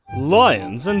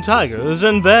Lions and tigers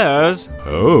and bears.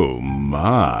 Oh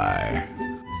my.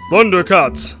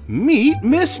 Thundercats. Meet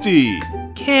Misty.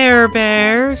 Care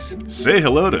Bears. Say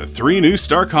hello to 3 new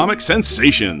Star Comic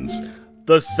sensations.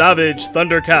 The Savage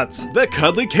Thundercats. The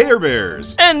Cuddly Care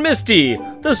Bears. And Misty,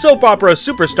 the soap opera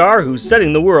superstar who's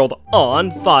setting the world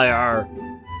on fire.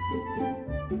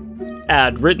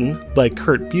 Ad written by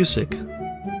Kurt Busiek.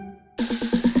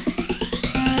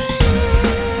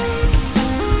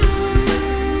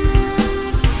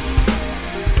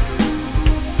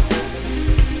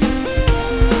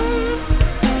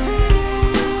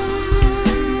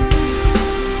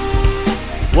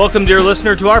 Welcome, dear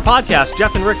listener, to our podcast.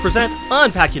 Jeff and Rick present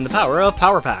Unpacking the Power of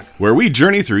Power Pack, where we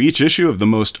journey through each issue of the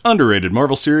most underrated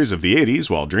Marvel series of the 80s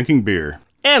while drinking beer.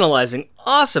 Analyzing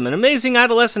awesome and amazing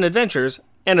adolescent adventures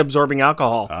and absorbing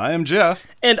alcohol. I am Jeff.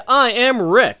 And I am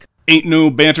Rick. Ain't no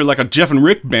banter like a Jeff and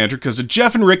Rick banter, because a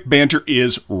Jeff and Rick banter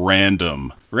is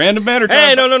random. Random banter time.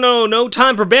 Hey, no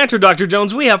time for banter, Dr.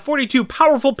 Jones. We have 42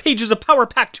 powerful pages of Power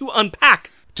Pack to unpack.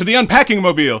 To the unpacking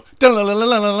mobile.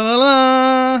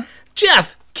 Da-la-la-la-la-la-la.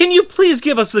 Jeff, can you please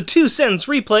give us the 2-sentence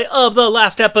replay of the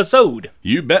last episode?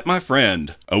 You bet, my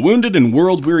friend. A wounded and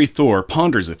world-weary Thor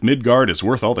ponders if Midgard is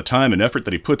worth all the time and effort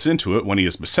that he puts into it when he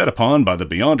is beset upon by the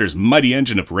Beyonder's mighty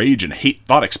engine of rage and hate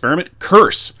thought experiment,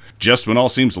 Curse. Just when all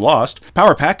seems lost,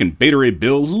 Power Pack and Beta Ray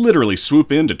Bill literally swoop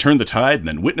in to turn the tide and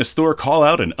then witness Thor call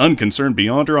out an unconcerned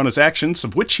Beyonder on his actions,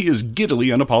 of which he is giddily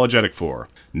unapologetic for.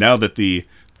 Now that the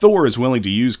Thor is willing to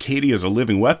use Katie as a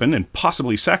living weapon and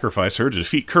possibly sacrifice her to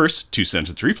defeat Curse,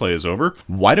 2-sentence replay is over,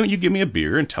 why don't you give me a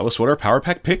beer and tell us what our Power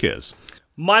Pack pick is?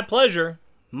 My pleasure,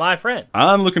 my friend.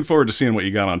 I'm looking forward to seeing what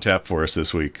you got on tap for us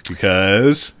this week,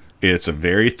 because it's a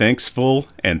very thanksful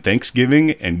and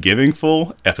Thanksgiving and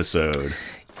givingful episode.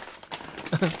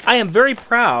 I am very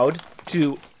proud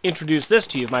to introduce this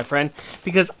to you, my friend,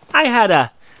 because I had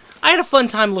a fun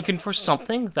time looking for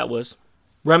something that was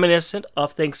reminiscent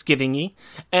of Thanksgiving-y,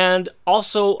 and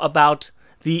also about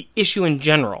the issue in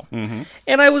general. Mm-hmm.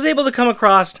 And I was able to come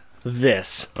across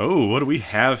this. Oh, what do we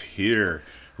have here?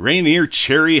 Rainier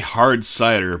Cherry Hard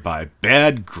Cider by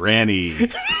Bad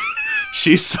Granny.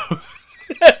 She's so...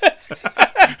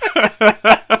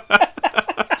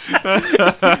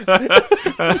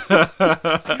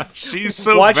 She's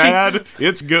so bad,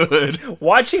 it's good.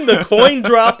 Watching the coin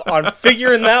drop on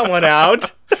figuring that one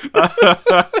out.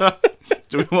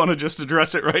 Do we want to just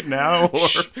address it right now? Or?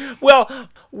 Well,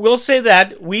 we'll say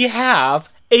that we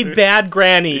have a bad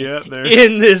granny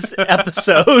in this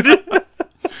episode.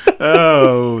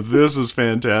 Oh, this is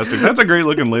fantastic. That's a great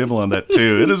looking label on that,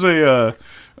 too. It is a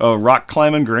rock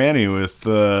climbing granny with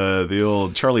the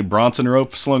old Charlie Bronson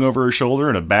rope slung over her shoulder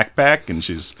and a backpack, and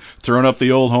she's throwing up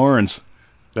the old horns.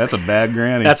 That's a bad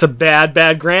granny. That's a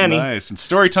bad granny. Nice. And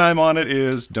story time on it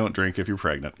is don't drink if you're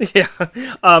pregnant. Yeah.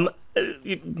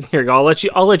 Here you go.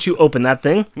 I'll let you open that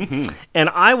thing. Mm-hmm. And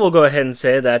I will go ahead and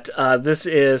say that this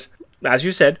is, as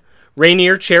you said,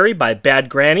 Rainier Cherry by Bad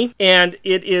Granny. And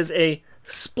it is a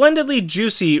splendidly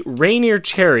juicy Rainier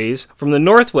cherries from the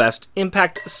Northwest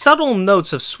impact subtle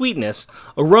notes of sweetness,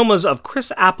 aromas of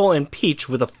crisp apple and peach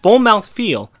with a full mouth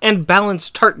feel, and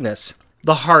balanced tartness.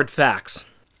 The hard facts.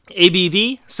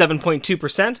 ABV,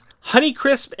 7.2%,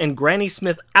 Honeycrisp and Granny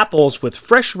Smith apples with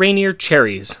fresh Rainier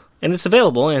cherries. And it's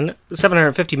available in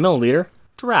 750 milliliter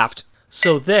draft.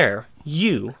 So there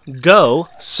you go,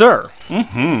 sir.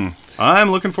 Mm-hmm.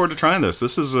 I'm looking forward to trying this.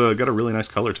 This has got a really nice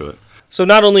color to it. So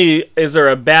not only is there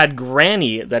a bad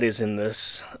granny that is in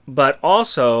this, but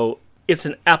also it's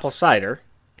an apple cider.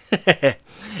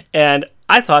 And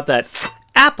I thought that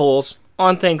apples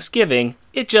on Thanksgiving,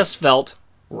 it just felt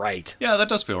right. Yeah, that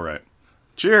does feel right.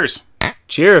 Cheers.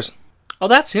 Cheers. Oh,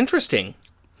 that's interesting.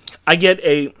 I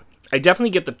definitely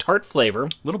get the tart flavor. A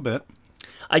little bit.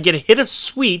 I get a hit of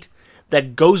sweet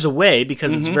that goes away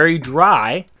because it's very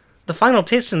dry. The final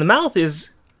taste in the mouth is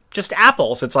just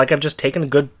apples. It's like I've just taken a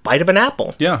good bite of an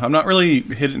apple. Yeah, I'm not really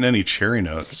hitting any cherry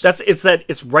notes.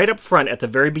 It's right up front at the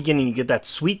very beginning. You get that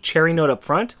sweet cherry note up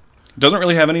front. Doesn't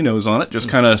really have any nose on it. Just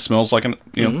kind of smells like a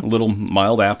little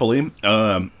mild appley.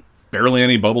 Barely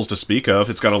any bubbles to speak of.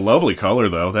 It's got a lovely color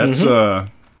though. That's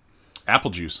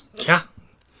apple juice. Yeah,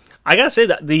 I gotta say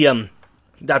that the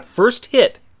that first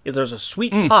hit, there's a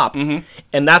sweet pop, and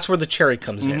that's where the cherry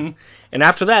comes in. And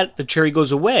after that, the cherry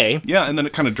goes away. Yeah, and then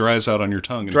it kind of dries out on your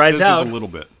tongue. And dries it out a little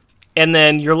bit. And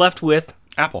then you're left with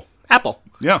apple.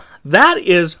 Yeah. That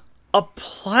is a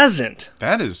pleasant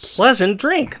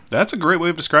drink. That's a great way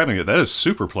of describing it. That is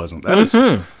super pleasant. That is...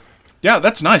 Yeah,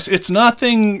 that's nice. It's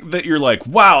nothing that you're like,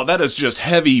 wow, that is just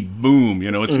heavy boom.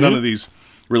 You know, it's none of these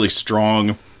really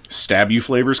strong stab you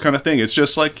flavors kind of thing. It's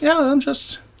just like, yeah, I'm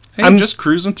just Hey, I'm just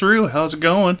cruising through. How's it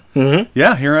going? Mm-hmm.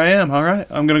 Yeah, here I am. All right.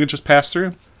 I'm going to just pass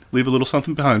through. Leave a little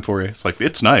something behind for you. It's like,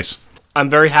 it's nice. I'm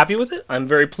very happy with it. I'm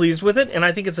very pleased with it. And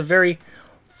I think it's a very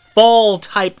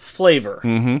fall-type flavor.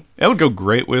 Mm-hmm. That would go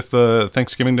great with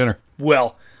Thanksgiving dinner.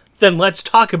 Well, then let's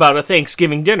talk about a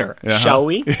Thanksgiving dinner, shall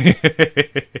we?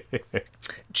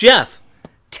 Jeff,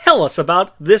 tell us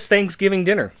about this Thanksgiving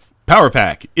dinner. Power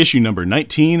Pack, issue number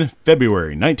 19,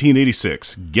 February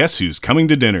 1986. Guess who's coming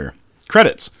to dinner?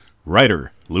 Credits: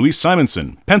 writer Louise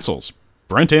Simonson. Pencils: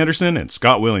 Brent Anderson and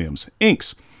Scott Williams.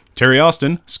 Inks: Terry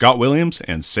Austin, Scott Williams,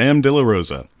 and Sam De La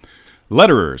Rosa.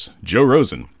 Letterers: Joe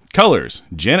Rosen. Colors: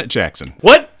 Janet Jackson.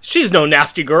 What? She's no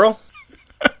nasty girl.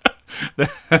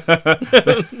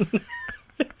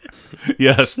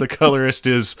 Yes, the colorist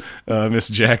is Miss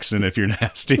Jackson, if you're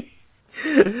nasty.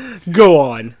 Go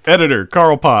on. Editor: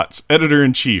 Carl Potts.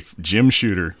 Editor-in-Chief: Jim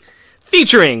Shooter.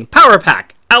 Featuring Power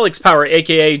Pack, Alex Power,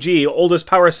 a.k.a. G, oldest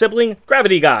Power sibling,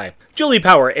 Gravity Guy. Julie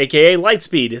Power, a.k.a.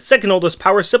 Lightspeed, second oldest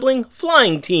Power sibling,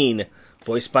 Flying Teen,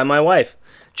 voiced by my wife.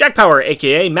 Jack Power,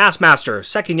 a.k.a. Master,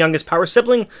 second youngest Power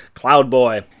sibling, Cloud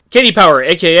Boy. Katie Power,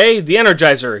 a.k.a. The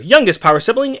Energizer, youngest Power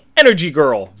sibling, Energy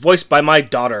Girl, voiced by my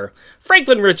daughter.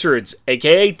 Franklin Richards,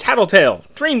 a.k.a. Tattletale,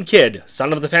 Dream Kid,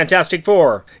 son of the Fantastic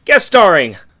Four. Guest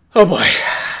starring, oh boy,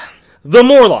 the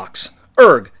Morlocks.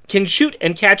 Urg can shoot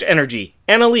and catch energy.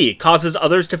 Anna Lee causes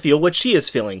others to feel what she is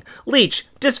feeling. Leech,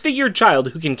 disfigured child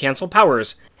who can cancel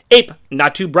powers. Ape,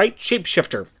 not too bright,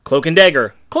 shapeshifter. Cloak and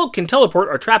Dagger. Cloak can teleport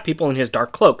or trap people in his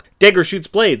dark cloak. Dagger shoots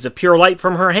blades of pure light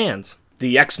from her hands.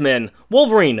 The X-Men.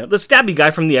 Wolverine, the stabby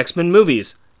guy from the X-Men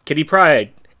movies. Kitty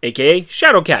Pryde, a.k.a.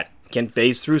 Shadowcat, can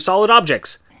phase through solid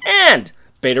objects. And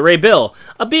Beta Ray Bill,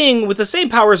 a being with the same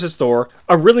powers as Thor,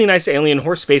 a really nice alien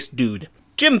horse-faced dude.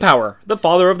 Jim Power, the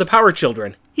father of the Power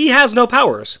Children. He has no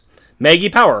powers. Maggie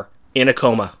Power, in a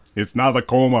coma. It's not a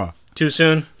coma. Too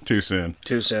soon? Too soon.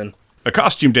 Too soon. A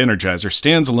costumed Energizer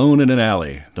stands alone in an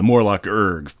alley. The Morlock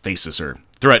Urg faces her,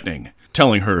 threatening,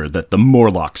 telling her that the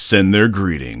Morlocks send their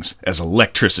greetings as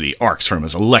electricity arcs from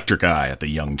his electric eye at the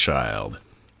young child.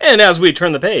 And as we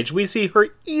turn the page, we see her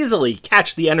easily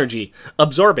catch the energy,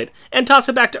 absorb it, and toss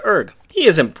it back to Urg. He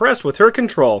is impressed with her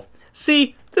control.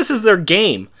 See, this is their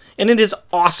game, and it is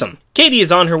awesome. Katie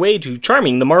is on her way to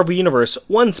charming the Marvel Universe,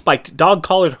 one spiked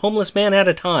dog-collared homeless man at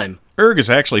a time. Urg is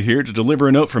actually here to deliver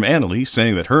a note from Annalie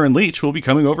saying that her and Leech will be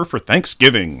coming over for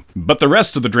Thanksgiving. But the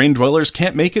rest of the Drain Dwellers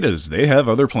can't make it as they have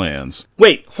other plans.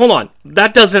 Wait, hold on.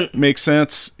 That doesn't... Make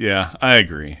sense? Yeah, I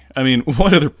agree. I mean,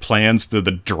 what other plans do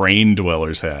the Drain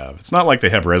Dwellers have? It's not like they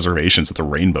have reservations at the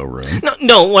Rainbow Room.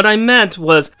 No, what I meant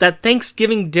was that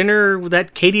Thanksgiving dinner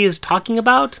that Katie is talking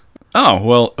about... Oh,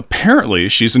 well, apparently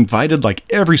she's invited like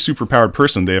every superpowered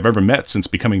person they have ever met since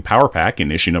becoming Power Pack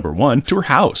in issue number 1 to her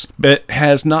house, but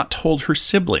has not told her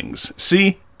siblings.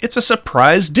 See? It's a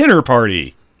surprise dinner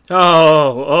party.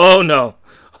 Oh no.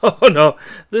 Oh no,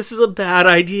 this is a bad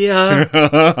idea.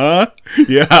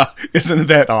 Yeah, isn't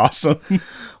that awesome?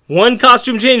 One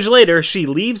costume change later, she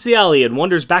leaves the alley and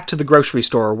wanders back to the grocery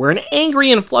store, where an angry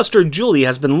and flustered Julie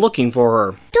has been looking for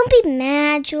her. Don't be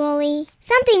mad, Julie.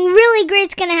 Something really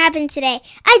great's gonna happen today.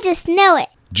 I just know it.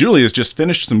 Julie has just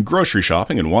finished some grocery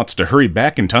shopping and wants to hurry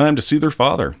back in time to see their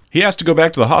father. He has to go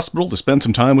back to the hospital to spend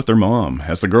some time with their mom.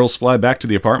 As the girls fly back to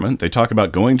the apartment, they talk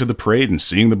about going to the parade and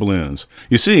seeing the balloons.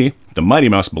 You see, the Mighty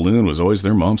Mouse balloon was always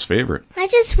their mom's favorite. I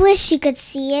just wish she could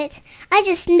see it. I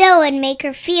just know it'd make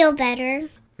her feel better.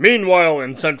 Meanwhile,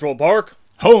 in Central Park...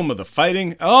 Home of the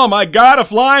fighting. Oh my god, a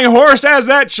flying horse has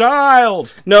that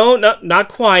child! No, not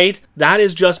quite. That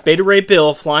is just Beta Ray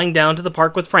Bill flying down to the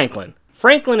park with Franklin.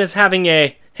 Franklin is having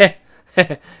a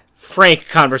frank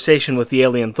conversation with the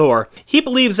alien Thor. He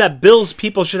believes that Bill's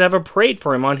people should have a parade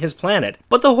for him on his planet,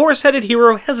 but the horse-headed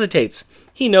hero hesitates.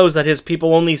 He knows that his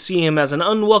people only see him as an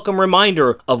unwelcome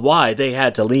reminder of why they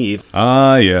had to leave.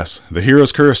 Ah, yes. The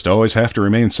hero's curse to always have to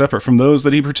remain separate from those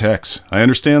that he protects. I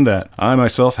understand that. I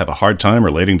myself have a hard time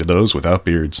relating to those without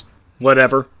beards.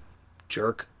 Whatever.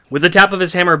 Jerk. With the tap of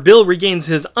his hammer, Bill regains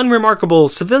his unremarkable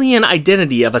civilian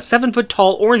identity of a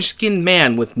 7-foot-tall, orange-skinned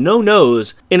man with no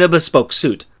nose in a bespoke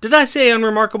suit. Did I say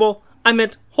unremarkable? I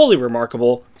meant wholly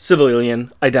remarkable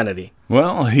civilian identity.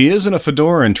 Well, he is in a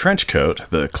fedora and trench coat,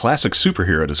 the classic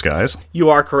superhero disguise. You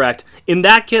are correct. In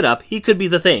that get-up, he could be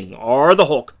the Thing, or the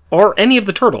Hulk, or any of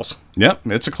the Turtles. Yep,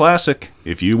 it's a classic.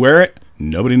 If you wear it,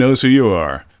 nobody knows who you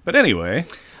are. But anyway...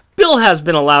 Bill has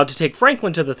been allowed to take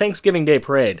Franklin to the Thanksgiving Day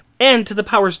parade, and to the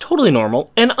Power's totally normal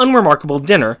and unremarkable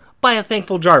dinner by a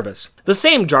thankful Jarvis. The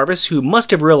same Jarvis who must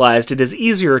have realized it is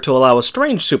easier to allow a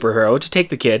strange superhero to take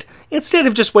the kid instead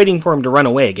of just waiting for him to run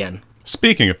away again.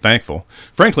 Speaking of thankful,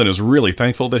 Franklin is really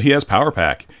thankful that he has Power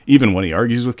Pack, even when he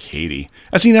argues with Katie,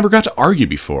 as he never got to argue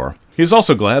before. He is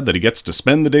also glad that he gets to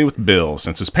spend the day with Bill,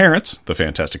 since his parents, the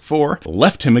Fantastic Four,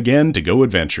 left him again to go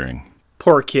adventuring.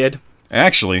 Poor kid.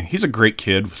 Actually, he's a great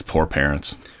kid with poor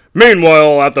parents.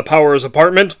 Meanwhile, at the Powers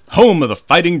apartment, Home of the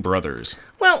Fighting Brothers.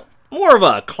 well, more of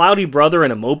a cloudy brother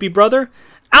and a mopey brother,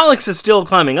 Alex is still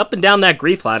climbing up and down that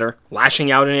grief ladder,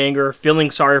 lashing out in anger,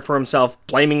 feeling sorry for himself,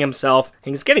 blaming himself,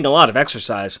 and he's getting a lot of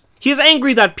exercise. He is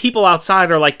angry that people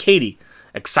outside are like Katie,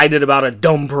 excited about a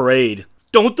dumb parade.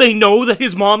 Don't they know that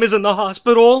his mom is in the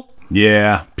hospital?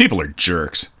 Yeah, people are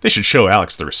jerks. They should show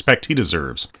Alex the respect he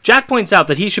deserves. Jack points out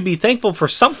that he should be thankful for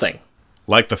something.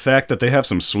 Like the fact that they have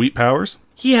some sweet powers?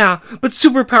 Yeah, but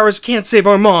superpowers can't save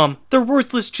our mom. They're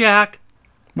worthless, Jack.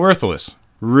 Worthless.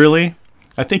 Really?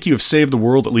 I think you have saved the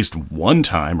world at least one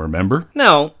time, remember?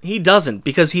 No, he doesn't,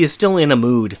 because he is still in a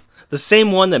mood. The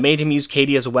same one that made him use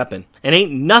Katie as a weapon. And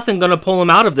ain't nothing gonna pull him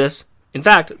out of this. In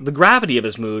fact, the gravity of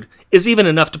his mood is even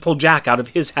enough to pull Jack out of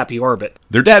his happy orbit.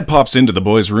 Their dad pops into the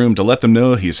boys' room to let them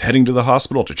know he's heading to the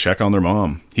hospital to check on their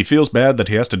mom. He feels bad that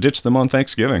he has to ditch them on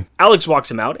Thanksgiving. Alex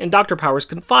walks him out, and Dr. Powers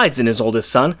confides in his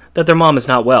oldest son that their mom is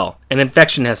not well. An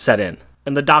infection has set in,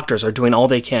 and the doctors are doing all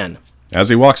they can. As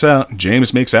he walks out,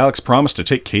 James makes Alex promise to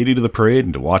take Katie to the parade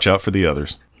and to watch out for the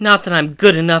others. Not that I'm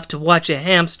good enough to watch a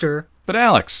hamster. But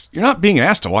Alex, you're not being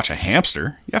asked to watch a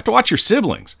hamster. You have to watch your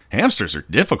siblings. Hamsters are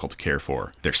difficult to care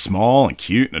for. They're small and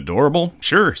cute and adorable.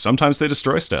 Sure, sometimes they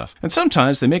destroy stuff. And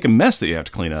sometimes they make a mess that you have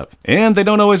to clean up. And they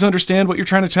don't always understand what you're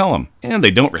trying to tell them. And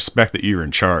they don't respect that you're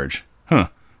in charge. Huh.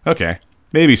 Okay.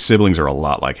 Maybe siblings are a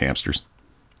lot like hamsters.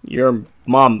 Your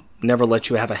mom never let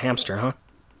you have a hamster, huh?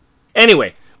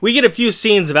 Anyway, we get a few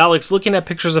scenes of Alex looking at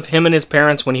pictures of him and his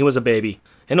parents when he was a baby,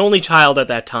 an only child at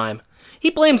that time. He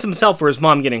blames himself for his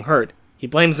mom getting hurt. He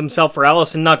blames himself for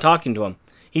Allison not talking to him.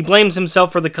 He blames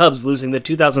himself for the Cubs losing the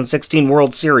 2016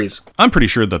 World Series. I'm pretty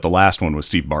sure that the last one was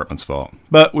Steve Bartman's fault,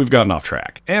 but we've gotten off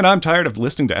track. And I'm tired of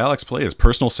listening to Alex play his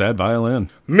personal sad violin.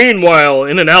 Meanwhile,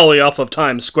 in an alley off of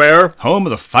Times Square... Home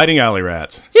of the Fighting Alley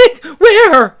Rats.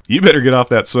 Where? You better get off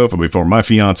that sofa before my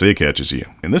fiancée catches you.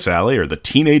 In this alley are the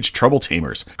Teenage Trouble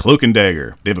Tamers, Cloak and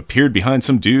Dagger. They've appeared behind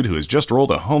some dude who has just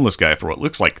rolled a homeless guy for what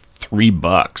looks like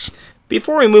 $3.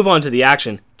 Before we move on to the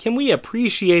action, can we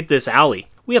appreciate this alley?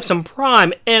 We have some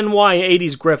prime NY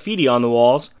 80s graffiti on the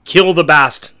walls. Kill the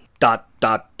Bast... ...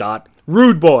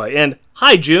 Rude Boy, and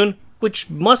Hi June, which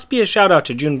must be a shout out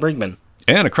to June Brigman.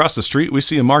 And across the street we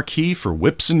see a marquee for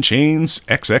Whips and Chains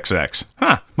XXX.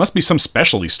 Huh, must be some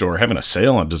specialty store having a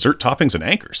sale on dessert toppings and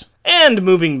anchors. And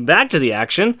moving back to the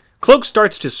action, Cloak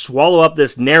starts to swallow up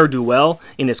this ne'er-do-well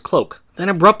in his cloak, then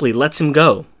abruptly lets him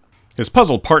go. His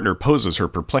puzzled partner poses her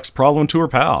perplexed problem to her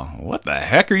pal. What the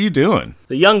heck are you doing?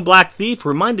 The young black thief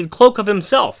reminded Cloak of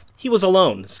himself. He was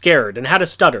alone, scared, and had a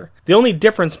stutter. The only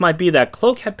difference might be that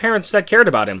Cloak had parents that cared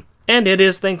about him, and it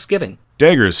is Thanksgiving.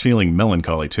 Dagger is feeling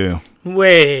melancholy too.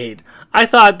 Wait, I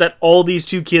thought that all these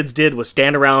two kids did was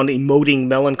stand around emoting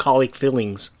melancholic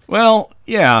feelings. Well,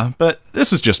 yeah, but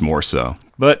this is just more so.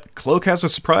 But Cloak has a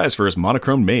surprise for his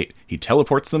monochrome mate. He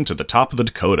teleports them to the top of the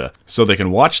Dakota, so they can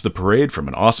watch the parade from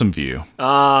an awesome view.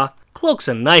 Cloak's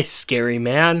a nice, scary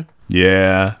man.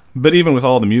 Yeah, but even with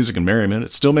all the music and merriment,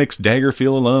 it still makes Dagger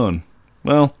feel alone.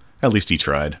 Well, at least he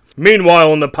tried.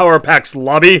 Meanwhile, in the Power Pack's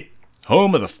lobby...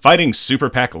 Home of the Fighting Super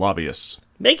PAC Lobbyists.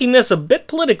 Making this a bit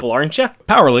political, aren't ya?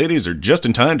 Power ladies are just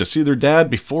in time to see their dad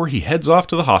before he heads off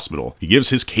to the hospital. He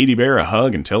gives his Katie Bear a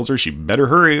hug and tells her she better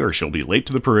hurry or she'll be late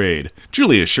to the parade.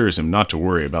 Julie assures him not to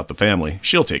worry about the family.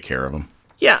 She'll take care of him.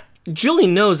 Yeah, Julie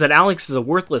knows that Alex is a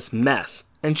worthless mess,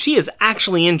 and she is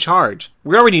actually in charge.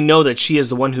 We already know that she is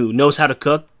the one who knows how to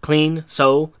cook, clean,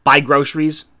 sew, buy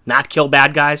groceries, not kill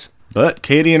bad guys. But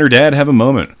Katie and her dad have a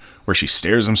moment where she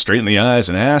stares him straight in the eyes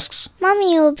and asks,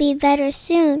 Mommy will be better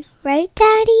soon, right,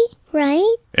 Daddy?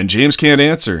 Right? And James can't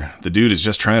answer. The dude is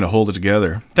just trying to hold it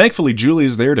together. Thankfully, Julie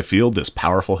is there to field this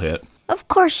powerful hit. Of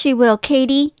course she will,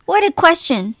 Katie. What a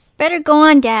question. Better go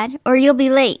on, Dad, or you'll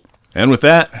be late. And with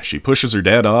that, she pushes her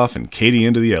dad off and Katie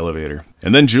into the elevator.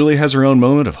 And then Julie has her own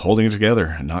moment of holding it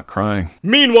together and not crying.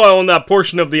 Meanwhile, in that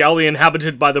portion of the alley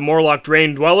inhabited by the Morlock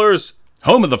Drain Dwellers...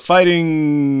 Home of the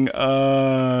Fighting...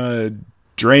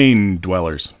 Drain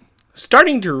Dwellers.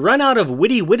 Starting to run out of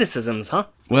witty witticisms, huh?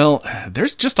 Well,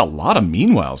 there's just a lot of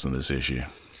meanwhiles in this issue.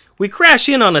 We crash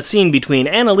in on a scene between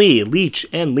Anna Lee, Leech,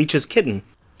 and Leech's kitten.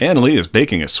 Anna Lee is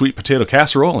baking a sweet potato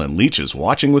casserole and Leech is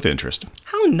watching with interest.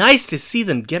 How nice to see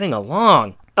them getting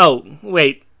along. Oh,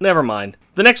 wait, never mind.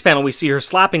 The next panel, we see her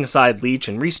slapping aside Leech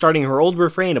and restarting her old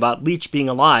refrain about Leech being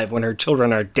alive when her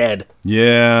children are dead.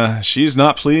 Yeah, she's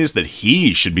not pleased that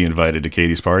he should be invited to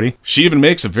Katie's party. She even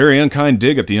makes a very unkind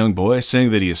dig at the young boy,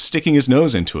 saying that he is sticking his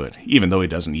nose into it, even though he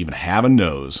doesn't even have a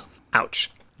nose.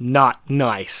 Ouch. Not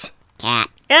nice. Cat.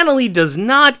 Annalie does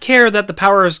not care that the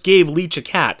Powers gave Leech a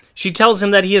cat. She tells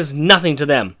him that he is nothing to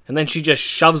them, and then she just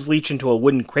shoves Leech into a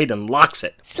wooden crate and locks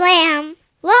it. Slam.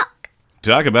 Lock.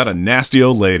 Talk about a nasty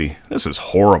old lady. This is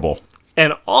horrible.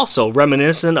 And also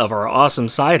reminiscent of our awesome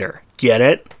cider. Get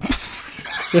it?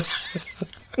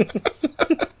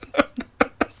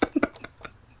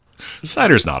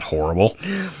 Cider's not horrible.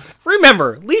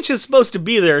 Remember, Leech is supposed to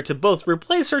be there to both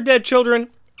replace her dead children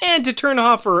and to turn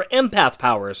off her empath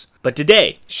powers. But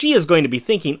today, she is going to be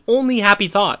thinking only happy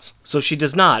thoughts, so she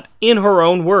does not, in her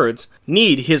own words,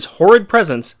 need his horrid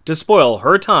presence to spoil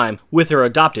her time with her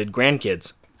adopted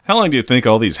grandkids. How long do you think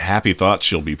all these happy thoughts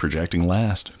she'll be projecting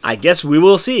last? I guess we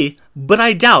will see, but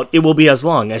I doubt it will be as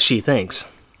long as she thinks.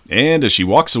 And as she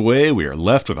walks away, we are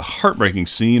left with a heartbreaking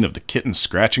scene of the kitten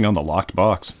scratching on the locked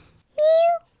box.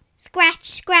 Meow. Scratch,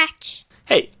 scratch.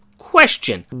 Hey,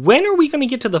 question. When are we going to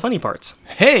get to the funny parts?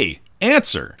 Hey,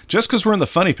 answer! Just because we're in the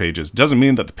funny pages doesn't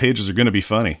mean that the pages are going to be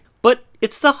funny. But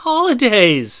it's the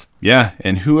holidays. Yeah,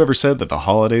 and whoever said that the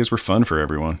holidays were fun for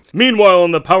everyone? Meanwhile,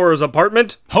 in the Powers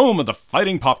apartment... Home of the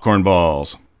fighting popcorn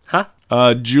balls.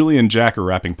 Huh? Julie and Jack are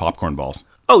wrapping popcorn balls.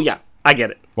 Oh yeah, I get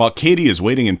it. While Katie is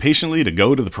waiting impatiently to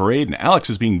go to the parade, and Alex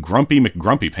is being grumpy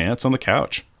McGrumpy Pants on the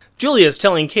couch. Julia is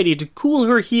telling Katie to cool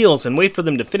her heels and wait for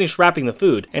them to finish wrapping the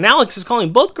food, and Alex is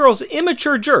calling both girls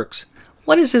immature jerks.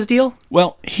 What is his deal?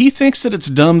 Well, he thinks that it's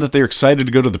dumb that they're excited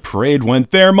to go to the parade when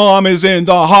their mom is in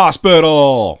the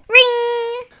hospital.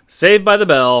 Ring. Saved by the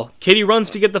bell, Katie runs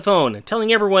to get the phone,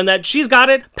 telling everyone that she's got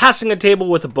it, passing a table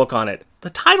with a book on it. The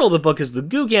title of the book is The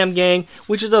Goo Gam Gang,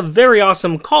 which is a very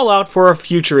awesome call-out for a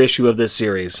future issue of this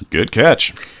series. Good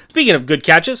catch. Speaking of good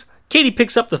catches, Katie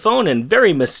picks up the phone and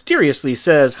very mysteriously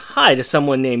says hi to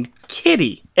someone named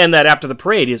Kitty, and that after the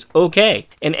parade is okay.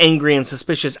 An angry and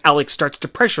suspicious Alex starts to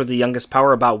pressure the youngest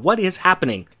Power about what is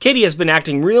happening. Katie has been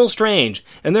acting real strange,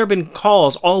 and there have been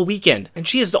calls all weekend, and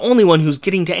she is the only one who's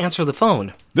getting to answer the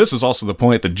phone. This is also the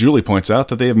point that Julie points out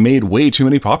that they have made way too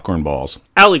many popcorn balls.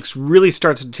 Alex really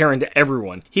starts to tear into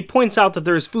everyone. He points out that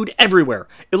there is food everywhere.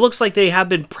 It looks like they have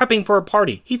been prepping for a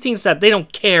party. He thinks that they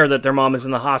don't care that their mom is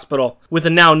in the hospital, with a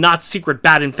now not secret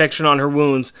bat infection on her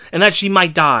wounds, and that she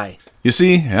might die. You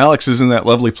see, Alex is in that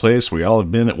lovely place we all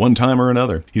have been at one time or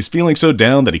another. He's feeling so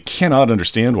down that he cannot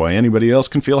understand why anybody else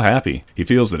can feel happy. He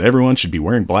feels that everyone should be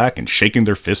wearing black and shaking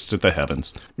their fists at the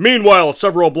heavens. Meanwhile,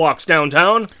 several blocks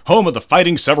downtown, Home of the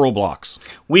fighting several blocks.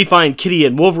 we find Kitty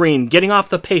and Wolverine getting off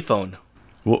the payphone.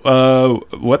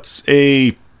 What's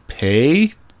a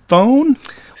pay phone?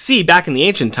 See, back in the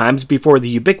ancient times, before the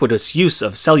ubiquitous use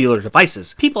of cellular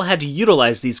devices, people had to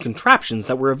utilize these contraptions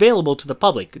that were available to the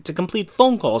public to complete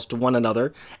phone calls to one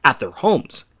another at their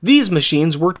homes. These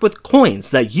machines worked with coins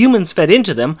that humans fed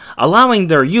into them, allowing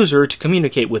their user to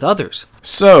communicate with others.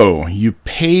 So, you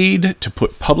paid to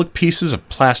put public pieces of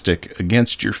plastic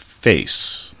against your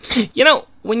face. You know,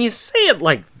 when you say it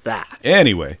like that.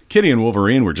 Anyway, Kitty and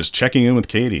Wolverine were just checking in with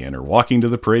Katie and are walking to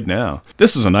the parade now.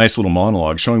 This is a nice little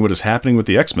monologue showing what is happening with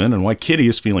the X-Men and why Kitty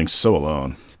is feeling so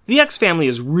alone. The X family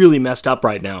is really messed up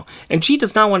right now, and she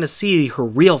does not want to see her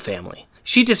real family.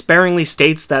 She despairingly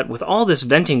states that with all this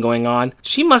venting going on,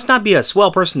 she must not be a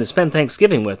swell person to spend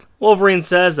Thanksgiving with. Wolverine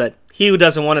says that he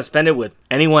doesn't want to spend it with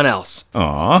anyone else.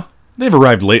 Aww. They've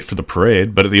arrived late for the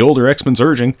parade, but at the older X-Men's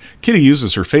urging, Kitty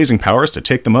uses her phasing powers to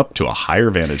take them up to a higher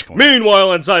vantage point.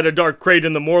 Meanwhile, inside a dark crate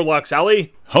in the Morlocks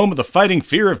alley, Home of the fighting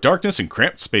fear of darkness and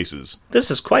cramped spaces. this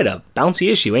is quite a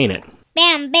bouncy issue, ain't it?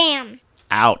 Bam, bam.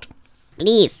 Out.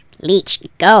 Please, Leech,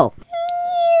 go.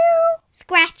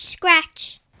 Scratch,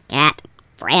 scratch. Cat,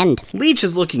 friend. Leech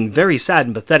is looking very sad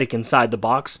and pathetic inside the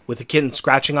box, with the kitten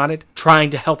scratching on it, trying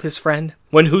to help his friend,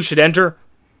 when who should enter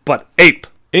but Ape.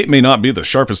 Ape may not be the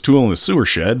sharpest tool in the sewer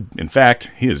shed. In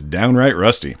fact, he is downright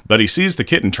rusty. But he sees the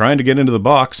kitten trying to get into the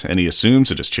box, and he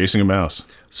assumes it is chasing a mouse.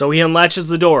 So he unlatches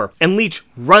the door, and Leech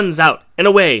runs out and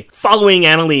away, following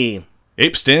Annalie.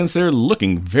 Ape stands there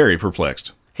looking very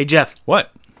perplexed. Hey Jeff,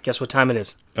 What? guess what time it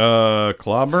is?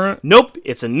 Clobber? Nope,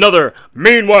 it's another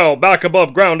Meanwhile back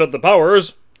above ground at the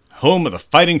Powers. Home of the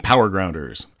fighting power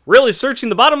grounders. Really searching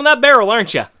the bottom of that barrel,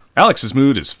 aren't you? Alex's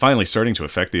mood is finally starting to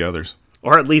affect the others.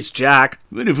 Or at least Jack.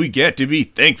 What have we got to be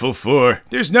thankful for?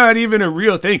 There's not even a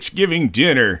real Thanksgiving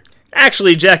dinner.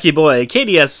 Actually, Jackie boy,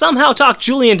 Katie has somehow talked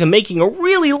Julie into making a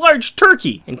really large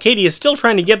turkey, and Katie is still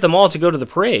trying to get them all to go to the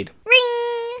parade.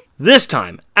 Ring. This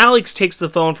time, Alex takes the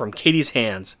phone from Katie's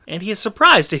hands, and he is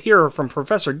surprised to hear from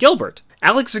Professor Gilbert.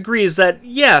 Alex agrees that,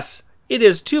 yes, it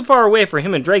is too far away for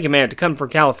him and Dragon Man to come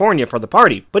from California for the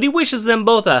party, but he wishes them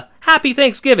both a happy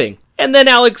Thanksgiving. And then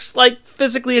Alex,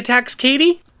 physically attacks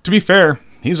Katie? To be fair,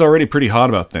 he's already pretty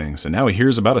hot about things, and now he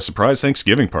hears about a surprise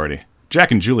Thanksgiving party. Jack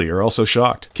and Julie are also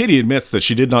shocked. Katie admits that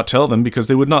she did not tell them because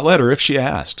they would not let her if she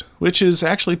asked, which is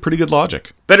actually pretty good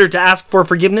logic. Better to ask for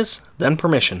forgiveness than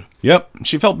permission. Yep,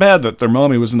 she felt bad that their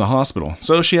mommy was in the hospital,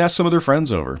 so she asked some of their friends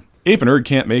over. Ape and Erd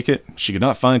can't make it, she could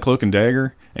not find Cloak and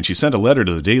Dagger, and she sent a letter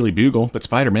to the Daily Bugle, but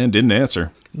Spider-Man didn't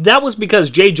answer. That was because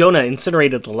J. Jonah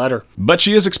incinerated the letter. But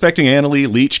she is expecting Annalie,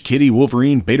 Leech, Kitty,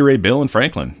 Wolverine, Beta Ray Bill, and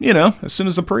Franklin. As soon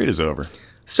as the parade is over.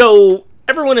 So,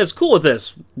 everyone is cool with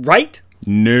this, right?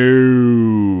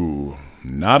 No,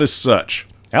 not as such.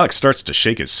 Alex starts to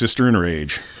shake his sister in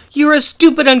rage. You're a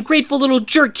stupid, ungrateful little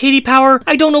jerk, Katie Power.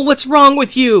 I don't know what's wrong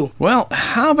with you. Well,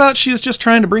 how about she is just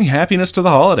trying to bring happiness to the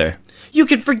holiday? You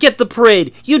can forget the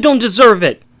parade. You don't deserve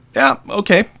it. Yeah,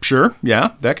 okay, sure,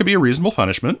 yeah, that could be a reasonable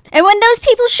punishment. And when those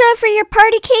people show up for your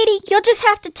party, Katie, you'll just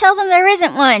have to tell them there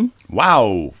isn't one.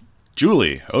 Wow,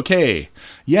 Julie, okay.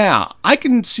 Yeah, I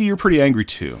can see you're pretty angry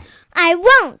too. I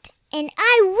won't, and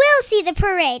I will see the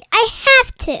parade. I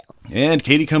have to. And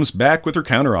Katie comes back with her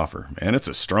counteroffer, and it's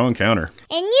a strong counter.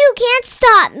 And you can't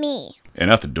stop me.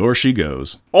 And out the door she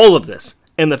goes. All of this.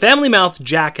 In the family mouth,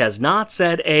 Jack has not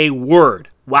said a word.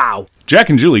 Wow. Jack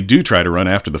and Julie do try to run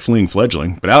after the fleeing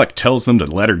fledgling, but Alec tells them to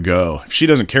let her go. If she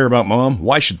doesn't care about Mom,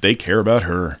 why should they care about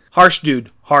her? Harsh,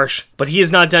 dude. Harsh. But he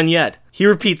is not done yet. He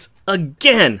repeats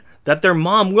again that their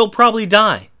mom will probably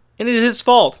die, and it is his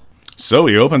fault. So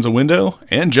he opens a window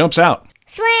and jumps out.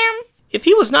 Slam. If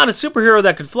he was not a superhero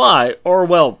that could fly,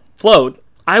 or, float,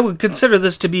 I would consider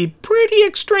this to be pretty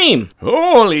extreme.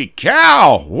 Holy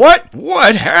cow!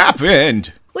 What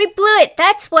happened? We blew it,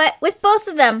 that's what, with both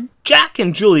of them. Jack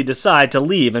and Julie decide to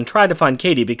leave and try to find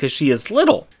Katie because she is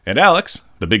little. And Alex,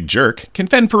 the big jerk, can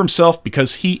fend for himself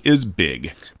because he is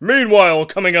big. Meanwhile,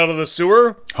 coming out of the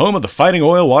sewer... Home of the Fighting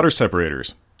Oil Water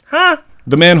Separators. Huh?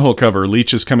 The manhole cover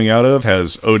Leech is coming out of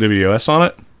has OWS on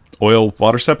it. Oil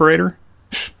Water Separator.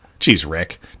 Jeez,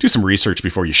 Rick, do some research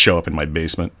before you show up in my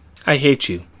basement. I hate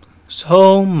you.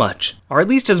 So much. Or at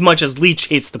least as much as Leech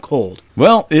hates the cold.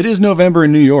 Well, it is November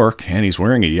in New York, and he's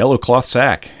wearing a yellow cloth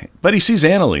sack. But he sees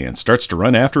Annalie and starts to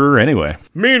run after her anyway.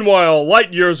 Meanwhile,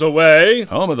 light years away...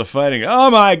 Home of the Fighting...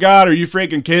 Oh my god, are you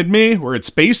freaking kidding me? We're in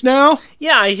space now?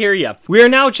 Yeah, I hear ya. We are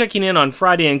now checking in on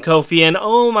Friday and Kofi, and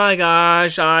oh my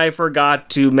gosh, I forgot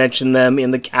to mention them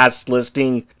in the cast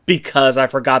listing because I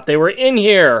forgot they were in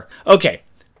here. Okay,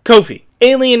 Kofi.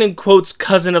 Alien in quotes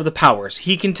cousin of the Powers.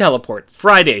 He can teleport.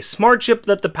 Friday, smart ship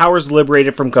that the Powers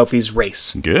liberated from Kofi's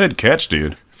race. Good catch,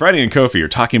 dude. Friday and Kofi are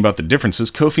talking about the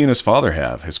differences Kofi and his father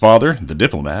have. His father, the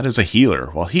diplomat, is a healer,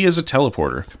 while he is a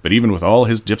teleporter. But even with all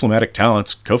his diplomatic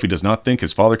talents, Kofi does not think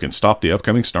his father can stop the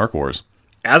upcoming Snark Wars.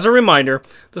 As a reminder,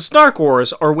 the Snark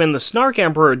Wars are when the Snark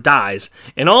Emperor dies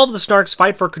and all of the Snarks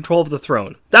fight for control of the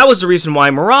throne. That was the reason why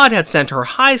Maraud had sent her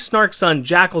high Snark son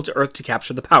Jackal to Earth to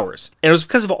capture the Powers. And it was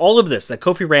because of all of this that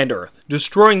Kofi ran to Earth,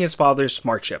 destroying his father's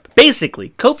smart ship. Basically,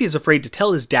 Kofi is afraid to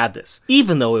tell his dad this,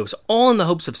 even though it was all in the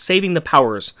hopes of saving the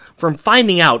Powers from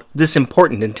finding out this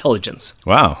important intelligence.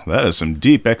 Wow, that is some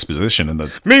deep exposition in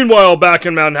the... Meanwhile, back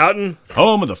in Manhattan,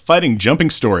 home of the fighting jumping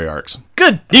story arcs.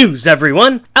 Good news,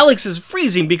 everyone! Alex is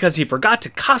freezing because he forgot to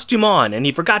costume on, and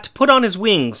he forgot to put on his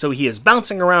wings, so he is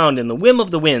bouncing around in the whim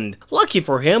of the wind. Lucky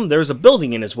for him, there's a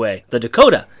building in his way, the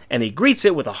Dakota, and he greets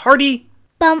it with a hearty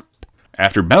bump.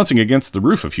 After bouncing against the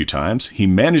roof a few times, he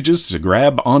manages to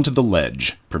grab onto the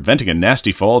ledge, preventing a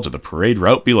nasty fall to the parade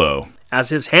route below. As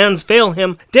his hands fail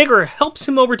him, Dagger helps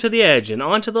him over to the edge and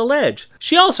onto the ledge.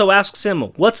 She also asks him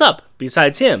what's up,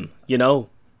 besides him,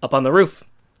 up on the roof,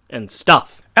 and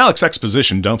stuff. Alex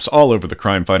exposition dumps all over the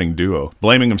crime-fighting duo,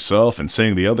 blaming himself and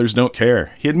saying the others don't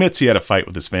care. He admits he had a fight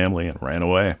with his family and ran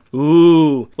away.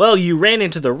 Ooh, well, you ran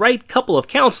into the right couple of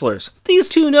counselors. These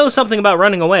two know something about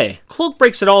running away. Cloak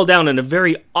breaks it all down in a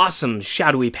very awesome,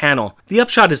 shadowy panel. The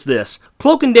upshot is this.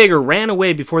 Cloak and Dagger ran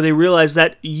away before they realized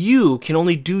that you can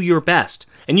only do your best,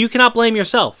 and you cannot blame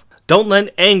yourself. Don't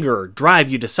let anger drive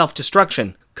you to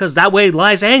self-destruction, because that way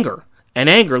lies anger. And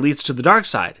anger leads to the dark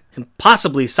side, and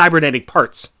possibly cybernetic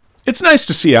parts. It's nice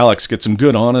to see Alex get some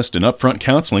good, honest, and upfront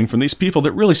counseling from these people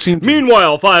that really seem to...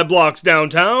 Meanwhile, 5 blocks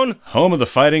downtown... Home of the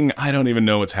fighting, I don't even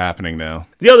know what's happening now.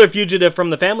 The other fugitive from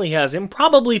the family has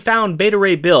improbably found Beta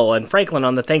Ray Bill and Franklin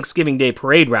on the Thanksgiving Day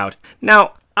parade route.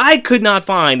 Now, I could not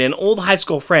find an old high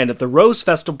school friend at the Rose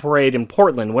Festival parade in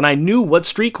Portland when I knew what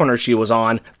street corner she was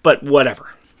on, but whatever.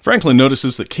 Franklin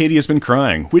notices that Katie has been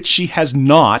crying, which she has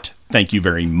not, thank you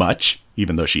very much,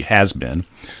 even though she has been.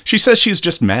 She says she's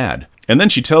just mad, and then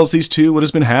she tells these two what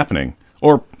has been happening.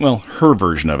 Or, well, her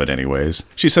version of it anyways.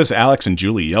 She says Alex and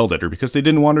Julie yelled at her because they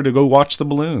didn't want her to go watch the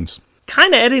balloons.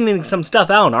 Kinda editing some stuff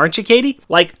out, aren't you, Katie?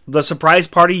 Like the surprise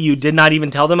party you did not even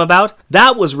tell them about?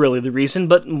 That was really the reason,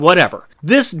 but whatever.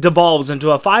 This devolves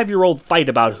into a 5-year-old fight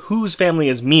about whose family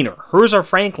is meaner, hers or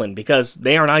Franklin, because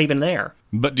they are not even there.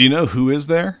 But do you know who is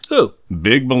there? Who?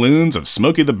 Big balloons of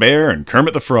Smokey the Bear and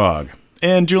Kermit the Frog.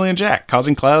 And Julie and Jack,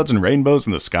 causing clouds and rainbows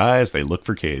in the sky as they look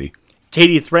for Katie.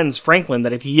 Katie threatens Franklin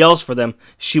that if he yells for them,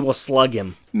 she will slug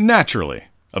him. Naturally.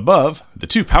 Above, the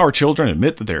two power children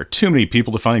admit that there are too many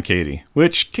people to find Katie,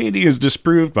 which Katie has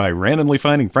disproved by randomly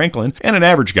finding Franklin and an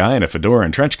average guy in a fedora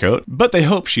and trench coat, but they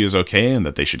hope she is okay and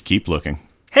that they should keep looking.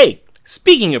 Hey,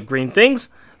 speaking of green things,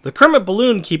 the Kermit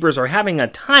balloon keepers are having a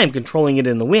time controlling it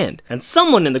in the wind, and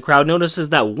someone in the crowd notices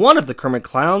that one of the Kermit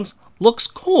clowns looks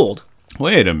cold.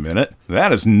 Wait a minute,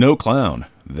 that is no clown.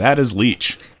 That is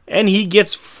Leech. And he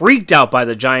gets freaked out by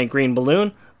the giant green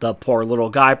balloon. The poor little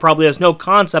guy probably has no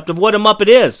concept of what a Muppet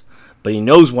is, but he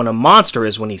knows what a monster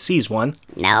is when he sees one.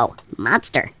 No.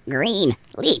 Monster. Green.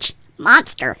 Leech.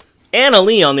 Monster. Anna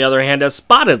Lee, on the other hand, has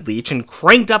spotted Leech and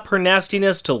cranked up her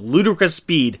nastiness to ludicrous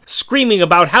speed, screaming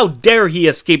about how dare he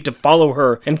escape to follow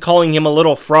her and calling him a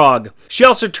little frog. She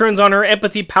also turns on her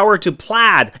empathy power to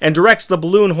Plaid and directs the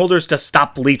balloon holders to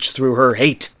stop Leech through her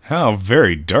hate. How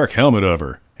very dark helmet of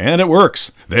her. And it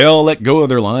works. They all let go of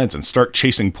their lines and start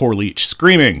chasing poor Leech,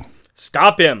 screaming,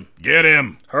 "Stop him! "Get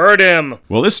him! Hurt him!"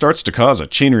 Well, this starts to cause a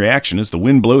chain reaction as the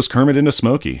wind blows Kermit into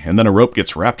Smokey, and then a rope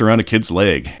gets wrapped around a kid's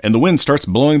leg, and the wind starts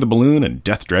blowing the balloon and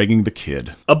death-dragging the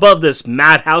kid. Above this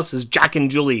madhouse is Jack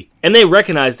and Julie, and they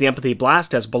recognize the empathy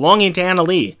blast as belonging to Anna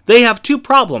Lee. They have two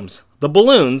problems, the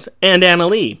balloons and Anna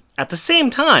Lee. At the same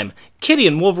time, Kitty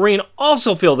and Wolverine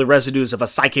also feel the residues of a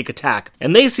psychic attack,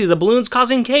 and they see the balloons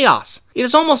causing chaos. It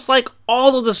is almost like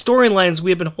all of the storylines we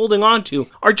have been holding on to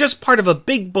are just part of a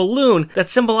big balloon that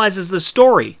symbolizes the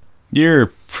story.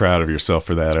 You're proud of yourself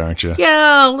for that, aren't you?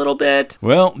 Yeah, a little bit.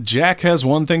 Well, Jack has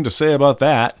one thing to say about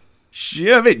that.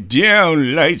 Shove it down,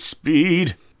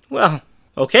 Lightspeed. Well,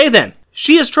 okay then.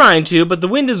 She is trying to, but the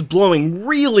wind is blowing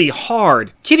really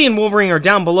hard. Kitty and Wolverine are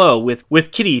down below,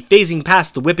 with Kitty phasing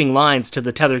past the whipping lines to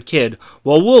the tethered kid,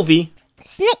 while Wolvie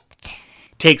Snicked.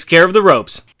 takes care of the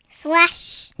ropes.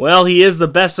 Slash. Well, he is the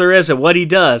best there is at what he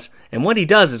does, and what he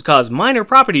does is cause minor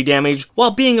property damage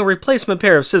while being a replacement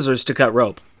pair of scissors to cut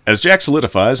rope. As Jack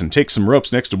solidifies and takes some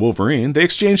ropes next to Wolverine, they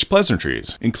exchange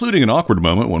pleasantries, including an awkward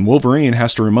moment when Wolverine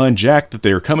has to remind Jack that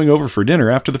they are coming over for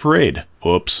dinner after the parade.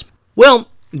 Oops. Well,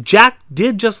 Jack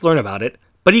did just learn about it,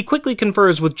 but he quickly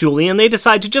confers with Julie and they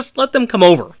decide to just let them come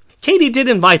over. Katie did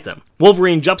invite them.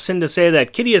 Wolverine jumps in to say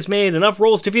that Kitty has made enough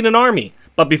rolls to feed an army,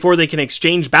 but before they can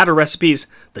exchange batter recipes,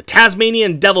 the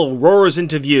Tasmanian Devil roars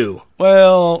into view.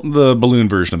 Well, the balloon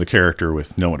version of the character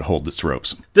with no one to hold its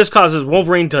ropes. This causes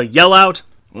Wolverine to yell out,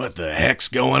 What the heck's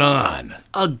going on?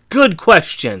 "A good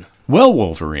question." Well,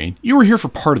 Wolverine, you were here for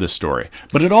part of this story,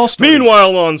 but it all started...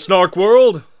 Meanwhile on Snark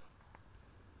World...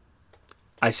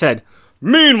 I said,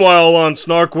 "Meanwhile on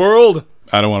Snark World..."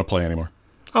 I don't want to play anymore.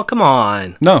 Oh, come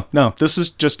on. No, this is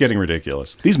just getting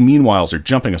ridiculous. These meanwhiles are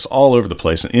jumping us all over the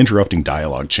place and interrupting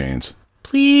dialogue chains.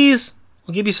 Please,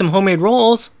 I'll give you some homemade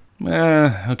rolls.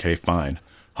 Okay, fine.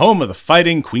 Home of the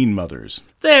Fighting Queen Mothers.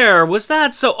 There, was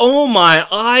that so? Oh my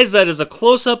eyes, that is a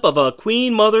close-up of a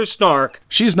Queen Mother Snark.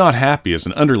 She's not happy as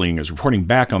an underling is reporting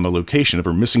back on the location of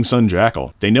her missing son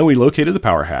Jackal. They know he located the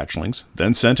power hatchlings,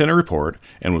 then sent in a report,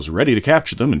 and was ready to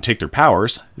capture them and take their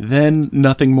powers, then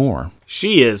nothing more.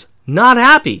 She is not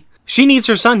happy. She needs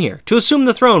her son here to assume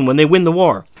the throne when they win the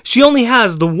war. She only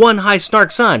has the one High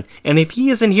Snark son, and if he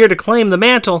isn't here to claim the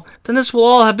mantle, then this will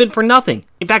all have been for nothing.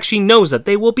 In fact, she knows that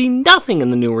they will be nothing in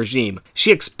the new regime.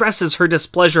 She expresses her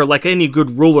displeasure like any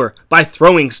good ruler by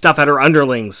throwing stuff at her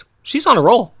underlings. She's on a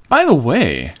roll. By the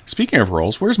way, speaking of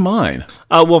rolls, where's mine?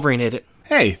 Wolverine ate it.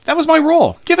 Hey, that was my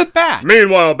roll. Give it back.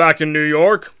 Meanwhile, back in New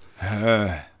York.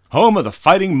 Home of the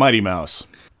Fighting Mighty Mouse.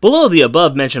 Below the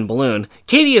above-mentioned balloon,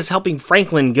 Katie is helping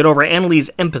Franklin get over Annalie's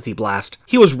empathy blast.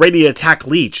 He was ready to attack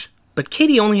Leech, but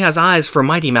Katie only has eyes for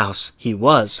Mighty Mouse. He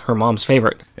was her mom's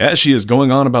favorite. As she is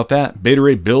going on about that, Beta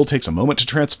Ray Bill takes a moment to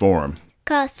transform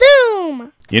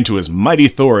Kazoom! into his Mighty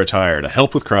Thor attire to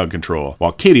help with crowd control,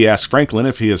 while Katie asks Franklin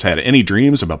if he has had any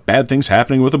dreams about bad things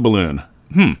happening with a balloon.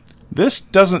 This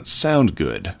doesn't sound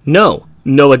good. No,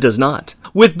 it does not.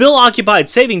 With Bill occupied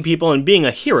saving people and being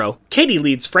a hero, Katie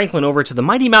leads Franklin over to the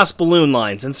Mighty Mouse balloon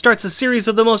lines and starts a series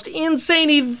of the most insane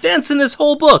events in this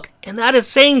whole book, and that is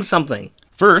saying something.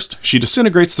 First, she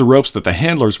disintegrates the ropes that the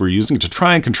handlers were using to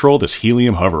try and control this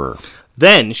helium hoverer.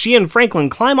 Then, she and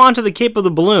Franklin climb onto the cape of the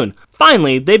balloon.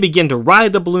 Finally, they begin to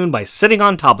ride the balloon by sitting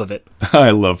on top of it. I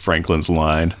love Franklin's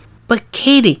line. But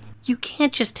Katie, you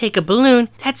can't just take a balloon.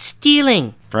 That's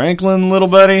stealing. Franklin, little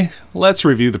buddy, let's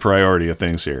review the priority of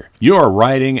things here. You are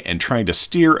riding and trying to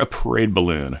steer a parade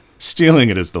balloon. Stealing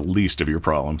it is the least of your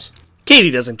problems.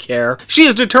 Katie doesn't care. She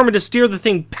is determined to steer the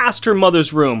thing past her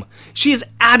mother's room. She is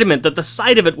adamant that the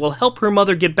sight of it will help her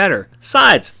mother get better.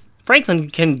 Besides, Franklin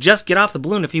can just get off the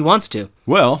balloon if he wants to.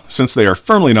 Well, since they are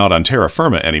firmly not on terra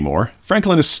firma anymore,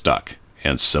 Franklin is stuck.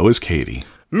 And so is Katie.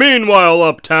 Meanwhile,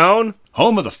 uptown,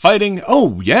 Home of the fighting.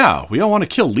 Oh, yeah, we all want to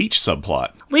kill Leech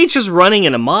subplot. Leech is running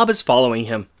and a mob is following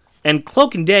him. And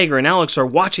Cloak and Dagger and Alex are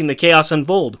watching the chaos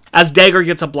unfold. As Dagger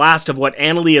gets a blast of what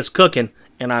Annalie is cooking,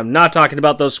 and I'm not talking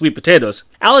about those sweet potatoes,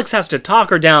 Alex has to talk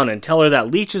her down and tell her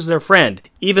that Leech is their friend,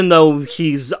 even though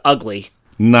he's ugly.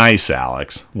 Nice,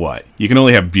 Alex. What, you can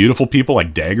only have beautiful people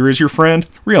like Dagger as your friend?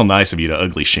 Real nice of you to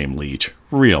ugly shame Leech.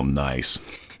 Real nice.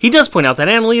 He does point out that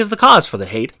Annalie is the cause for the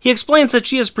hate. He explains that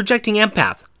she is projecting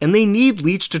empath, and they need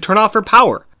Leech to turn off her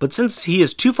power. But since he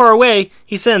is too far away,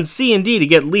 he sends C and D to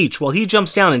get Leech while he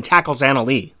jumps down and tackles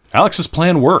Annalie. Alex's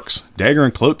plan works. Dagger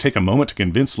and Cloak take a moment to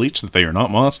convince Leech that they are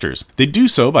not monsters. They do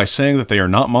so by saying that they are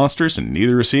not monsters and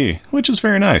neither is he, which is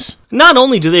very nice. Not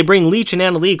only do they bring Leech and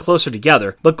Annalie closer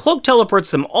together, but Cloak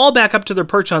teleports them all back up to their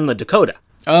perch on the Dakota.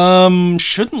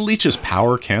 Shouldn't Leech's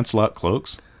power cancel out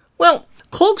Cloak's? Well,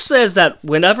 Cloak says that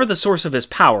whenever the source of his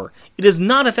power, it is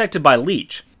not affected by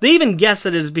Leech. They even guess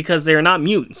that it is because they are not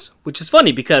mutants, which is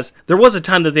funny because there was a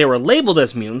time that they were labeled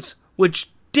as mutants, which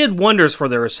did wonders for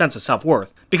their sense of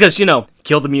self-worth. Because,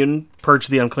 kill the mutant, purge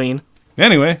the unclean.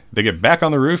 Anyway, they get back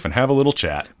on the roof and have a little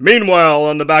chat. Meanwhile,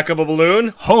 on the back of a balloon,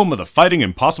 Home of the fighting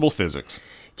impossible physics.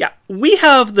 Yeah, we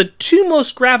have the two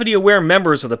most gravity-aware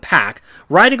members of the pack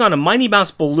riding on a Mighty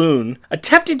Mouse balloon,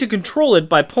 attempting to control it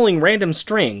by pulling random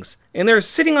strings, and they're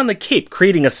sitting on the cape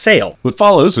creating a sail. What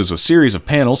follows is a series of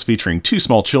panels featuring two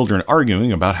small children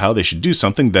arguing about how they should do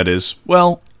something that is,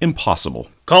 well, impossible.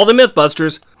 Call them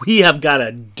Mythbusters. We have got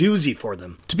a doozy for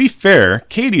them. To be fair,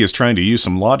 Katie is trying to use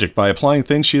some logic by applying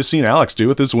things she has seen Alex do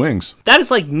with his wings. That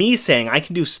is like me saying I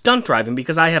can do stunt driving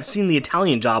because I have seen the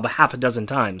Italian Job a half a dozen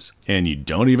times. And you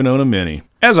don't even own a Mini.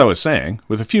 As I was saying,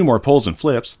 with a few more pulls and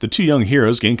flips, the two young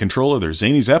heroes gain control of their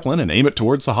zany Zeppelin and aim it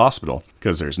towards the hospital.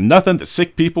 Because there's nothing that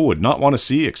sick people would not want to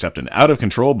see except an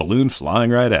out-of-control balloon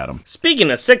flying right at them. Speaking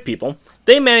of sick people,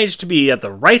 they managed to be at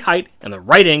the right height and the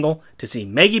right angle to see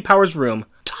Maggie Power's room.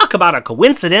 Talk about a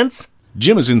coincidence!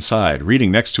 Jim is inside,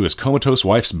 reading next to his comatose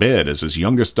wife's bed as his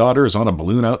youngest daughter is on a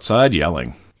balloon outside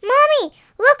yelling. Mommy,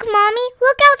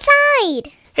 look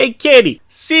outside. Hey Katie,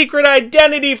 secret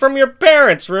identity from your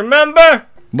parents, remember?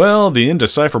 Well, the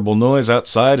indecipherable noise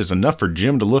outside is enough for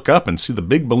Jim to look up and see the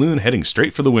big balloon heading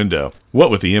straight for the window. What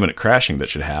with the imminent crashing that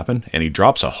should happen, and he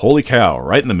drops a holy cow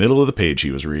right in the middle of the page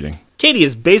he was reading. Katie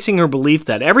is basing her belief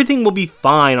that everything will be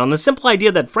fine on the simple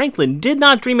idea that Franklin did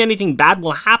not dream anything bad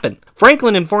will happen.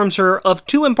 Franklin informs her of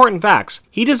two important facts.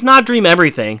 He does not dream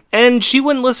everything, and she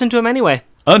wouldn't listen to him anyway.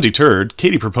 Undeterred,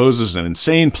 Katie proposes an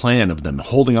insane plan of them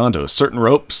holding onto a certain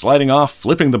rope, sliding off,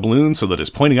 flipping the balloon so that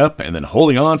it's pointing up, and then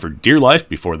holding on for dear life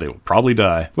before they will probably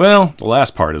die. Well, the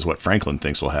last part is what Franklin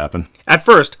thinks will happen. At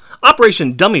first,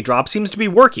 Operation Dummy Drop seems to be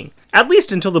working, at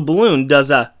least until the balloon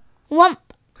does a Whump.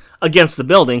 against the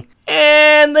building,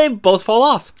 and they both fall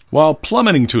off. While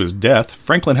plummeting to his death,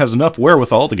 Franklin has enough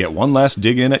wherewithal to get one last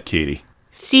dig in at Katie.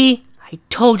 See, I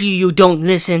told you don't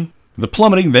listen. The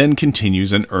plummeting then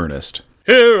continues in earnest.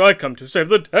 Here I come to save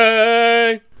the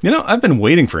day. I've been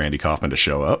waiting for Andy Kaufman to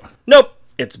show up. Nope,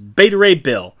 it's Beta Ray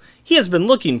Bill. He has been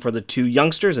looking for the two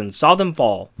youngsters and saw them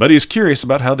fall. But he's curious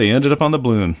about how they ended up on the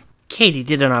balloon. Katie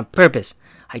did it on purpose.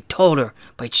 I told her,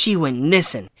 but she wouldn't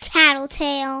listen.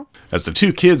 Tattletale. As the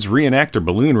two kids reenact their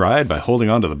balloon ride by holding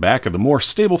onto the back of the more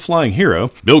stable flying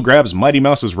hero, Bill grabs Mighty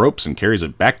Mouse's ropes and carries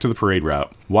it back to the parade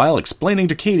route, while explaining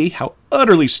to Katie how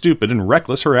utterly stupid and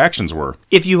reckless her actions were.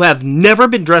 If you have never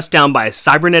been dressed down by a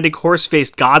cybernetic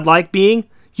horse-faced godlike being,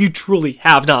 you truly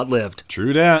have not lived.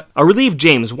 True dat. A relieved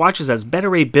James watches as Beta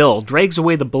Ray Bill drags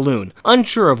away the balloon,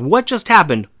 unsure of what just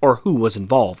happened or who was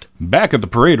involved. Back at the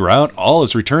parade route, all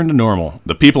is returned to normal.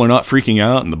 The people are not freaking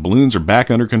out and the balloons are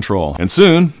back under control. And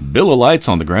soon, Bill alights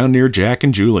on the ground near Jack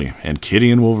and Julie, and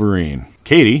Kitty and Wolverine.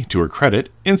 Katie, to her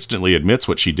credit, instantly admits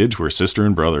what she did to her sister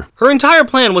and brother. Her entire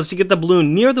plan was to get the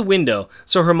balloon near the window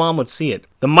so her mom would see it.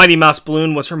 The Mighty Mouse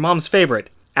balloon was her mom's favorite,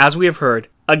 as we have heard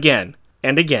again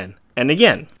and again and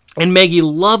again. And Maggie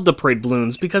loved the parade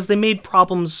balloons because they made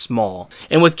problems small.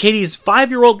 And with Katie's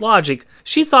 5-year-old logic,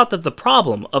 she thought that the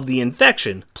problem of the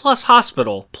infection, plus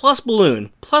hospital, plus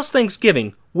balloon, plus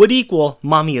Thanksgiving would equal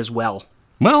Mommy as well.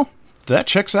 Well, that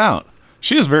checks out.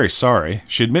 She is very sorry.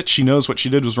 She admits she knows what she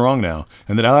did was wrong now,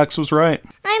 and that Alex was right.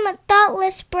 I'm a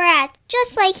thoughtless brat,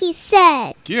 just like he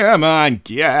said. Come on,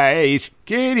 guys.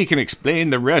 Katie can explain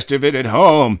the rest of it at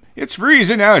home. It's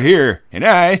freezing out here, and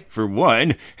I, for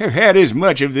one, have had as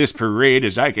much of this parade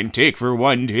as I can take for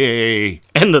one day.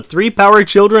 And the 3 Power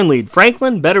children lead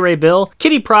Franklin, Beta Ray Bill,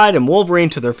 Kitty Pryde, and Wolverine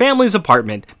to their family's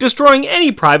apartment, destroying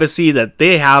any privacy that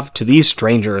they have to these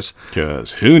strangers.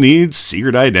 'Cause who needs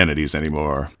secret identities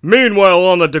anymore? Meanwhile,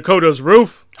 on the Dakota's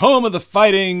roof, Home of the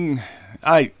fighting.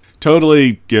 I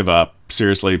totally give up.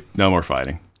 Seriously, no more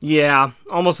fighting. yeah,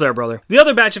 almost there, brother. The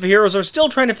other batch of heroes are still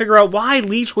trying to figure out why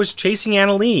Leech was chasing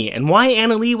Annalee and why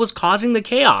Annalee was causing the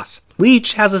chaos.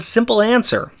 Leech has a simple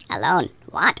answer. Alone.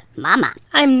 What? Mama.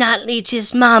 I'm not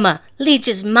Leech's mama. Leech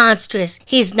is monstrous.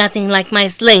 He's nothing like my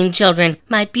slain children,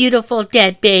 my beautiful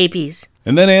dead babies.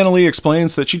 And then Annalee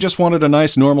explains that she just wanted a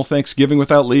nice, normal Thanksgiving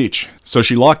without Leech. So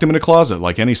she locked him in a closet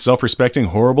like any self-respecting,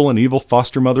 horrible, and evil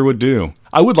foster mother would do.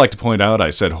 I would like to point out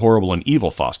I said horrible and evil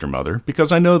foster mother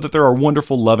because I know that there are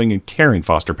wonderful, loving, and caring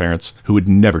foster parents who would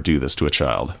never do this to a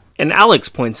child. And Alex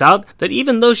points out that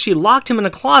even though she locked him in a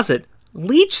closet,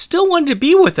 Leech still wanted to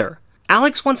be with her.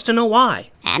 Alex wants to know why.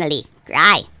 Annalee.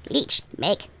 Cry. Leech.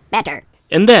 Make. Better.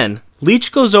 And then,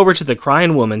 Leech goes over to the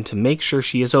crying woman to make sure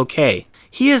she is okay.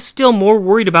 He is still more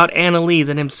worried about Annalee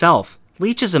than himself.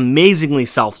 Leech is amazingly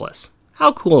selfless.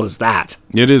 How cool is that?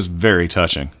 It is very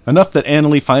touching. Enough that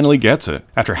Annalee finally gets it.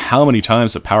 After how many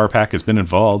times the Power Pack has been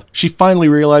involved, she finally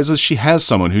realizes she has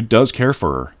someone who does care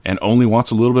for her and only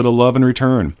wants a little bit of love in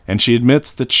return. And she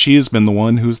admits that she has been the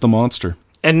one who's the monster.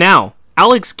 And now,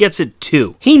 Alex gets it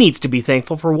too. He needs to be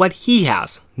thankful for what he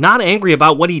has, not angry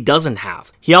about what he doesn't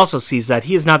have. He also sees that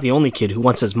he is not the only kid who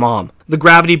wants his mom. The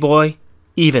Gravity Boy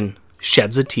even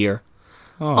sheds a tear.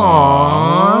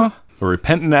 Aww. A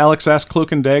repentant Alex asks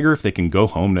Cloak and Dagger if they can go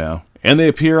home now. And they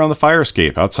appear on the fire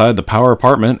escape outside the Power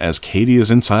apartment as Katie is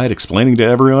inside explaining to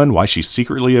everyone why she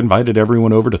secretly invited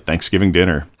everyone over to Thanksgiving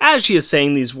dinner. As she is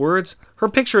saying these words, her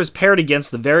picture is paired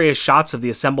against the various shots of the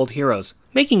assembled heroes,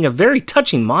 making a very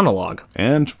touching monologue.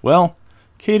 And, well,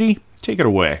 Katie, take it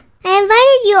away. I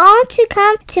invited you all to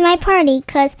come to my party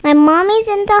because my mommy's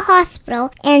in the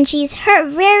hospital and she's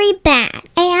hurt very bad.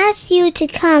 I asked you to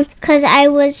come because I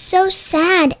was so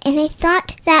sad and I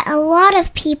thought that a lot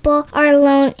of people are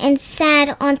alone and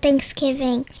sad on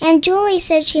Thanksgiving. And Julie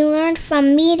said she learned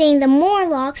from meeting the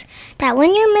Morlocks that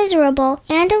when you're miserable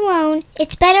and alone,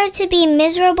 it's better to be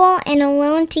miserable and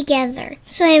alone together.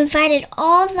 So I invited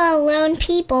all the alone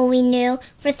people we knew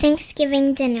for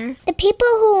Thanksgiving dinner. The people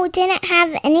who didn't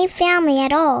have any family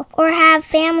at all or have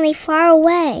family far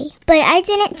away. But I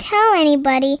didn't tell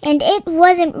anybody and it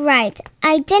wasn't right.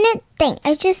 I didn't think.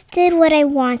 I just did what I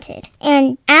wanted.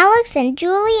 And Alex and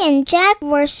Julie and Jack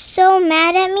were so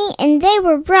mad at me and they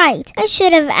were right. I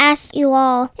should have asked you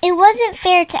all. It wasn't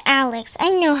fair to Alex. I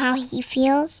know how he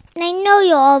feels. And I know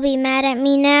you'll all be mad at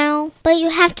me now. But you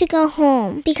have to go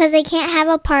home because I can't have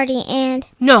a party and...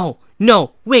 No,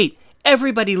 wait.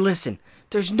 Everybody listen.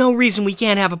 There's no reason we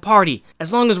can't have a party,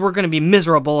 as long as we're going to be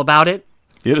miserable about it.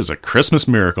 It is a Christmas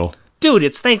miracle. Dude,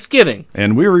 it's Thanksgiving.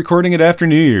 And we're recording it after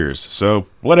New Year's, so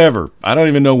whatever. I don't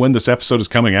even know when this episode is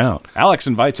coming out. Alex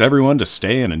invites everyone to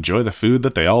stay and enjoy the food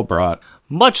that they all brought.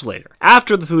 Much later,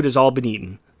 after the food has all been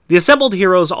eaten, the assembled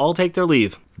heroes all take their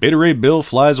leave. Beta Ray Bill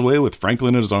flies away with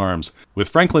Franklin in his arms, with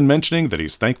Franklin mentioning that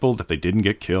he's thankful that they didn't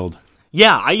get killed.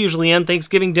 Yeah, I usually end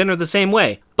Thanksgiving dinner the same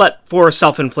way, but for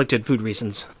self-inflicted food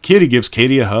reasons. Kitty gives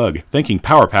Katie a hug, thanking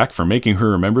Power Pack for making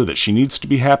her remember that she needs to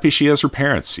be happy she has her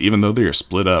parents, even though they are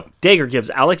split up. Dagger gives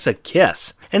Alex a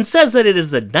kiss, and says that it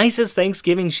is the nicest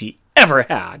Thanksgiving she ever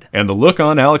had. And the look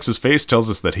on Alex's face tells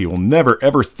us that he will never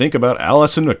ever think about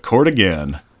Allison McCord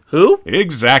again. Who?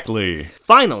 Exactly.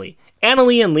 Finally,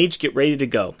 Annalee and Leech get ready to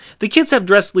go. The kids have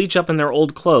dressed Leech up in their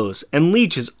old clothes, and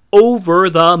Leech is over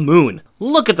the moon.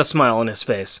 Look at the smile on his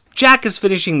face. Jack is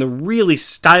finishing the really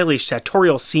stylish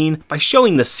sartorial scene by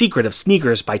showing the secret of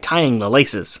sneakers by tying the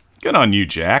laces. Good on you,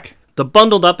 Jack. The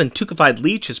bundled up and tukified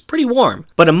Leech is pretty warm,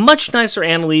 but a much nicer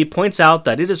Annalee points out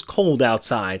that it is cold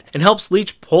outside and helps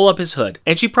Leech pull up his hood,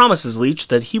 and she promises Leech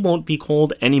that he won't be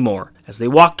cold anymore as they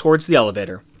walk towards the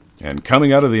elevator. And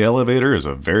coming out of the elevator is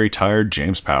a very tired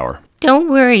James Power. Don't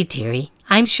worry, dearie.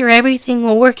 I'm sure everything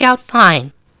will work out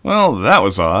fine. Well, that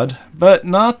was odd, but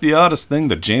not the oddest thing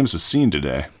that James has seen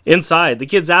today. Inside, the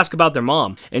kids ask about their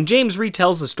mom, and James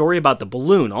retells the story about the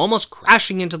balloon almost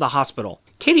crashing into the hospital.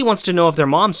 Katie wants to know if their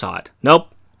mom saw it.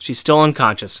 Nope, she's still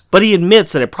unconscious. But he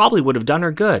admits that it probably would have done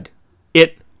her good.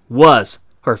 It was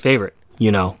her favorite,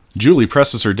 you know. Julie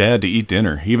presses her dad to eat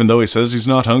dinner, even though he says he's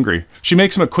not hungry. She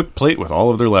makes him a quick plate with all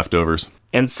of their leftovers.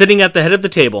 And sitting at the head of the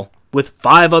table, with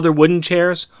 5 other wooden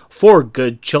chairs, 4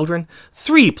 good children,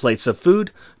 3 plates of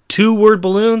food, 2 word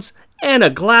balloons, and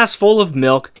a glass full of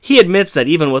milk, he admits that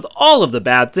even with all of the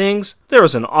bad things, there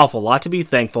was an awful lot to be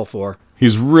thankful for.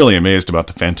 He's really amazed about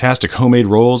the fantastic homemade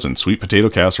rolls and sweet potato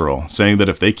casserole, saying that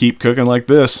if they keep cooking like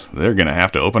this, they're going to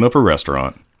have to open up a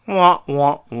restaurant. Wah,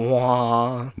 wah,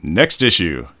 wah. Next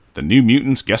issue. The New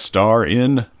Mutants guest star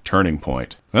in Turning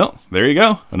Point. Well, there you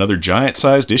go. Another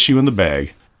giant-sized issue in the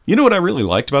bag. You know what I really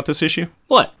liked about this issue?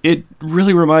 What? It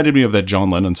really reminded me of that John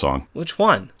Lennon song. Which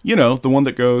one? You know, the one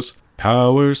that goes,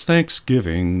 Powers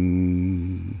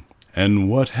Thanksgiving, and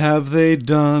what have they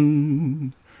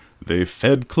done? They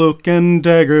fed Cloak and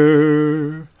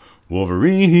Dagger.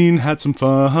 Wolverine had some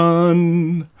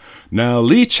fun. Now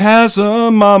Leech has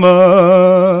a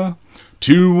mama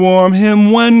to warm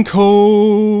him when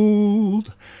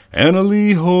cold. Anna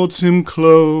Lee holds him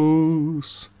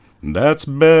close. That's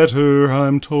better,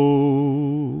 I'm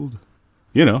told.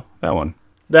 You know, that one.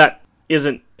 That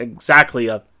isn't exactly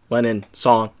a Lennon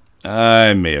song.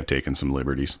 I may have taken some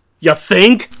liberties. You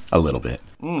think? A little bit.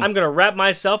 I'm gonna wrap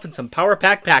myself in some Power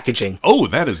Pack packaging. Oh,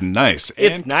 that is nice.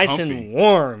 It's and nice comfy. and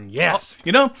warm, yes.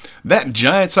 You know, that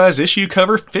giant-size issue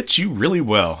cover fits you really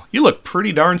well. You look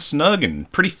pretty darn snug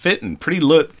and pretty fit and pretty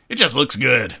look. It just looks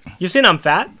good. You saying I'm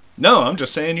fat? No, I'm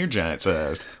just saying you're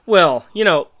giant-sized. Well, you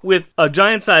know, with a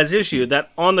giant size issue, that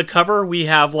on the cover we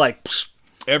have like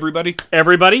Everybody?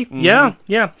 everybody.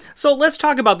 Yeah. So let's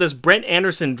talk about this Brent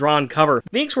Anderson drawn cover.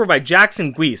 The inks were by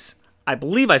Jackson Guise. I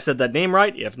believe I said that name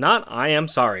right. If not, I am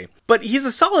sorry. But he's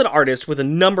a solid artist with a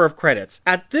number of credits.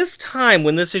 At this time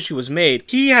when this issue was made,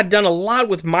 he had done a lot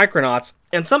with Micronauts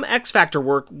and some X-Factor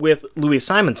work with Louis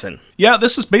Simonson. Yeah,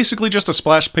 this is basically just a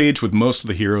splash page with most of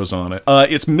the heroes on it.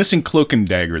 It's missing Cloak and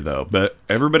Dagger, though, but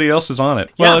everybody else is on it.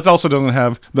 Well, Yeah. it also doesn't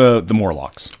have the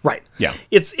Morlocks. Right. Yeah.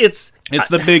 It's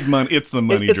the big money. It's the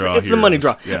money draw. It's the money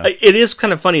draw. Yeah. It is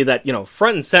kind of funny that, you know,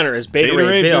 front and center is Beta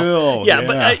Ray Bill. Yeah.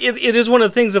 But it is one of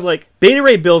the things of like Beta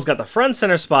Ray Bill's got the front and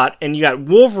center spot, and you got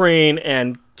Wolverine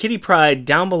and Kitty Pryde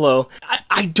down below.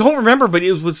 I don't remember, but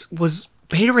it was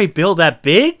Beta Ray Bill that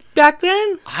big back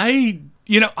then? I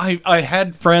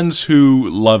had friends who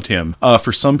loved him.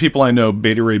 For some people I know,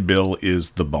 Beta Ray Bill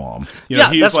is the bomb. You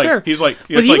know, Yeah, that's fair. He's like,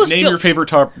 But it's he like was name still- your favorite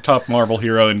top Marvel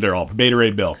hero, and they're all Beta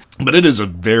Ray Bill. But it is a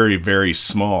very, very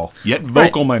small yet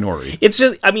vocal minority. It's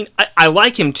just, I mean, I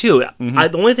like him too. Mm-hmm.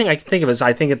 The only thing I can think of is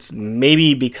I think it's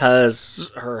maybe because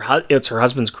it's her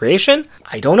husband's creation.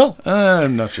 I don't know.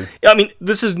 I'm not sure. I mean,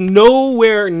 this is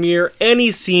nowhere near any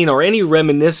scene or any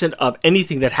reminiscent of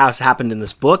anything that has happened in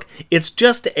this book. It's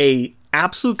just a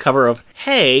absolute cover of,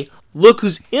 hey, look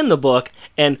who's in the book,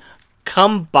 and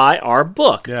come buy our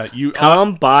book. Yeah, you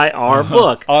come buy our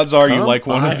book. Odds are you Come like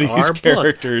one buy of these our book.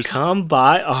 characters. Come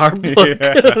buy our book.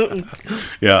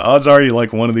 Yeah, odds are you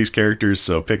like one of these characters,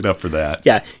 so pick it up for that.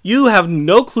 Yeah, you have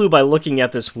no clue by looking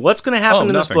at this what's going to happen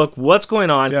in this nothing. book, what's going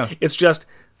on. Yeah. It's just,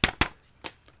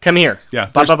 come here. Yeah,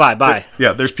 Bye.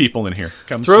 Yeah, there's people in here.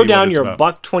 Come Throw see what down it's your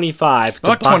about. $1.25. to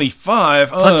Buck buy- 25.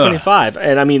 $1.25.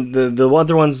 And I mean, the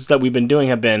other ones that we've been doing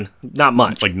have been not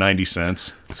much. Like 90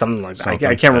 cents. Something like that. Something,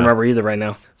 I can't yeah. remember either right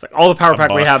now. It's like all the Power Pack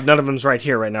we buck. have, none of them's right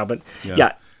here right now. But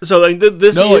yeah. So like,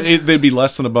 this No, is... they'd be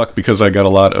less than $1 because I got a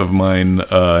lot of mine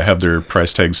have their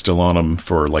price tags still on them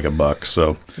for like $1.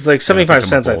 So it's like 75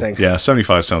 cents, I full. think. Yeah,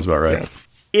 75 sounds about right. Yeah.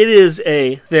 It is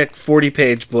a thick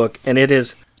 40-page book, and it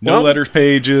is... No well, letters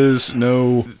pages,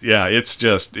 no... Yeah, it's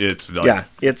like... Yeah,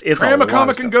 it's Cram a a lot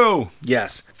comic of and stuff. go!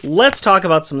 Yes. Let's talk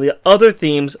about some of the other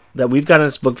themes that we've got in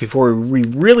this book before we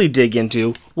really dig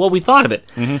into what we thought of it.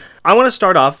 Mm-hmm. I want to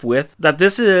start off with that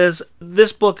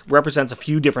this book represents a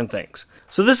few different things.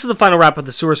 So this is the final wrap of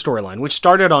the sewer storyline, which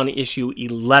started on issue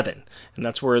 11. And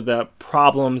that's where the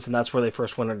problems, and that's where they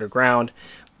first went underground.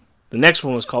 The next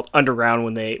one was called Underground,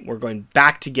 when they were going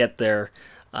back to get their...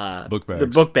 Book bags. The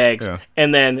book bags, Yeah.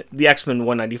 and then the X-Men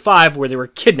 195, where they were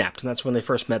kidnapped, and that's when they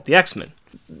first met the X-Men.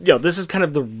 You know, this is kind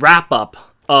of the wrap-up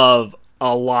of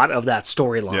a lot of that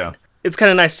storyline. Yeah. It's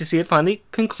kind of nice to see it finally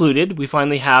concluded. We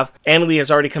finally have... Anna Lee has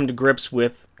already come to grips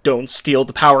with don't steal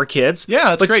the Power Kids. Yeah,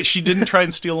 that's But great. She didn't try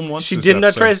and steal them once. She this did not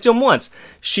episode. try to steal them once.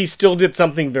 She still did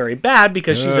something very bad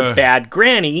because she's a bad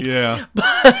granny. Yeah.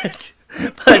 But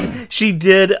she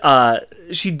did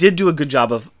do a good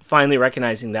job of finally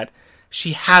recognizing that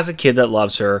she has a kid that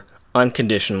loves her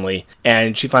unconditionally,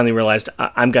 and she finally realized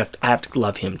I have to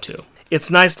love him too. It's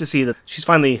nice to see that she's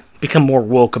finally become more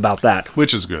woke about that.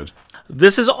 Which is good.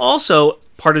 This is also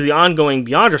part of the ongoing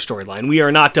Beyonder storyline. We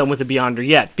are not done with the Beyonder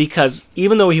yet, because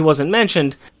even though he wasn't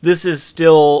mentioned, this is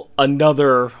still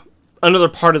another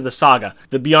part of the saga.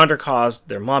 The Beyonder caused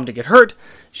their mom to get hurt.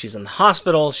 She's in the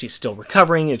hospital. She's still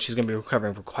recovering, and she's going to be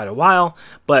recovering for quite a while.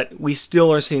 But we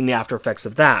still are seeing the after effects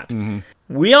of that. Mm-hmm.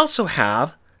 We also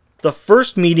have the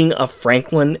first meeting of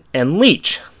Franklin and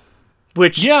Leech,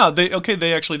 which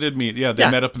they actually did meet. Yeah, they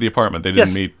met up at the apartment. They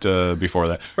didn't meet before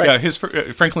that. Right.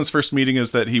 Yeah, Franklin's first meeting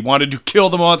is that he wanted to kill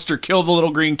the monster, kill the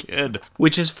little green kid.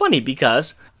 Which is funny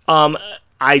because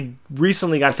I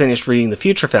recently got finished reading the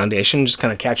Future Foundation, just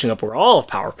kind of catching up where all of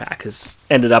Power Pack has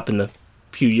ended up in the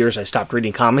few years I stopped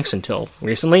reading comics until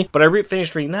recently. But I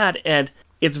finished reading that, and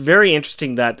it's very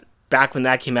interesting that back when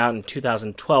that came out in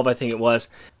 2012, I think it was,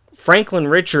 Franklin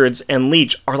Richards and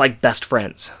Leech are like best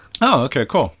friends. Oh, okay,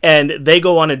 cool. And they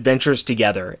go on adventures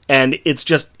together. And it's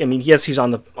just, I mean, yes, he's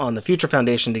on the Future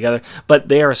Foundation together, but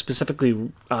they are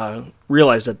specifically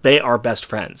realized that they are best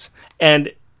friends.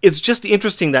 And it's just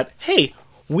interesting that, hey,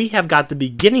 we have got the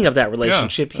beginning of that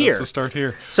relationship here. That's the start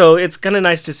here. So it's kind of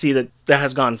nice to see that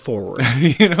has gone forward.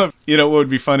 You know what would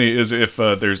be funny is if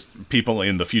there's people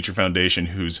in the Future Foundation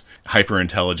whose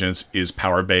hyper-intelligence is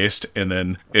power-based, and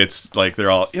then it's like they're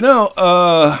all,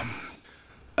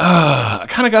 I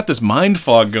kind of got this mind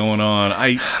fog going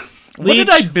on. What did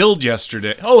I build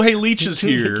yesterday? Oh, hey, Leech is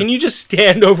here. Can you just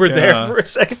stand over there for a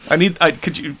second?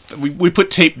 We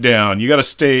put tape down. You got to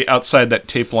stay outside that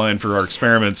tape line for our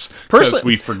experiments because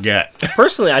we forget.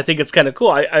 Personally, I think it's kind of cool.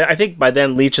 I think by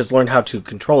then Leech has learned how to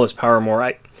control his power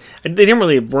more. They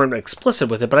weren't explicit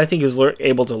with it, but I think he was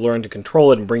able to learn to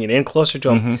control it and bring it in closer to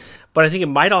him. Mm-hmm. But I think it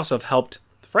might also have helped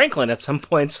Franklin at some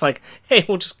points. Like, hey,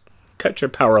 we'll just cut your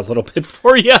power a little bit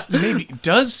for you. Maybe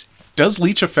Does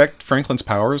Leech affect Franklin's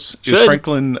powers? Should. Is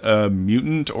Franklin a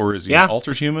mutant, or is he an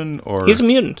altered human? Or he's a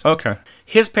mutant. Okay.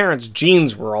 His parents'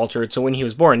 genes were altered, so when he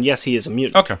was born, yes, he is a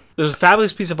mutant. Okay. There's a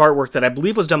fabulous piece of artwork that I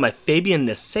believe was done by Fabian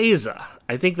Nicieza.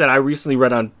 I think that I recently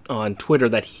read on Twitter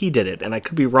that he did it, and I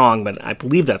could be wrong, but I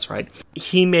believe that's right.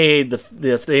 He made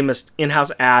the famous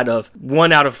in-house ad of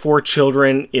 1 out of 4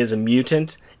 children is a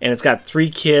mutant, and it's got 3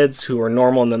 kids who are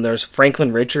normal, and then there's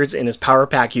Franklin Richards in his Power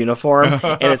Pack uniform,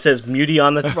 and it says Muty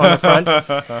on the front.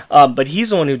 But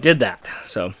he's the one who did that.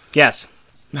 So, yes.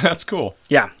 That's cool.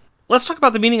 Yeah. Let's talk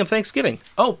about the meaning of Thanksgiving.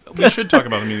 Oh, we should talk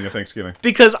about the meaning of Thanksgiving.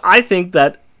 Because I think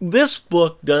that this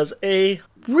book does a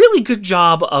really good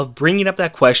job of bringing up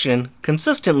that question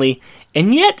consistently,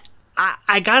 and yet,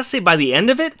 I gotta say, by the end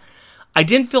of it, I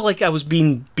didn't feel like I was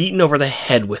being beaten over the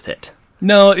head with it.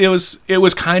 No, it was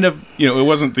kind of, it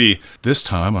wasn't this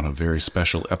time on a very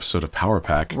special episode of Power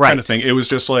Pack kind of thing. It was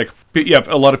just like,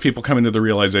 a lot of people coming to the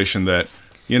realization that,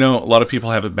 a lot of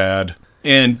people have it bad,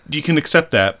 and you can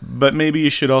accept that, but maybe you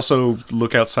should also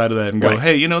look outside of that and go,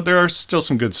 hey, there are still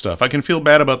some good stuff. I can feel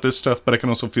bad about this stuff, but I can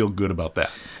also feel good about that.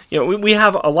 We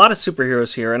have a lot of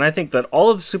superheroes here, and I think that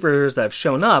all of the superheroes that have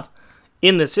shown up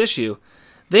in this issue,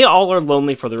 they all are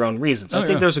lonely for their own reasons. I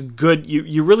think there's a good...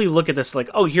 You really look at this like,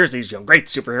 oh, here's these great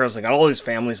superheroes. They got all these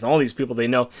families and all these people they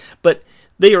know. But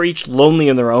they are each lonely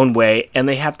in their own way, and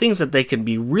they have things that they can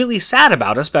be really sad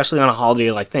about, especially on a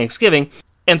holiday like Thanksgiving.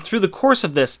 And through the course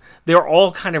of this, they're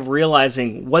all kind of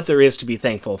realizing what there is to be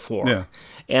thankful for. Yeah.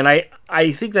 And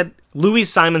I think that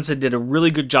Louise Simonson did a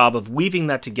really good job of weaving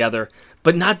that together,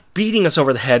 but not beating us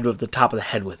over the head with the top of the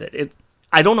head with it.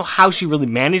 I don't know how she really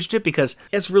managed it, because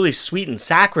it's really sweet and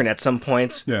saccharine at some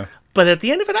points. Yeah. But at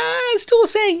the end of it, I still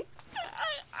was saying,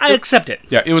 I accept it.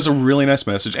 Yeah, it was a really nice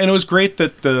message. And it was great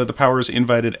that the Powers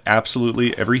invited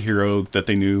absolutely every hero that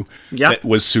they knew that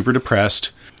was super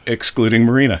depressed, excluding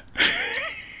Marina.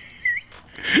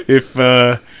 If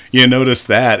you notice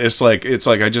that, it's like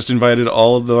I just invited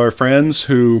all of our friends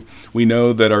who we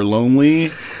know that are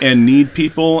lonely and need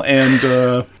people,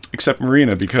 and except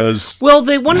Marina, because... Well,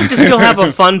 they wanted to still have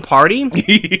a fun party.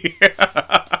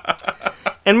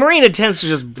 And Marina tends to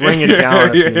just bring it down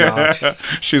a few notches.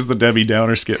 She's the Debbie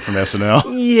Downer skit from SNL.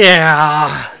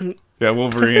 Yeah. Yeah,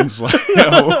 Wolverine's like...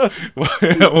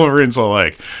 Wolverine's all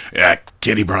like, yeah,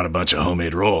 Kitty brought a bunch of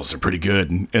homemade rolls. They're pretty good.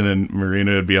 And then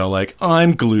Marina would be all like,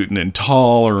 I'm gluten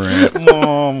intolerant.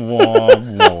 Wah, wah,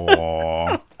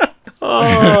 wah.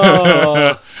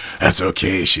 Oh. That's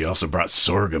okay. She also brought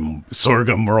sorghum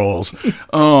rolls.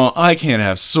 Oh, I can't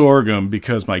have sorghum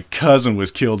because my cousin was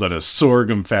killed at a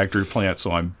sorghum factory plant, so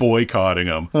I'm boycotting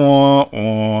them. Wah,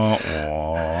 wah,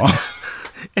 wah.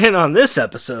 And on this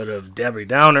episode of Debbie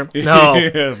Downer, no.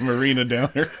 Yeah, Marina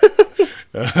Downer.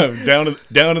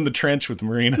 Down in the trench with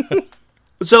Marina.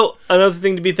 So, another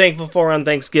thing to be thankful for on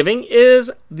Thanksgiving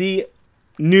is the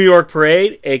New York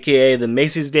Parade, a.k.a. the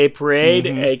Macy's Day Parade,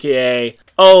 a.k.a.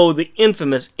 Oh, the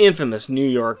infamous New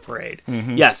York parade.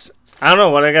 Yes. I don't know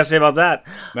what I got to say about that.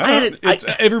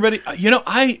 Everybody,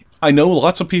 I know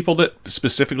lots of people that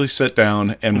specifically sit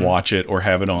down and watch it or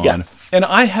have it on. Yeah. And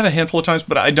I have a handful of times,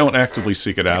 but I don't actively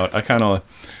seek it out. I kind of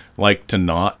like to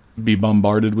not be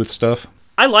bombarded with stuff.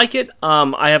 I like it.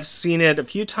 I have seen it a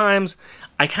few times.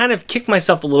 I kind of kicked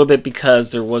myself a little bit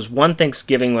because there was one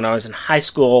Thanksgiving when I was in high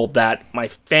school that my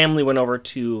family went over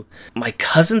to my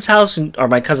cousin's house, or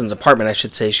my cousin's apartment, I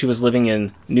should say. She was living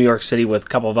in New York City with a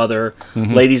couple of other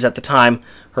ladies at the time.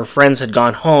 Her friends had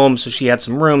gone home, so she had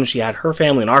some room. She had her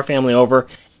family and our family over.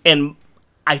 And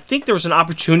I think there was an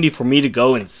opportunity for me to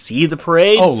go and see the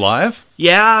parade. Oh, live?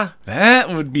 Yeah. That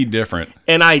would be different.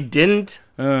 And I didn't.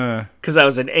 Because I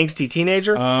was an angsty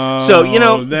teenager. Oh,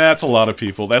 So, that's a lot of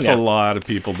people. That's Yeah. a lot of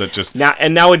people that just...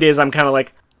 Nowadays, I'm kind of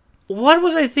like, what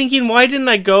was I thinking? Why didn't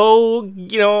I go,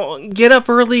 get up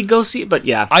early, go see it? But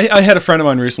yeah. I had a friend of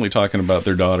mine recently talking about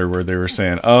their daughter where they were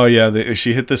saying, oh, yeah,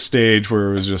 she hit this stage where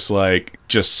it was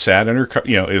just sat in her car.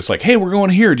 It's like, hey, we're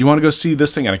going here. Do you want to go see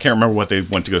this thing? And I can't remember what they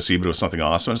went to go see, but it was something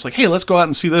awesome. And it's like, hey, let's go out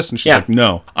and see this. And she's like,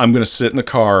 no, I'm going to sit in the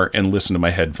car and listen to my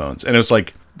headphones. And it was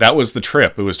like, that was the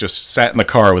trip. It was just sat in the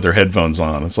car with her headphones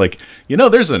on. It's like,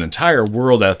 there's an entire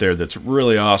world out there that's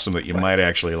really awesome that you might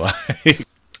actually like.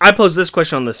 I posed this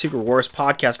question on the Secret Wars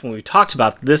podcast when we talked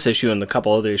about this issue and a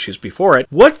couple other issues before it.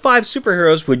 What 5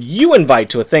 superheroes would you invite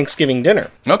to a Thanksgiving dinner?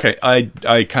 Okay, I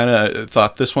kind of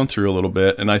thought this one through a little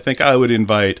bit, and I think I would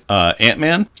invite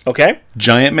Ant-Man, Okay.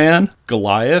 Giant Man,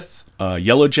 Goliath,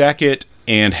 Yellow Jacket,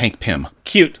 and Hank Pym.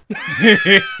 Cute.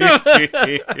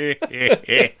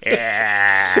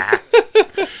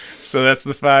 So that's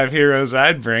the 5 heroes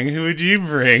I'd bring. Who would you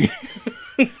bring?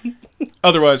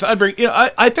 Otherwise, I'd bring.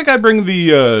 I think I'd bring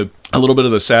the a little bit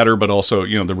of the sadder, but also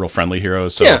the real friendly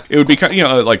heroes. So Yeah. it would be kind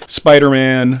of like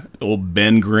Spider-Man, old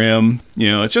Ben Grimm.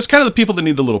 It's just kind of the people that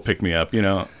need the little pick me up.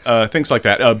 Things like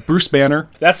that. Bruce Banner.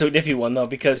 That's a iffy one, though,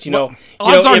 because,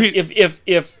 odds are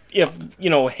if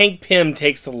Hank Pym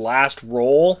takes the last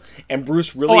role and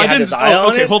Bruce really had his eye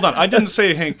on okay, it. hold on. I didn't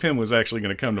say Hank Pym was actually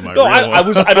going to come to my No, real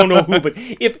one. I don't know who, but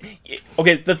if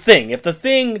the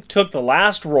Thing took the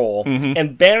last role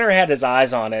and Banner had his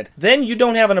eyes on it, then you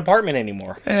don't have an apartment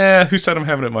anymore. Who said I'm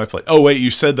having it at my place? Oh, wait,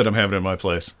 you said that I'm having it at my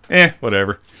place.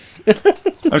 Whatever.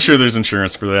 I'm sure there's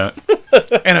insurance for that.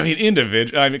 And I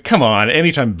mean, come on.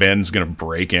 Anytime Ben's going to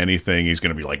break anything, he's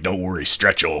going to be like, don't worry,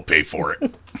 Stretch will pay for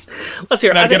it. Let's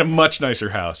hear. And I'd get a much nicer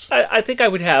house. I think I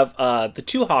would have the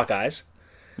 2 Hawkeyes.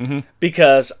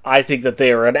 Because I think that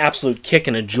they are an absolute kick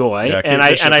and a joy, Yeah,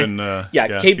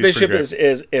 Kate he's Bishop pretty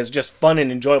is just fun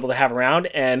and enjoyable to have around.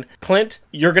 And Clint,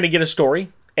 you're going to get a story,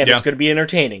 and it's going to be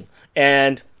entertaining.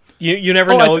 And you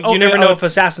never know. You never know if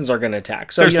assassins are going to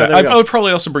attack. So I would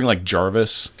probably also bring like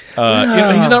Jarvis. He's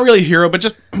not really a hero, but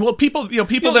just people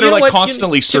that are like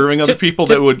constantly serving other people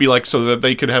that would be like so that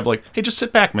they could have like, hey, just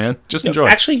sit back, man, just enjoy.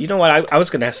 Actually, you know what? I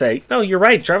was going to say, no, you're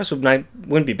right. Jarvis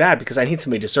wouldn't be bad because I need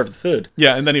somebody to serve the food.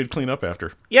 Yeah, and then he would clean up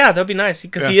after. Yeah, that'd be nice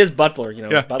because he is butler.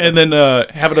 Yeah, butler. and then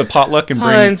have it a potluck and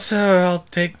bring. Fine, sir. I'll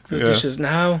take the dishes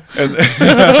now.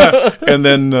 And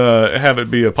then have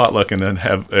it be a potluck, and then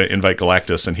have invite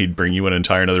Galactus, and he'd bring you an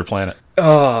entire another planet.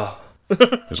 Oh.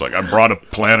 It's like, I brought a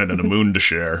planet and a moon to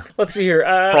share. Let's see here.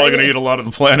 Probably going to eat a lot of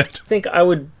the planet. I think I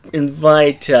would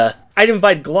invite. I'd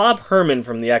invite Glob Herman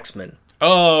from the X-Men.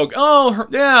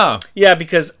 Yeah. Yeah,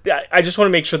 because I just want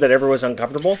to make sure that everyone's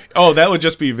uncomfortable. Oh, that would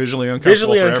just be visually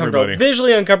uncomfortable for everybody.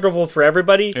 Visually uncomfortable for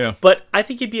everybody. Yeah. But I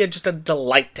think it'd be just a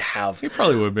delight to have. It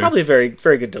probably would be. Probably a very,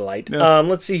 very good delight. Yeah.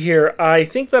 Let's see here. I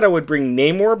think that I would bring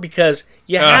Namor because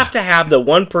you have to have the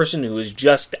one person who is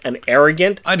just an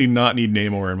arrogant. I do not need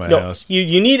Namor in my house.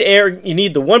 You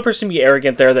need the one person to be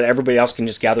arrogant there that everybody else can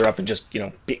just gather up and just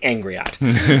be angry at.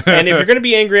 And if you're going to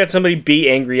be angry at somebody, be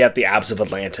angry at the Abs of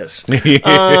Atlantis.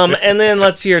 And then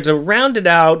let's see here, to round it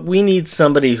out, we need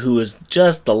somebody who is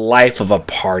just the life of a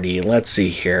party. Let's see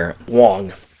here,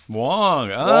 Wong.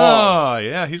 Wong. Oh,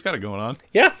 yeah, he's got it going on.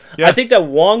 Yeah, I think that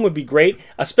Wong would be great,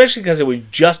 especially because it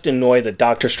would just annoy the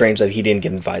Doctor Strange that he didn't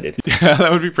get invited. Yeah, that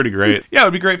would be pretty great. Yeah, it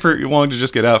would be great for Wong to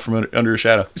just get out from under a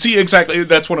shadow. See, exactly,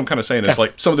 that's what I'm kind of saying. It's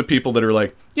like some of the people that are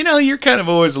like, you're kind of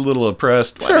always a little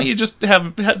oppressed. Why don't you just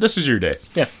have this is your day?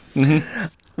 Yeah. Mm-hmm.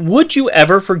 Would you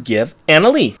ever forgive Anna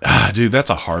Lee? Dude, that's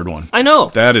a hard one. I know.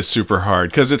 That is super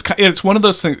hard because it's one of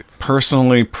those things.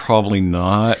 Personally, probably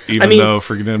not. Even though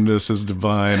forgiveness is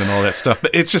divine and all that stuff,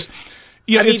 but it's just,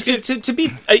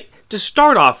 to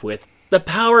start off with, the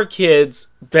Power Kids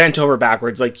bent over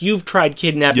backwards. Like, you've tried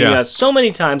kidnapping us so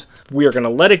many times. We're gonna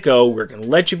let it go. We're gonna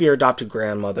let you be our adopted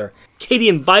grandmother. Katie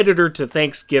invited her to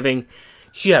Thanksgiving.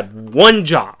 She had one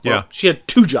job. Yeah. Well, she had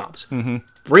 2 jobs. Mm-hmm.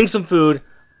 Bring some food.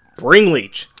 bring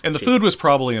Leech. And the food was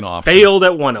probably an option. Failed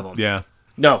at one of them. Yeah.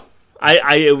 No.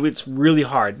 It's really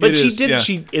hard. But It is,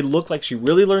 yeah. It looked like she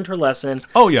really learned her lesson.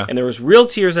 Oh, yeah. And there was real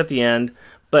tears at the end.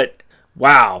 But,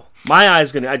 wow. My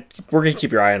eye's we're going to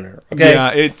keep your eye on her. Okay?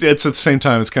 Yeah, it's at the same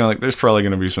time, it's kind of like, there's probably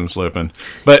going to be some slipping.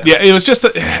 But yeah, it was just,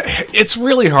 it's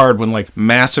really hard when like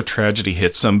massive tragedy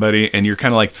hits somebody and you're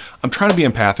kind of like, I'm trying to be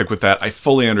empathic with that. I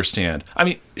fully understand. I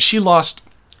mean, she lost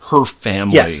her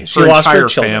family. Yes, she her lost her entire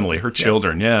children. family, her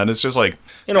children. Yeah, and it's just like,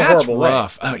 In a that's horrible way.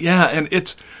 rough. Yeah,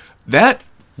 and that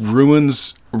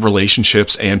ruins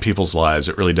relationships and people's lives.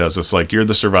 It really does. It's like, you're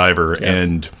the survivor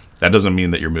and that doesn't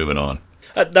mean that you're moving on.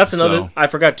 That's another. So- I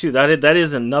forgot too. That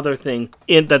is another thing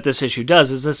that this issue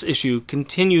does. Is this issue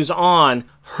continues on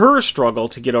her struggle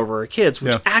to get over her kids,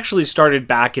 which Yeah. actually started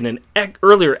back in an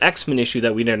earlier X-Men issue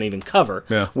that we didn't even cover,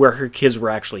 Yeah. where her kids were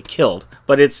actually killed.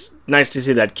 But it's nice to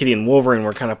see that Kitty and Wolverine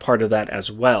were kind of part of that as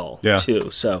well, Yeah. too.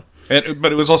 So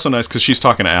But it was also nice because she's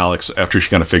talking to Alex after she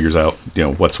kind of figures out,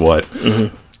 what's what.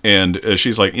 Mm-hmm. And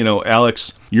she's like,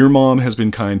 Alex, your mom has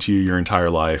been kind to you your entire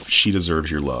life. She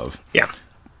deserves your love. yeah,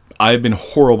 I've been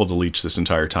horrible to Leech this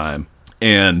entire time,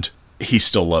 and he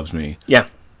still loves me. yeah,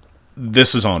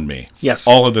 This is on me. Yes.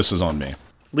 All of this is on me.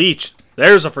 Leech.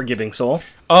 There's a forgiving soul.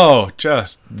 Oh,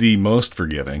 just the most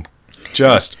forgiving.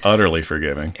 Just utterly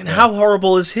forgiving. And how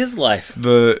horrible is his life?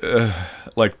 The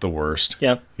worst.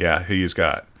 Yeah. Yeah, he's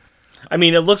got. I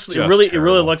mean, it really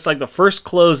terrible. looks like the first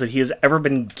clothes that he has ever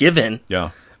been given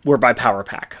Yeah. were by Power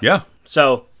Pack. Yeah.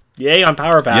 So, yay on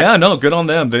Power Pack. Yeah, no, good on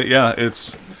them.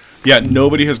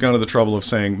 Nobody has gone to the trouble of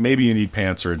saying, maybe you need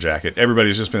pants or a jacket.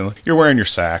 Everybody's just been like, you're wearing your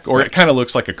sack. Or it kind of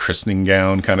looks like a christening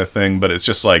gown kind of thing, but it's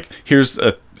just like, here's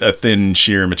a thin,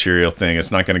 sheer material thing.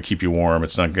 It's not going to keep you warm.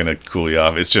 It's not going to cool you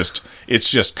off. It's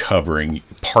just covering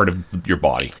part of your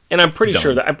body. And I'm pretty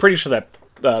sure that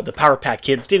the Power Pack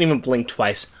kids didn't even blink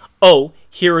twice. Oh,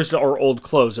 here is our old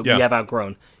clothes that Yeah. we have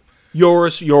outgrown.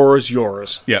 Yours, yours,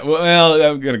 yours. Yeah, well,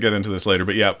 I'm going to get into this later,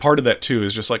 but yeah, part of that too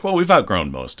is just like, well, we've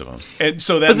outgrown most of them. And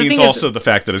so that But the means thing is- also the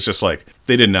fact that it's just like,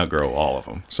 they didn't outgrow all of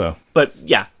them, so. But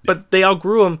they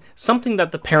outgrew them, something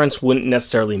that the parents wouldn't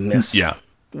necessarily miss. Yeah.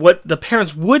 What the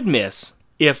parents would miss,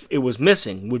 if it was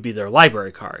missing, would be their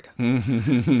library card.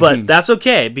 But that's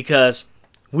okay, because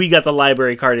we got the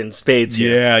library card in spades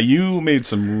here. Yeah, you made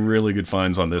some really good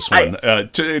finds on this one.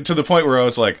 To the point where I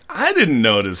was like, I didn't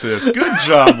notice this. Good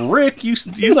job, Rick.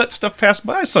 You let stuff pass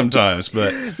by sometimes,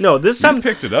 but No, this time you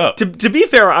picked it up. To be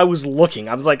fair, I was looking.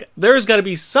 I was like, there's got to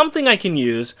be something I can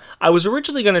use. I was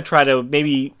originally going to try to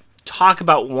maybe talk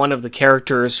about one of the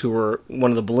characters who were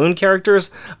one of the balloon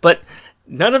characters, but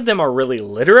none of them are really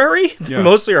literary. They Yeah.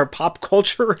 mostly are pop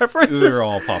culture references. They're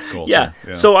all pop culture. Yeah.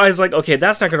 So I was like, okay,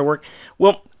 that's not going to work.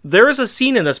 Well, there is a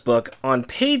scene in this book on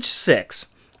page 6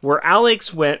 where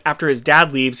Alex went, after his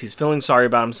dad leaves, he's feeling sorry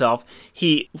about himself.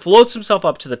 He floats himself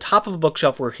up to the top of a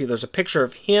bookshelf where there's a picture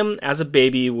of him as a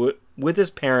baby with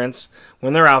his parents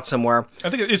when they're out somewhere. I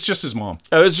think it's just his mom.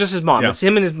 Oh, it's just his mom. Yeah. It's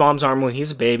him in his mom's arm when he's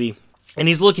a baby. And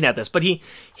he's looking at this. But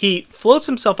he floats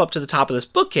himself up to the top of this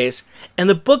bookcase, and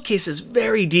the bookcase is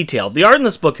very detailed. The art in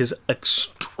this book is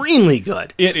extremely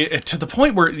good. It to the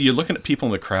point where you're looking at people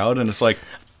in the crowd, and it's like,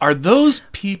 are those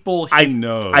people he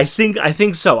knows? I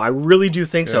think so. I really do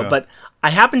think so. Yeah. But I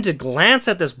happened to glance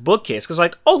at this bookcase because,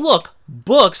 like, oh look,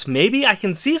 books. Maybe I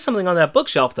can see something on that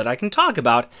bookshelf that I can talk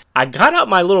about. I got out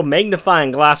my little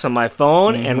magnifying glass on my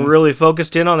phone and really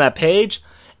focused in on that page.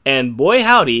 And boy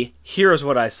howdy, here's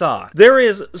what I saw. There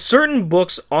is certain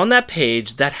books on that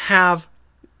page that have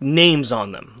names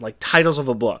on them, like titles of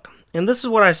a book. And this is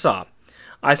what I saw.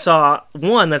 I saw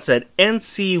one that said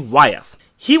N.C. Wyeth.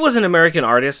 He was an American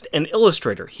artist and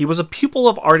illustrator. He was a pupil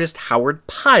of artist Howard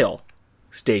Pyle.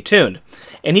 Stay tuned.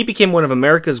 And he became one of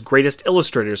America's greatest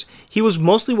illustrators. He was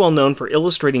mostly well known for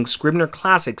illustrating Scribner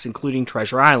classics, including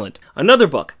Treasure Island. Another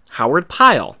book, Howard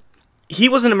Pyle. He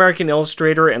was an American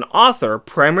illustrator and author,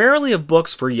 primarily of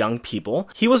books for young people.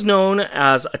 He was known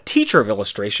as a teacher of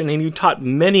illustration, and he taught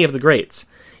many of the greats.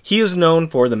 He is known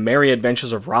for The Merry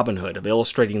Adventures of Robin Hood, of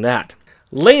illustrating that.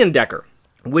 Leyendecker,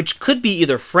 which could be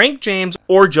either Frank James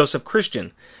or Joseph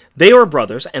Christian. They were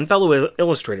brothers and fellow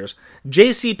illustrators.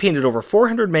 J.C. painted over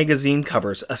 400 magazine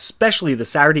covers, especially the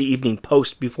Saturday Evening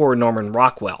Post before Norman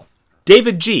Rockwell.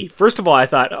 David G. First of all, I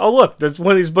thought, oh look, there's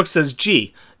one of these books says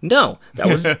G. No, that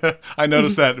was... I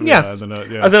noticed that. Yeah. The note,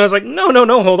 And then I was like, no,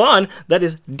 hold on. That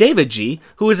is David G.,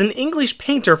 who is an English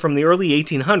painter from the early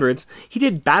 1800s. He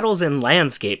did battles and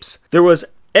landscapes. There was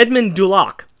Edmond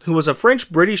Dulac, who was a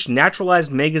French-British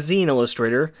naturalized magazine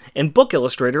illustrator and book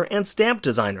illustrator and stamp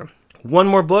designer. One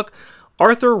more book,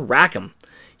 Arthur Rackham.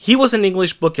 He was an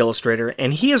English book illustrator,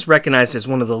 and he is recognized as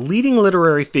one of the leading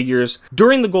literary figures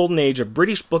during the golden age of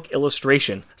British book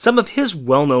illustration. Some of his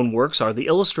well-known works are the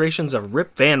illustrations of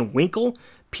Rip Van Winkle,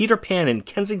 Peter Pan in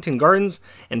Kensington Gardens,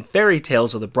 and Fairy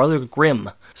Tales of the Brother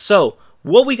Grimm. So,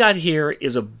 what we got here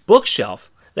is a bookshelf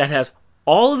that has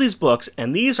all of these books,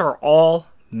 and these are all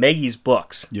Maggie's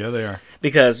books. Yeah, they are.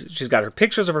 Because she's got her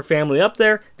pictures of her family up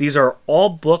there. These are all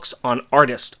books on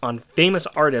artists, on famous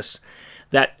artists,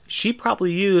 that she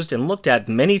probably used and looked at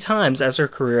many times as her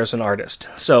career as an artist.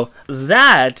 So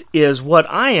that is what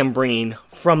I am bringing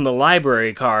from the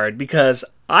library card, because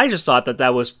I just thought that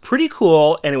that was pretty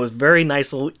cool, and it was a very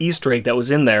nice little Easter egg that was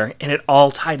in there, and it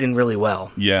all tied in really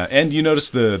well. Yeah, and you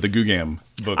noticed the Gugam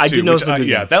book, I too. did notice the Gugam.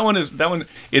 Yeah, that one,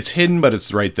 it's hidden, but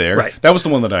it's right there. Right. That was the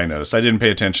one that I noticed. I didn't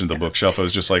pay attention to the bookshelf. I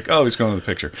was just like, oh, he's going to the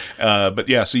picture. But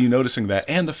yeah, so you noticing that,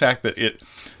 and the fact that it,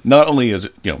 not only is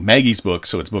it, Maggie's book,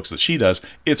 so it's books that she does,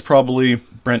 it's probably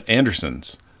Brent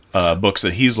Anderson's books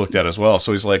that he's looked at as well.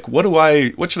 So he's like, what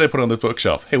should I put on the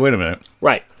bookshelf? Hey, wait a minute.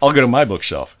 Right. I'll go to my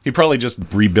bookshelf. He probably just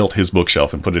rebuilt his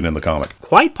bookshelf and put it in the comic.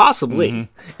 Quite possibly.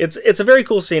 It's a very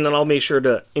cool scene, and I'll make sure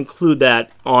to include that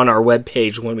on our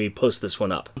webpage when we post this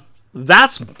one up.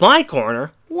 That's my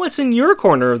corner. What's in your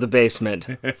corner of the basement?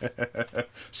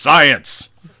 Science.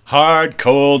 Hard,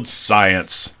 cold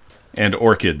science. And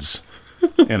orchids.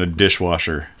 And a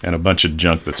dishwasher. And a bunch of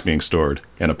junk that's being stored.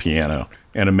 And a piano.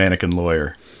 And a mannequin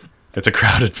lawyer. It's a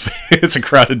crowded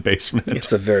basement.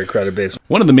 It's a very crowded basement.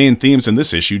 One of the main themes in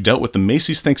this issue dealt with the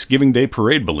Macy's Thanksgiving Day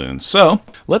parade balloons. So,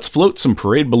 let's float some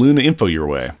parade balloon info your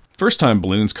way. First-time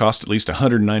balloons cost at least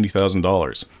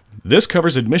 $190,000. This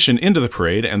covers admission into the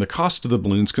parade and the cost of the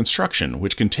balloon's construction,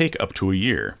 which can take up to a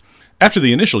year. After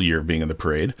the initial year of being in the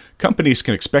parade, companies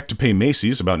can expect to pay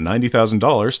Macy's about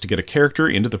 $90,000 to get a character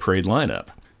into the parade lineup.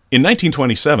 In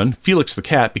 1927, Felix the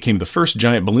Cat became the first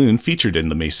giant balloon featured in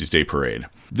the Macy's Day Parade.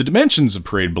 The dimensions of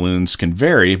parade balloons can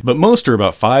vary, but most are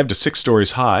about 5 to 6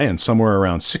 stories high and somewhere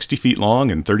around 60 feet long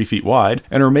and 30 feet wide,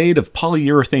 and are made of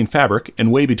polyurethane fabric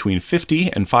and weigh between 50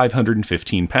 and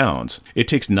 515 pounds. It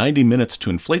takes 90 minutes to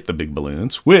inflate the big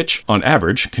balloons, which, on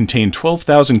average, contain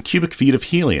 12,000 cubic feet of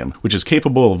helium, which is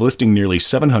capable of lifting nearly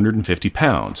 750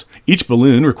 pounds. Each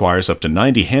balloon requires up to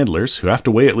 90 handlers who have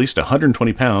to weigh at least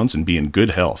 120 pounds and be in good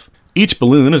health. Each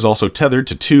balloon is also tethered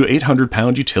to 2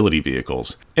 800-pound utility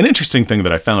vehicles. An interesting thing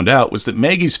that I found out was that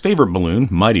Maggie's favorite balloon,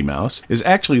 Mighty Mouse, is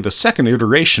actually the second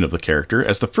iteration of the character,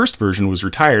 as the first version was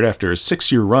retired after a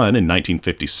 6-year run in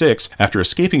 1956 after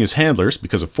escaping his handlers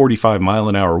because of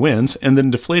 45-mile-an-hour winds and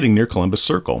then deflating near Columbus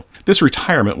Circle. This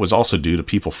retirement was also due to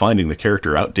people finding the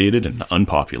character outdated and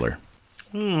unpopular.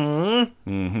 Poor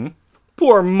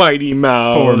Mighty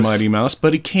Mouse. Poor Mighty Mouse,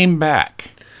 but he came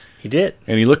back. He did.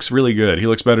 And he looks really good. He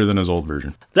looks better than his old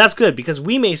version. That's good, because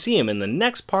we may see him in the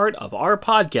next part of our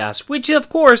podcast, which, of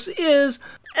course, is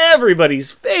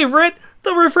everybody's favorite,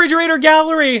 the Refrigerator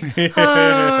Gallery.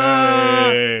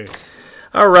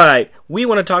 All right, we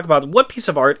want to talk about what piece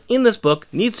of art in this book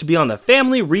needs to be on the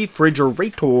family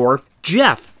refrigerator.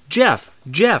 Jeff,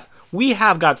 we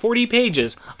have got 40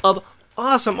 pages of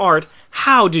awesome art.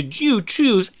 How did you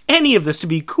choose any of this to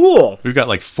be cool? We've got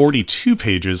like 42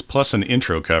 pages plus an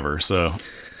intro cover, so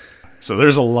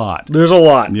there's a lot. There's a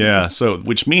lot. Yeah, so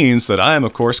which means that I am,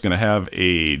 of course, going to have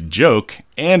a joke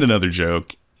and another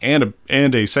joke and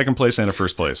a second place and a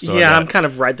first place. So yeah, I'm kind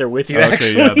of right there with you, okay,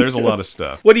 actually. yeah, there's a lot of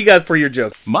stuff. What do you got for your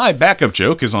joke? My backup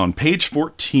joke is on page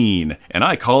 14, and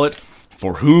I call it,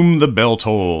 For Whom the Bell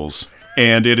Tolls.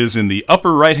 And it is in the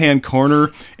upper right-hand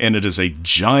corner, and it is a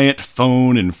giant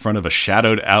phone in front of a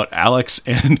shadowed-out Alex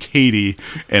and Katie,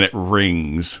 and it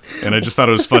rings. And I just thought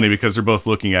it was funny because they're both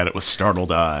looking at it with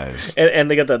startled eyes. And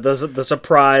they got the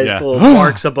surprised little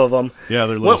marks above them. Yeah,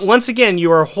 they're little... Once again, you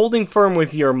are holding firm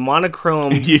with your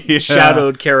monochrome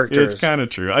shadowed characters. It's kind of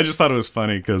true. I just thought it was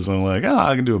funny because I'm like,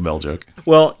 I can do a Bell joke.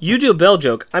 Well, you do a Bell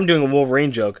joke. I'm doing a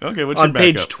Wolverine joke. Okay, what's your on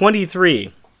page backup?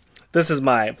 23. This is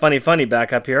my funny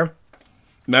backup here.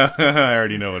 No, I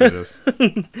already know what it is.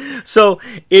 So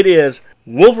it is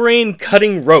Wolverine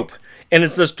cutting rope. And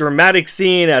it's this dramatic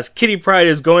scene as Kitty Pryde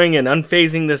is going and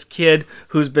unfazing this kid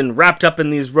who's been wrapped up in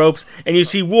these ropes. And you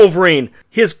see Wolverine,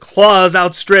 his claws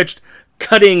outstretched,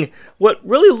 cutting what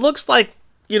really looks like,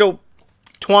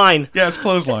 twine. Yeah, it's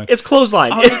clothesline. It's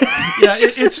clothesline.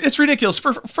 It's ridiculous.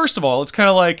 First of all, it's kind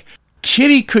of like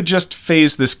Kitty could just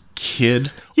phase this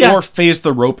kid Yeah. or phase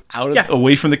the rope out Yeah.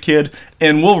 away from the kid.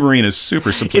 And Wolverine is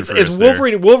super simplified. It's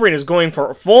Wolverine. Wolverine is going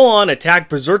for full-on attack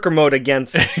berserker mode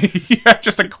against Yeah,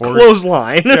 just a cord.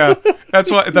 clothesline. Yeah,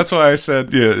 that's why I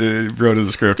said wrote in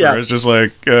the script. Yeah. Where it's just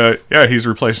like he's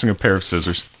replacing a pair of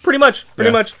scissors. Pretty much.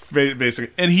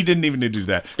 Basically, and he didn't even need to do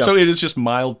that. No. So it is just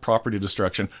mild property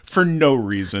destruction for no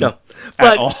reason. No,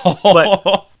 at but all.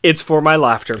 but it's for my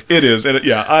laughter. It is, and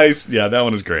that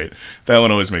one is great. That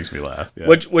one always makes me laugh. Yeah.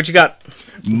 What you got?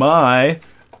 My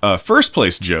first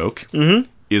place joke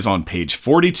is on page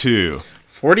 42,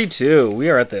 42. We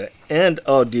are at the end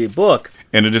of the book.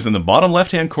 and it is in the bottom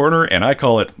left-hand corner, and I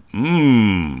call it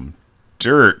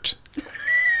dirt.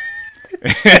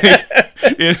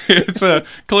 It's a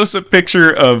close-up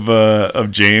picture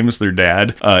of James, their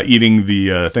dad, eating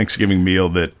the Thanksgiving meal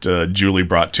that Julie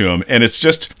brought to him, and it's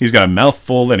just he's got a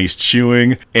mouthful and he's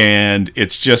chewing, and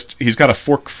it's just he's got a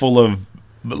fork full of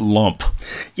lump,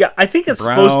 Yeah, I think it's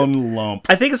brown supposed to. lump.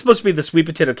 I think it's supposed to be the sweet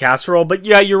potato casserole, but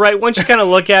yeah, you're right. Once you kind of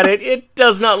look at it, it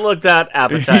does not look that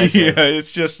appetizing. Yeah,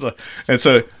 it's just and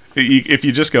so. If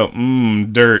you just go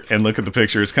dirt and look at the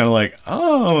picture, it's kind of like,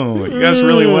 oh, you guys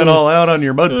really went all out on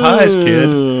your mud pies,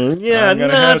 kid. Yeah, I'm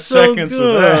gonna not have so seconds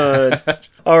good. of that.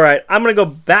 All right, I'm gonna go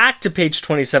back to page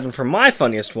 27 for my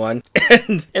funniest one,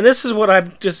 and this is what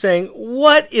I'm just saying.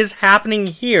 What is happening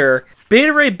here?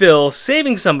 Beta Ray Bill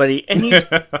saving somebody, and he's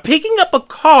picking up a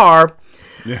car,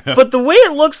 but the way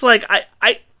it looks like,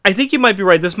 I think you might be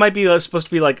right. This might be supposed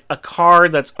to be like a car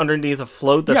that's underneath a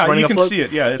float that's running you a can float. see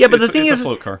it. Yeah, but the thing it's is, a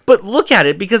float car. But look at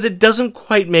it because it doesn't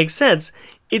quite make sense.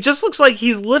 It just looks like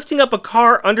he's lifting up a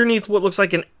car underneath what looks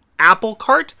like an apple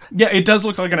cart. Yeah, it does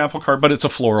look like an apple cart, but it's a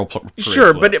floral parade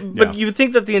Sure, float. but you would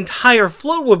think that the entire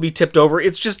float would be tipped over.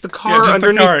 It's just the car just the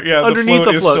underneath. car. Yeah, the underneath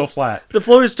float is still flat. The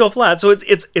float is still flat, so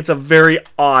it's a very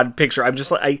odd picture. I'm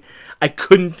just like I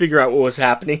couldn't figure out what was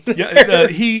happening. Yeah,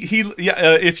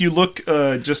 if you look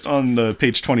just on the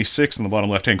page 26 in the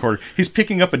bottom left-hand corner, he's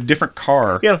picking up a different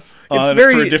car. Yeah. For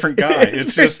a different guy.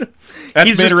 It's very- just that's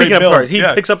He's just Beta Ray picking up Bill. cars. He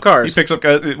picks up cars. He picks up.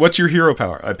 What's your hero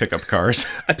power? I pick up cars.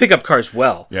 I pick up cars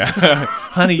well. Yeah,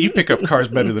 honey, you pick up cars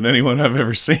better than anyone I've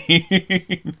ever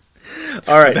seen.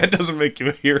 All right. That doesn't make you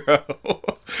a hero.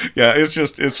 Yeah, it's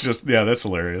just that's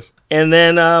hilarious. And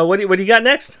then what do you got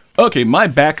next? Okay, my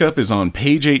backup is on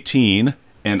page 18,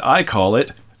 and I call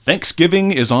it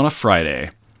Thanksgiving is on a Friday.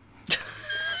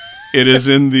 It is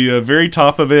in the very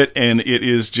top of it, and it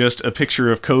is just a picture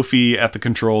of Kofi at the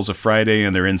controls of Friday,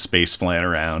 and they're in space flying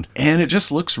around. And it just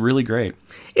looks really great.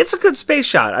 It's a good space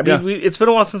shot. I mean, Yeah. it's been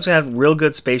a while since we had a real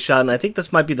good space shot, and I think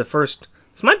this might be the first.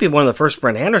 This might be one of the first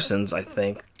Brent Andersons, I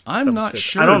think. I'm not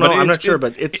sure. I don't know. but I'm not sure,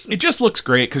 but it's it just looks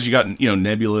great because you got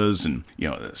nebulas and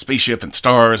the spaceship and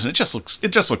stars, and it just looks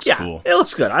yeah, cool. it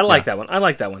looks good. I like that one.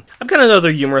 I've got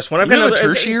another humorous one. I've You got have a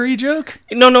another tertiary joke?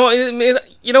 No.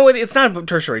 You know what? It's not a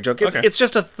tertiary joke. Okay. It's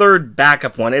just a third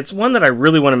backup one. It's one that I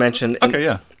really want to mention. and Okay,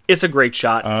 yeah. It's a great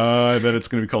shot. I bet it's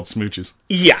going to be called Smooches.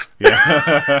 Yeah.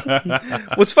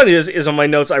 What's funny is on my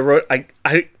notes I wrote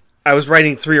I was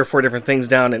writing 3 or 4 different things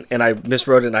down and I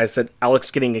miswrote it and I said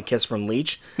Alex getting a kiss from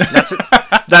Leech.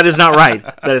 That is not right.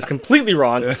 That is completely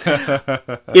wrong. It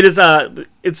is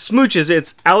it's Smooches.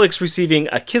 It's Alex receiving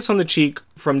a kiss on the cheek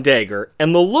from Dagger,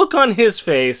 and the look on his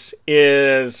face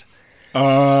is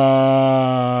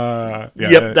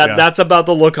that's about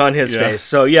the look on his face.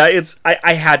 So yeah,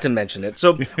 I had to mention it.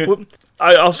 So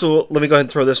I also let me go ahead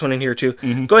and throw this one in here too.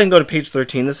 Mm-hmm. Go ahead and go to page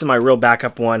 13. This is my real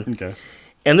backup one. Okay.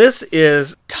 And this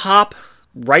is top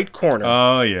right corner.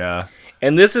 Oh, yeah.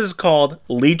 And this is called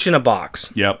Leech in a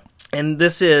Box. Yep. And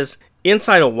this is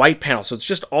inside a white panel. So it's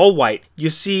just all white.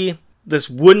 You see this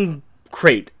wooden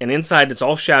crate, and inside it's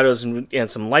all shadows and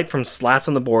some light from slats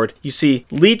on the board. You see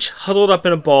Leech huddled up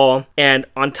in a ball, and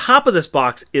on top of this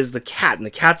box is the cat. And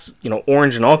the cat's,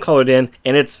 orange and all colored in.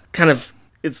 And it's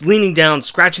it's leaning down,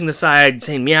 scratching the side,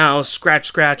 saying meow, scratch,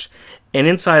 scratch. And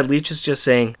inside Leech is just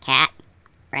saying, Cat.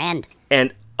 Friend.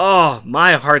 and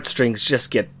my heartstrings just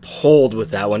get pulled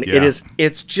with that one. Yeah.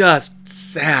 It's just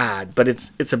sad, but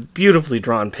it's a beautifully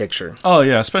drawn picture. Oh,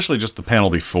 yeah, especially just the panel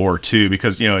before, too,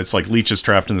 because, it's like Leech is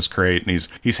trapped in this crate, and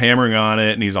he's hammering on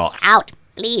it, and he's all, Out.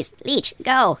 Please. Leech.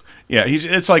 Go. yeah,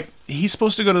 it's like, he's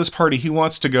supposed to go to this party. He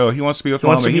wants to go. He wants to be with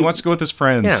Mama. He wants to go with his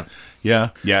friends. Yeah.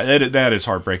 That is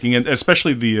heartbreaking, and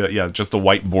especially just the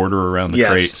white border around the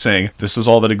crate saying this is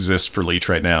all that exists for Leech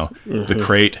right now: the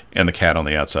crate and the cat on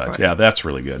the outside. Right. Yeah, that's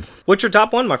really good. What's your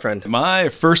top one, my friend? My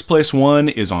first place one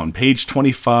is on page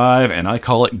 25, and I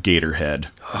call it Gatorhead.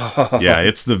 Yeah,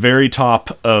 it's the very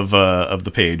top of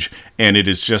the page, and it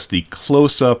is just the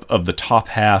close up of the top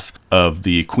half of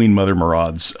the Queen Mother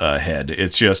Maraud's head.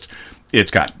 It's just.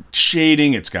 it's got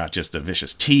shading, it's got just the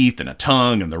vicious teeth and a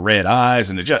tongue and the red eyes,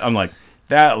 and I'm like,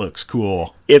 that looks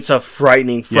cool. It's a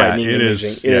frightening it imaging.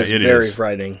 is. It is very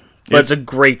frightening. But it's a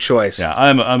great choice. Yeah,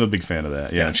 I'm a big fan of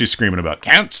that. Yeah, and she's screaming about,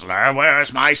 Counselor,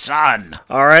 where's my son?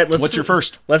 All right, what's your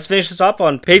first? Let's finish this up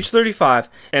on page 35,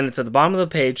 and it's at the bottom of the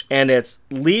page, and it's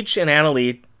Leech and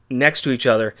Annalee next to each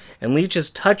other, and Leech is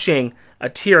touching a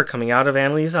tear coming out of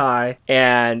Annalee's eye,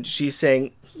 and she's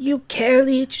saying, You care,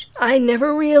 Leech? I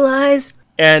never realized.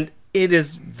 and it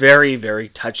is very, very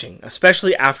touching,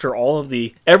 especially after all of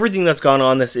everything that's gone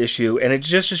on this issue, and it's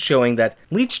just showing that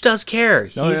Leech does care.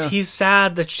 He's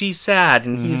sad that she's sad,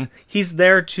 and he's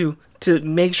there to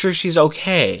make sure she's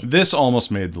okay. This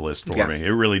almost made the list for me. It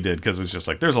really did, because it's just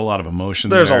like, there's a lot of emotion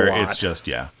There's there. a lot. It's just,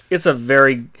 It's a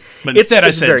very... But instead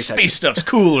I said, very space touching. stuff's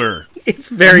cooler. It's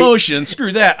very... Emotion,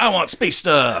 screw that. I want space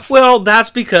stuff. Well, that's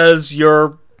because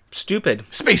you're stupid.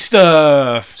 Space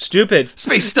stuff. Stupid.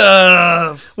 Space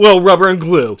stuff. Well, rubber and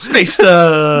glue. Space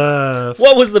stuff.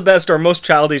 What was the best or most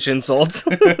childish insult?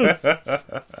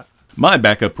 My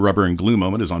backup rubber and glue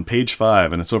moment is on page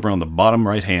 5, and it's over on the bottom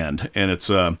right hand. And it's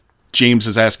James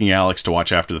is asking Alex to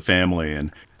watch after the family,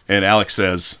 and Alex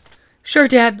says, Sure,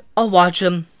 Dad, I'll watch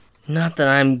him. Not that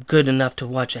I'm good enough to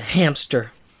watch a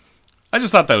hamster. I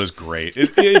just thought that was great.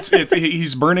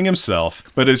 He's burning himself,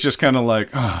 but it's just kind of like,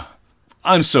 oh,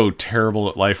 I'm so terrible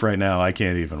at life right now, I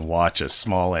can't even watch a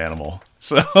small animal.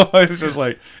 So it's just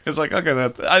like,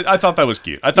 okay, I thought that was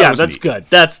cute. I thought it was that's neat. good.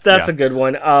 That's a good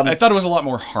one. I thought it was a lot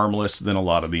more harmless than a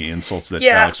lot of the insults that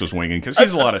Alex was winging, because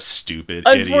he's a lot of stupid,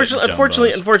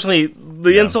 Unfortunately,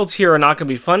 the insults here are not going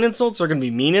to be fun insults. They're going to be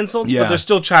mean insults, but they're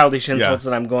still childish insults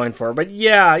that I'm going for. But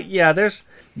that's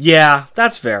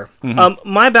fair. Mm-hmm.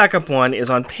 My backup one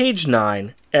is on page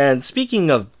 9, and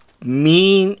speaking of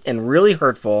mean and really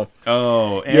hurtful.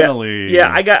 Oh, Annalee.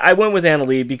 Yeah, I went with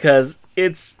Annalee because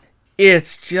it's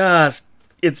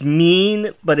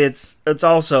mean, but it's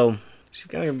also she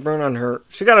got a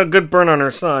good burn on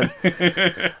her son.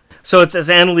 So it's as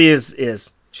Annalee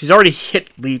is she's already hit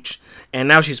Leech, and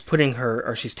now she's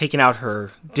she's taking out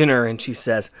her dinner, and she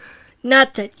says,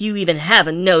 Not that you even have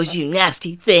a nose, you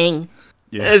nasty thing.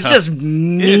 Yeah. It's just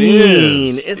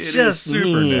mean. It's just super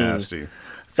mean. nasty.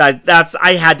 So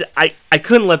I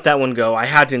couldn't let that one go. I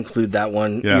had to include that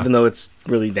one, even though it's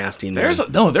really nasty. And There's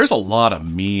a lot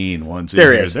of mean ones in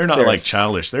There here. is. They're not There like is.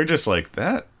 childish. They're just like,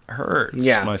 that hurts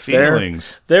my there-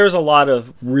 feelings. There's a lot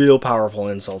of real powerful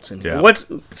insults in here. Yeah.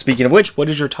 Speaking of which, what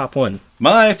is your top one?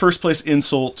 My first place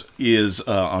insult is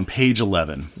on page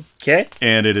 11. Okay.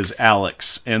 And it is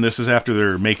Alex. And this is after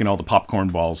they're making all the popcorn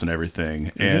balls and everything.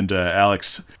 Mm-hmm. And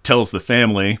Alex tells the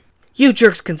family, You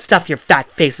jerks can stuff your fat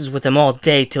faces with them all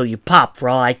day till you pop for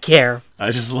all I care.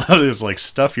 I just love this, like,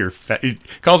 stuff your fat... He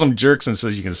calls them jerks and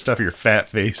says you can stuff your fat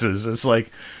faces. It's like,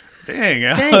 dang,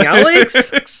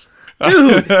 Alex.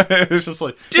 Dude. It's just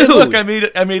like, Dude. Hey, look, I made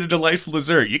a delightful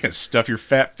dessert. You can stuff your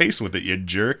fat face with it, you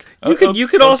jerk. You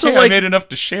could also, okay, like... I made enough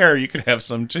to share. You can have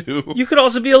some, too. You could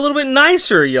also be a little bit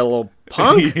nicer, you little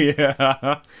punk.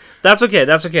 Yeah. That's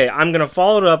okay. I'm going to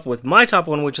follow it up with my top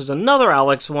one, which is another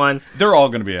Alex one. They're all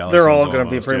going to be Alex. They're all going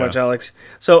to be pretty much Alex.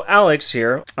 So Alex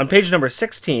here, on page number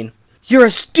 16... You're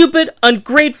a stupid,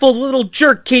 ungrateful little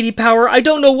jerk, Katie Power. I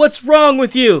don't know what's wrong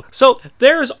with you. So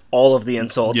there's all of the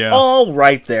insults. Yeah. All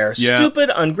right there. Yeah.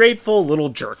 Stupid, ungrateful little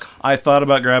jerk. I thought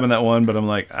about grabbing that one, but I'm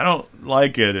like, I don't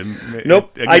like it. And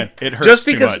Nope. it hurts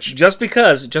too much. Just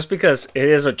because it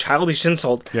is a childish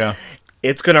insult. Yeah.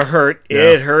 It's gonna hurt. Yeah.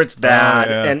 It hurts bad.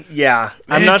 Yeah. And yeah,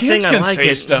 I'm Man, not kids saying I can like say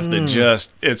it. stuff that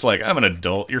just, it's like, I'm an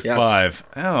adult. You're Yes. 5.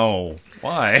 Oh,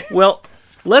 why? Well,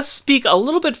 let's speak a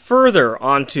little bit further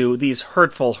onto these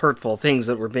hurtful things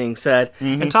that were being said,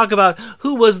 and talk about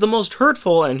who was the most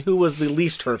hurtful and who was the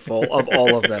least hurtful of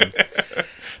all of them.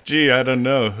 Gee, I don't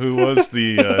know. Who was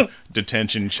the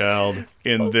detention child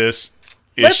in this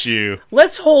issue?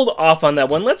 Let's hold off on that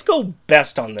one. Let's go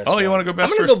best on this one. Oh, you wanna go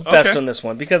best I'm first? going to go best Okay. on this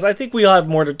one, because I think we'll have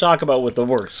more to talk about with the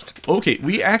worst. Okay,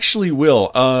 we actually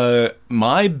will.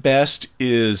 My best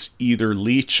is either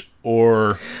Leech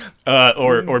or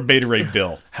Beta Ray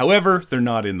Bill. However, they're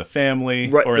not in the family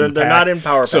Right, or in the they're pack. not in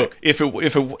Power So Pack. if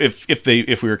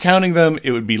we were counting them,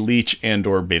 it would be Leech and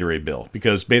or Beta Ray Bill,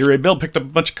 because Beta Ray Bill picked up a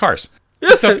bunch of cars. He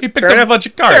picked up a bunch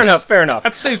of cars. Fair enough.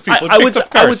 That saves people. I He would picks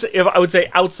up cars. say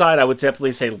outside. I would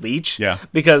definitely say Leech. Yeah.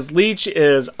 Because Leech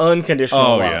is unconditional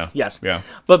Oh, love. yeah. Yes. Yeah.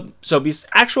 But so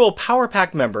actual Power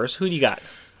Pack members, who do you got?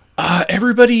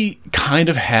 Everybody kind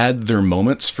of had their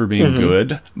moments for being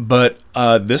good, but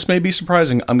this may be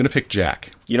surprising. I'm going to pick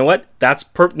Jack. You know what? That's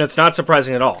not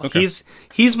surprising at all. Okay.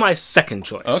 He's my second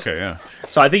choice. Okay, yeah.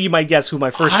 So I think you might guess who my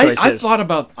first choice is.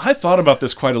 I thought about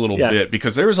this quite a little bit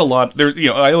because there was a lot. There,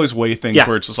 I always weigh things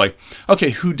where it's just like,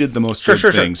 okay, who did the most good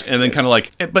things, and then kind of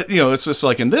like, but it's just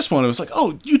like in this one, it was like,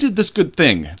 oh, you did this good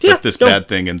thing, but this bad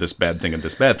thing, and this bad thing, and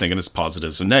this bad thing, and it's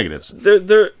positives and negatives.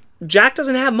 Jack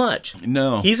doesn't have much.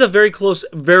 No. He's a very close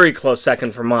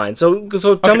second for mine. So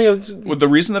tell me. Well, the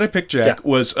reason that I picked Jack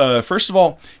was, first of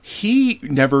all, he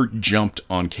never jumped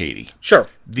on Katie. Sure.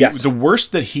 The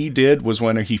worst that he did was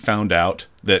when he found out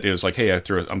that it was like, hey,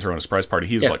 I'm throwing a surprise party.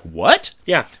 He was like, what?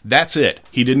 Yeah. That's it.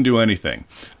 He didn't do anything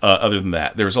other than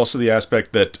that. There was also the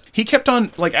aspect that he kept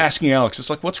on like asking Alex, it's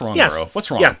like, what's wrong, bro?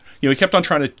 What's wrong? Yeah. He kept on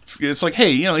trying to, it's like,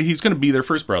 hey, he's going to be their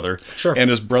first brother. Sure.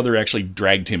 And his brother actually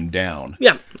dragged him down.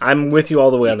 Yeah, I'm with you all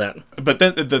the way on that. But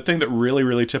then the thing that really,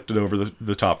 really tipped it over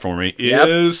the top for me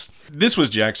is this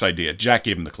was Jack's idea. Jack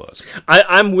gave him the clothes.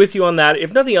 I'm with you on that.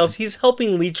 If nothing else, he's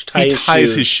helping Leech tie his shoes. He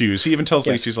ties his shoes. He even tells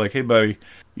Leech, he's like, hey, buddy,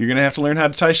 you're going to have to learn how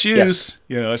to tie shoes.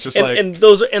 Yes. It's just and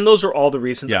those are all the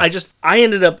reasons. Yeah. I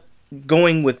ended up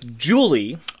going with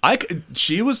Julie.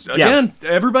 She was, again,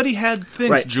 everybody had things.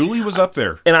 Right. Julie was up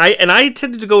there. And I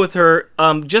tended to go with her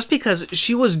just because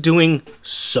she was doing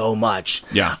so much.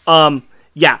 Yeah.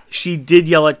 She did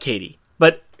yell at Katie.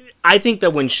 But I think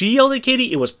that when she yelled at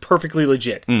Katie, it was perfectly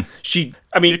legit. The she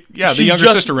younger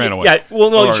sister ran away. Yeah,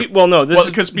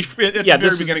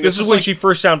 this is when she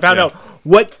first found out,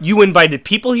 what, you invited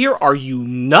people here? Are you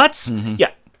nuts? Mm-hmm.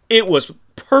 Yeah, it was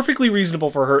perfectly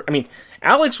reasonable for her. I mean,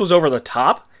 Alex was over the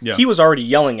top. Yeah. He was already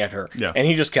yelling at her, and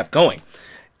he just kept going.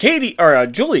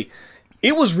 Julie,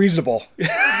 it was reasonable.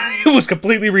 It was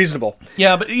completely reasonable.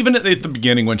 Yeah, but even at the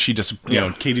beginning when she just,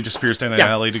 Katie disappears down the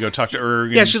alley to go talk to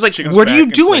Erg. Yeah, she's like, "What are you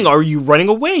doing? Are you running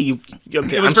away?"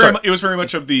 It was very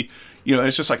much of the,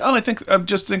 it's just like, oh, I'm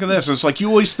just thinking this. It's like you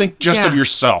always think just of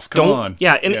yourself. Come on.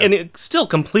 Yeah, and it's still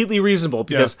completely reasonable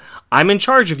because I'm in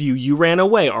charge of you. You ran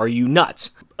away. Are you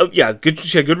nuts? Oh, yeah, good.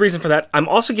 She had good reason for that. I'm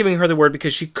also giving her the word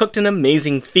because she cooked an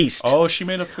amazing feast. Oh, she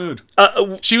made up food.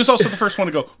 She was also the first one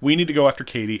to go, we need to go after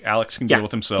Katie. Alex can deal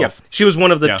with himself. Yeah. She was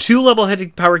one of the two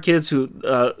level-headed power kids who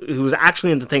was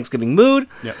actually in the Thanksgiving mood.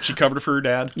 Yeah, she covered for her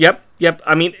dad. Yep.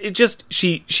 I mean, it just,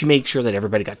 she made sure that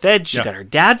everybody got fed. She got her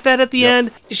dad fed at the end.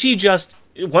 She just,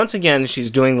 once again, she's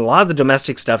doing a lot of the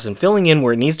domestic stuffs and filling in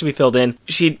where it needs to be filled in.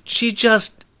 She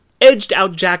just edged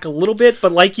out Jack a little bit,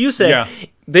 but like you said,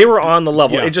 they were on the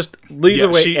level. It just either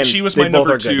way. She was my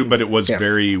number two, but it was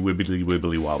very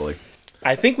wibbly wobbly.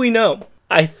 I think we know.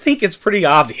 I think it's pretty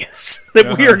obvious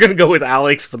that we are going to go with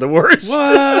Alex for the worst.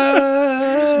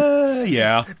 What?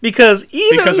 Yeah, because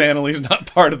Annalie's not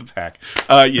part of the pack.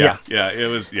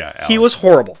 It was Alex. He was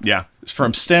horrible. Yeah,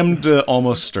 from stem to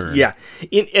almost stern. Yeah,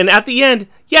 and at the end,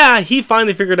 he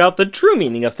finally figured out the true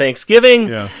meaning of Thanksgiving.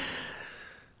 Yeah.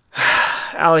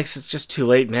 Alex, it's just too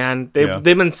late, man. They've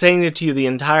been saying it to you the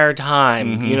entire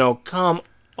time. Mm-hmm. Come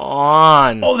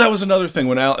on. Oh, that was another thing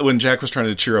when Jack was trying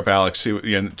to cheer up Alex.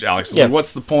 Alex was like,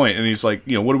 "What's the point?" And he's like,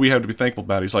 "What do we have to be thankful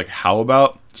about?" He's like, "How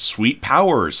about sweet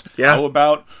powers? Yeah. How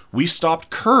about we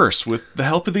stopped Curse with the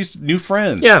help of these new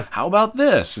friends? Yeah. How about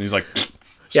this?" And he's like,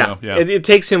 It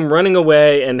takes him running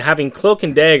away and having Cloak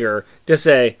and Dagger to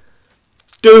say,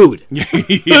 dude,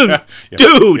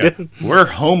 dude, we're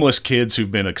homeless kids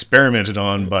who've been experimented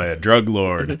on by a drug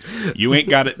lord. You ain't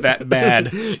got it that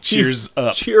bad. Cheers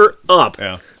up. Cheer up.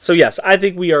 Yeah. So yes, I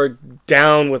think we are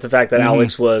down with the fact that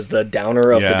Alex was the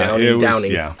downer of the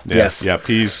downing. Yeah. Yes. Yep.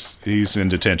 He's in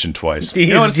detention twice.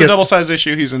 It's a double-sized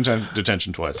issue. He's in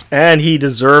detention twice, and he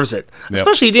deserves it. Yep.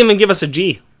 Especially, he didn't even give us a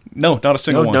G. No, not a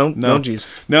single one. No G's.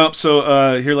 No.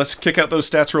 So here, let's kick out those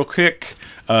stats real quick.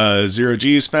 0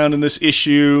 G's found in this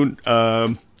issue,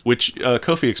 which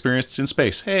Kofi experienced in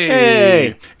space.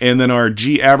 Hey! And then our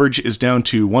G average is down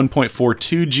to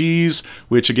 1.42 G's,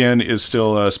 which again is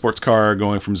still a sports car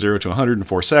going from 0 to 100 in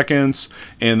 4 seconds.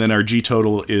 And then our G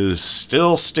total is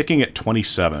still sticking at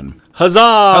 27. Huzzah!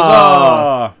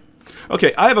 Huzzah!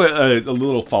 Okay, I have a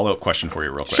little follow-up question for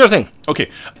you real quick. Sure thing. Okay,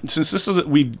 since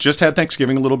we just had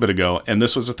Thanksgiving a little bit ago, and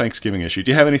this was a Thanksgiving issue,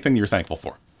 do you have anything you're thankful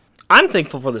for? I'm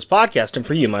thankful for this podcast and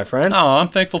for you, my friend. Oh, I'm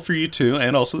thankful for you too,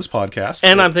 and also this podcast.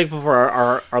 And I'm thankful for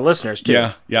our listeners too.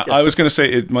 Yeah. Yes. I was going to say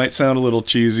it might sound a little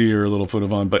cheesy or a little put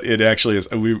on, but it actually is.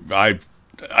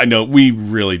 I know we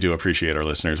really do appreciate our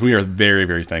listeners. We are very,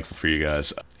 very thankful for you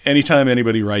guys. anytime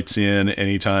anybody writes in,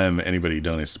 anytime anybody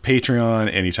donates to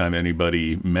Patreon, anytime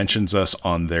anybody mentions us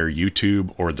on their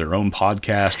YouTube or their own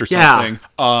podcast or something,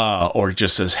 or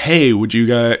just says, hey, would you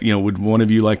guys, would one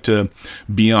of you like to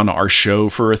be on our show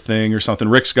for a thing or something?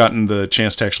 Rick's gotten the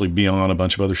chance to actually be on a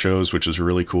bunch of other shows, which is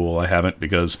really cool. I haven't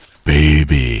because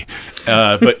baby.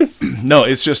 But no,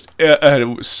 it's just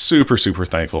super, super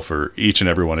thankful for each and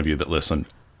every one of you that listen.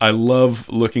 I love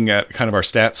looking at kind of our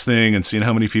stats thing and seeing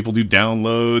how many people do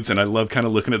downloads, and I love kind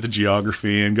of looking at the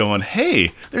geography and going,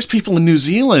 hey, there's people in New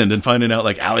Zealand, and finding out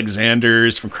like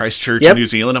Alexander's from Christchurch in New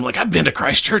Zealand. I'm like, I've been to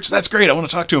Christchurch. That's great. I want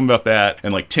to talk to him about that.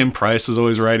 And like Tim Price is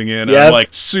always writing in. And I'm like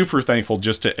super thankful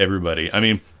just to everybody. I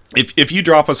mean, if you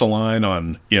drop us a line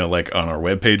on, like on our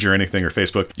webpage or anything or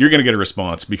Facebook, you're going to get a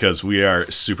response because we are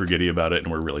super giddy about it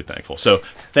and we're really thankful. So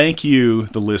thank you,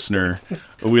 the listener.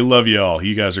 We love you all.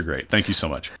 You guys are great. Thank you so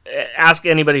much. Ask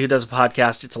anybody who does a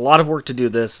podcast. It's a lot of work to do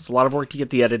this. It's a lot of work to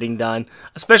get the editing done,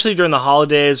 especially during the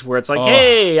holidays where it's like,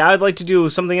 hey, I'd like to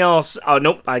do something else. Oh,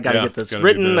 nope, I got to get this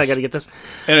written. I got to get this.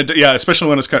 And especially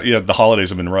when it's the holidays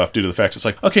have been rough due to the fact it's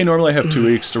like, okay, normally I have 2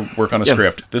 weeks to work on a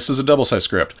script. This is a double-sized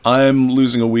script. I'm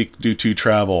losing a week due to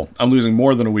travel. I'm losing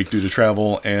more than a week due to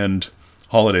travel and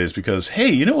holidays because, hey,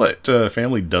 you know what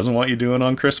family doesn't want you doing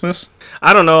on Christmas?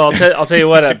 I don't know. I'll tell you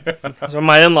what. I was at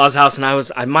my in-laws' house, and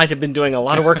I might have been doing a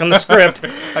lot of work on the script.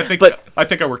 I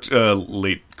think I worked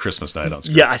late Christmas night on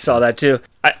script. Yeah, I saw that too.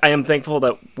 I am thankful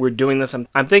that we're doing this.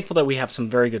 I'm thankful that we have some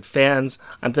very good fans.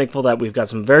 I'm thankful that we've got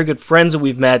some very good friends that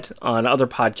we've met on other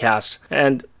podcasts,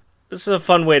 and this is a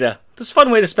fun way to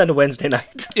spend a Wednesday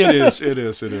night. It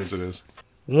is.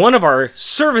 One of our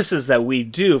services that we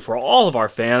do for all of our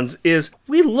fans is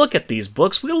we look at these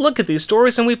books, we look at these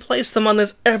stories, and we place them on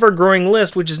this ever-growing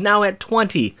list, which is now at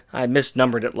 20. I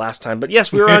misnumbered it last time, but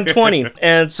yes, we were on 20.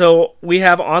 And so we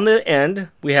have on the end,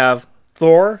 we have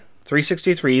Thor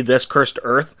 363, This Cursed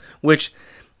Earth, which,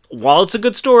 while it's a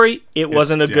good story, it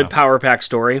wasn't a good Power Pack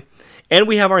story. And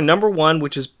we have our number 1,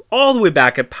 which is all the way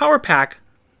back at Power Pack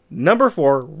number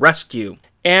 4, Rescue.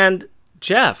 And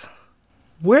Jeff,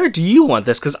 where do you want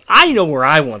this? Because I know where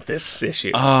I want this issue.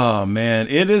 Oh, man.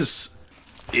 It is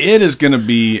going to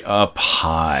be up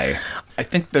high. I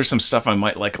think there's some stuff I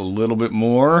might like a little bit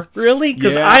more. Really?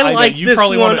 Because I like this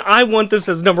one. I want this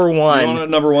as number 1. You want it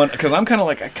number 1? Because I'm kind of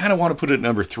like, I kind of want to put it at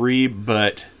number 3,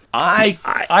 but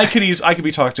I could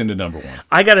be talked into number 1.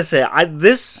 I got to say,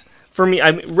 for me,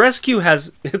 Rescue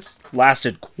it's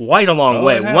lasted quite a long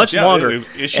way, much longer.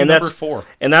 Issue number 4,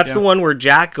 and that's the one where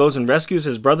Jack goes and rescues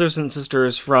his brothers and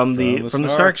sisters from the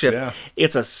Snark ship. Yeah.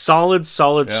 It's a solid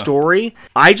story.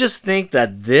 I just think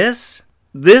that this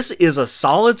is a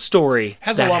solid story.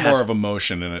 Has a lot more of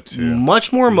emotion in it too.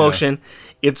 Much more emotion.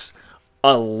 Yeah. It's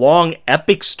a long,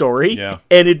 epic story,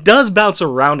 and it does bounce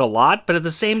around a lot, but at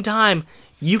the same time,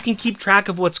 you can keep track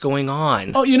of what's going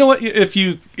on. Oh, you know what? If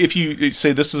you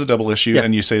say this is a double issue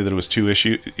and you say that it was 2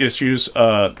 issues,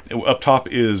 up top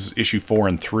is issue 4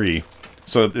 and 3.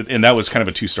 So, and that was kind of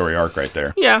a 2-story arc right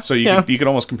there. Yeah. So you could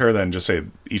almost compare that and just say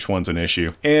each one's an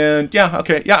issue. And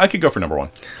I could go for number 1.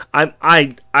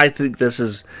 I think this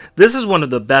is one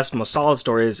of the best, most solid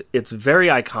stories. It's very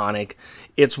iconic.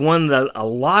 It's one that a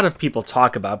lot of people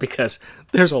talk about because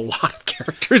there's a lot of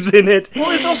characters in it. Well,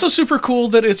 it's also super cool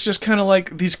that it's just kind of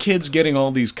like these kids getting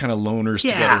all these kind of loners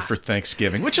together for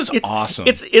Thanksgiving, which is awesome.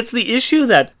 It's the issue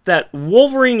that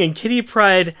Wolverine and Kitty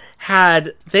Pryde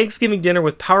had Thanksgiving dinner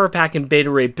with Power Pack and Beta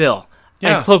Ray Bill.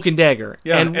 And Cloak and Dagger.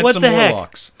 Yeah, and what some the heck?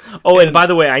 Warlocks. Oh, and by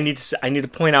the way, I need to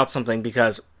point out something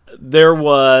because there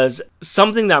was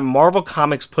something that Marvel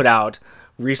Comics put out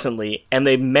recently, and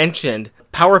they mentioned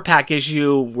Power Pack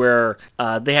issue where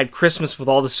they had Christmas with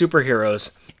all the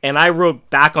superheroes, and I wrote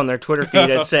back on their Twitter feed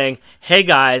and saying, hey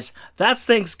guys, that's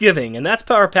Thanksgiving, and that's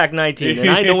Power Pack 19, and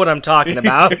I know what I'm talking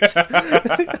about.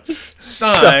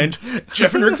 Signed,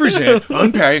 Jeff and Rick present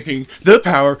Unpacking the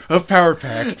Power of Power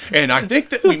Pack, and I think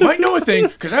that we might know a thing,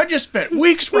 because I just spent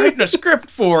weeks writing a script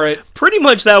for it. Pretty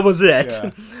much that was it.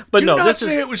 Yeah. But do not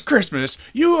say it was Christmas.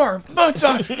 You are months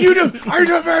on. You do.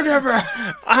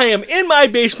 I am in my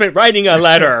basement writing a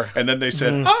letter. And then they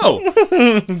said,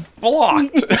 oh,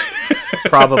 blocked.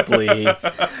 Probably.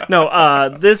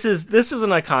 No, this is an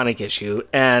iconic issue,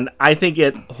 and I think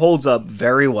it holds up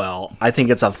very well. I think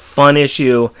it's a fun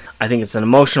issue. I think it's an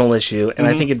emotional issue, and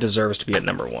I think it deserves to be at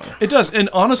number 1. It does. And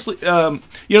honestly,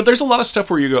 there's a lot of stuff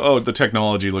where you go, oh, the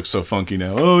technology looks so funky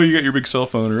now. Oh, you got your big cell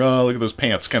phone, or oh, look at those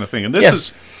pants kind of thing. And this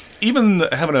is... Even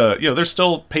having there's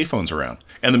still payphones around,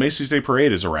 and the Macy's Day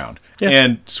Parade is around,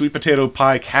 and sweet potato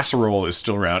pie casserole is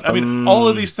still around. I mean, all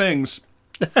of these things,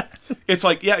 it's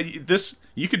like,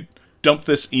 you could dump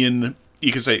this in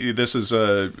You could say, this is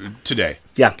today.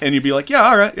 Yeah. And you'd be like, yeah,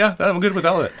 all right, yeah, I'm good with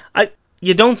all of it.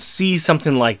 You don't see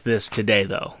something like this today,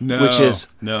 though. No. Which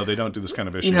is... No, they don't do this kind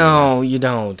of issue. No, you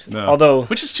don't. No. Although...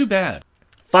 Which is too bad.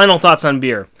 Final thoughts on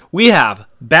beer. We have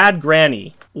Bad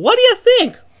Granny. What do you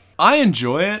think? I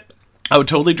enjoy it. I would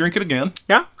totally drink it again.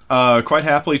 Yeah? Quite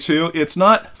happily, too. It's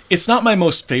not my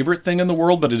most favorite thing in the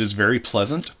world, but it is very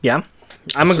pleasant. Yeah.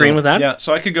 I'm agreeing with that. Yeah,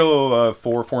 so I could go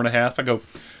 4, 4.5. I go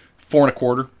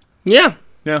 4.25. Yeah.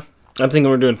 Yeah. I'm thinking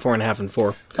we're doing 4.5 and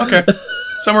 4. Okay.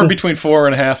 Somewhere between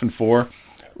 4.5 and 4.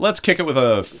 Let's kick it with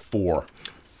a 4.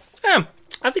 Yeah.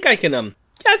 I think I can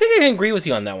agree with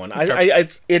you on that one. Okay.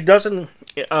 It doesn't...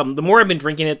 the more I've been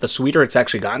drinking it, the sweeter it's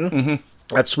actually gotten.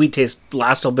 Mm-hmm. That sweet taste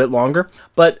lasts a bit longer.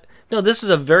 But, no, this is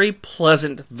a very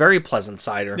pleasant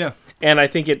cider. Yeah. And I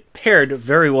think it paired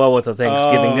very well with the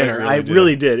Thanksgiving dinner.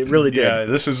 Really did. It really did. Yeah,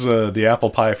 this is the apple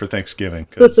pie for Thanksgiving,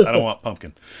 because I don't want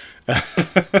pumpkin.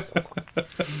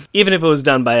 Even if it was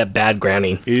done by a bad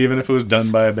granny. Even if it was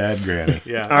done by a bad granny.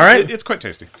 Yeah. All right. It's quite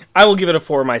tasty. I will give it a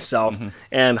 4 myself,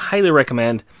 and highly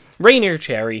recommend Rainier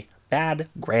Cherry Bad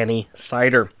Granny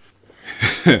Cider.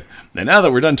 And now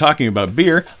that we're done talking about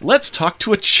beer, let's talk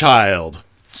to a child.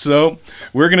 So,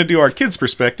 we're going to do our kid's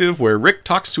perspective, where Rick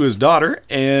talks to his daughter,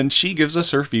 and she gives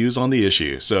us her views on the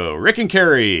issue. So, Rick and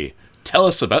Carrie, tell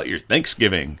us about your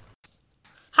Thanksgiving.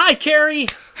 Hi, Carrie.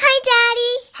 Hi,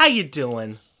 Daddy. How you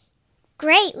doing?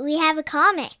 Great, we have a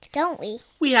comic, don't we?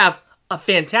 We have a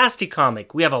fantastic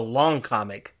comic. We have a long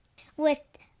comic. With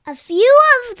a few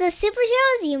of the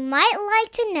superheroes you might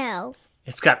like to know.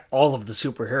 It's got all of the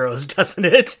superheroes, doesn't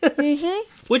it?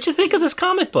 Mm-hmm. What'd you think of this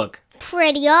comic book?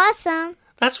 Pretty awesome.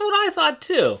 That's what I thought,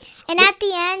 too. And at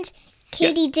the end,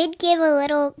 Katie did give a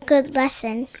little good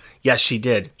lesson. Yes, she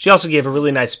did. She also gave a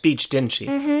really nice speech, didn't she?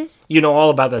 Mm-hmm. You know all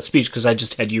about that speech because I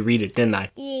just had you read it, didn't I?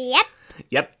 Yep.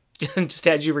 Yep. Just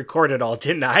had you record it all,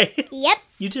 didn't I? Yep.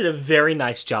 You did a very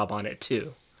nice job on it,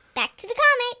 too. Back to the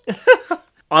comic.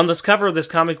 On this cover of this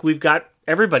comic, we've got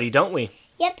everybody, don't we?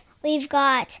 Yep. We've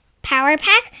got Power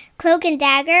Pack, Cloak and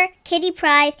Dagger, Kitty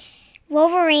Pryde,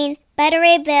 Wolverine, Beta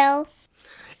Ray Bill.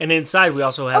 And inside we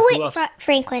also have who else?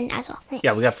 Franklin as well.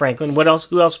 Yeah, we got Franklin. What else?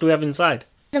 Who else do we have inside?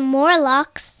 The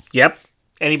Morlocks. Yep.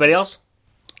 Anybody else?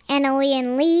 Annalie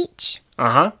and Leech.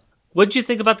 Uh-huh. What'd you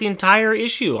think about the entire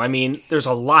issue? I mean, there's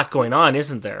a lot going on,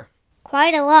 isn't there?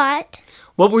 Quite a lot.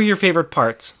 What were your favorite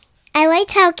parts? I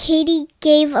liked how Katie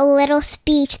gave a little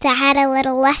speech that had a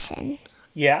little lesson.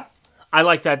 Yeah, I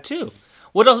like that too.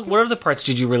 What other parts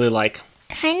did you really like?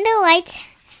 Kind of liked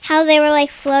how they were like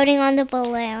floating on the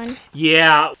balloon.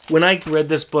 Yeah, when I read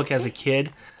this book as a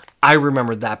kid, I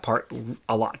remembered that part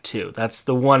a lot too. That's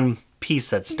the one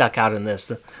piece that stuck out in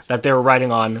this, that they were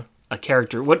writing on a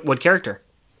character. What character?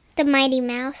 The Mighty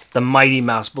Mouse. The Mighty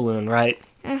Mouse balloon, right?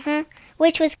 Mm-hmm.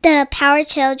 Which was the Power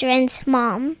Children's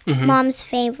mom. Mm-hmm. Mom's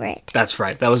favorite. That's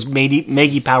right. That was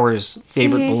Maggie Power's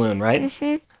favorite balloon, right?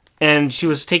 Mm-hmm. And she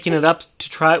was taking it up to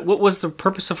try... What was the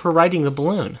purpose of her riding the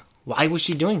balloon? Why was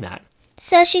she doing that?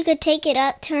 So she could take it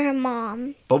up to her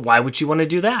mom. But why would she want to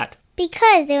do that?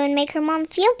 Because they would make her mom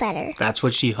feel better. That's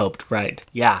what she hoped, right?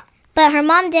 Yeah. But her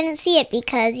mom didn't see it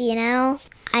because,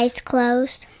 eyes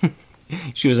closed.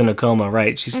 She was in a coma,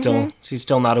 right? She's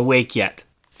still not awake yet.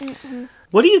 Mm-mm.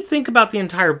 What do you think about the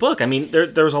entire book? I mean,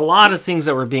 there's a lot of things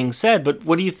that were being said, but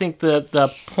what do you think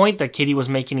the point that Katie was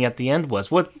making at the end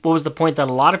was? What was the point that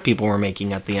a lot of people were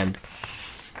making at the end?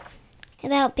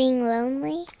 About being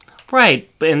lonely? Right,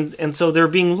 and so they're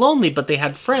being lonely, but they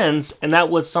had friends, and that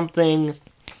was something...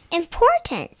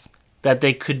 important. That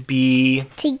they could be...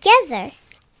 together.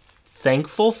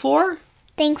 Thankful for?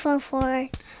 Thankful for.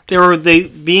 They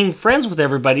being friends with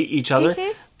each other.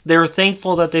 Mm-hmm. They're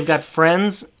thankful that they've got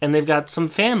friends and they've got some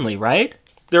family, right?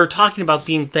 They're talking about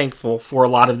being thankful for a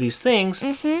lot of these things.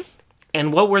 Mm-hmm.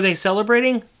 And what were they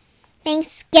celebrating?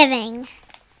 Thanksgiving.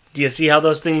 Do you see how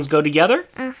those things go together?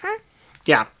 Uh-huh.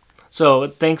 Yeah. So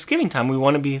at Thanksgiving time, we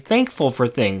want to be thankful for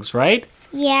things, right?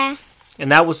 Yeah.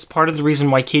 And that was part of the reason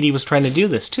why Katie was trying to do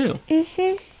this, too.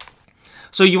 Mm-hmm.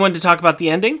 So you wanted to talk about the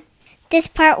ending? This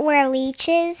part where Leech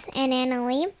is and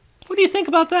Annalie. What do you think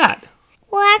about that?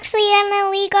 Well, actually,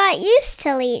 Annalie got used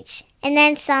to Leech. And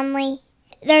then suddenly,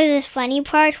 there's this funny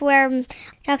part where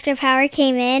Dr. Power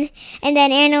came in, and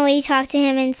then Annalie talked to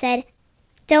him and said,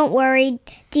 "Don't worry,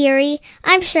 dearie.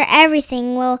 I'm sure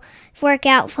everything will work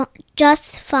out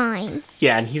just fine."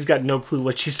 Yeah, and he's got no clue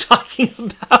what she's talking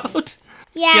about.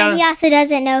 Yeah, and he also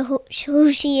doesn't know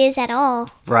who she is at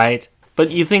all. Right.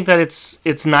 But you think that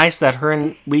it's nice that her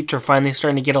and Leech are finally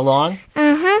starting to get along?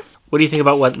 Uh-huh. What do you think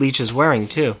about what Leech is wearing,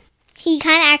 too? He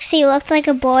kind of actually looked like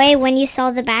a boy when you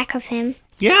saw the back of him.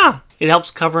 Yeah. It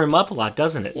helps cover him up a lot,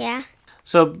 doesn't it? Yeah.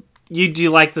 So, do you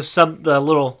like the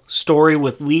little story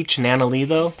with Leech and Annalie,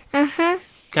 though? Uh-huh.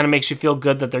 Kind of makes you feel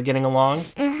good that they're getting along?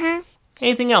 Uh-huh.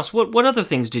 Anything else? What other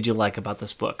things did you like about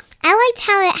this book? I liked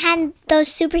how it had those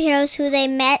superheroes who they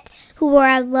met who were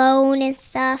alone and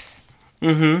stuff.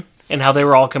 Mm-hmm. And how they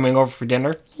were all coming over for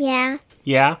dinner? Yeah.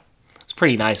 Yeah? It's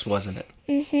pretty nice, wasn't it?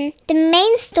 Mm-hmm. The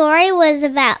main story was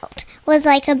about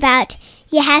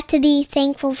you have to be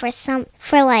thankful for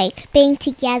being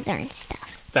together and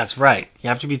stuff. That's right. You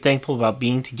have to be thankful about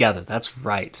being together. That's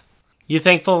right. You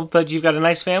thankful that you've got a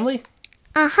nice family?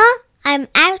 Uh-huh. I'm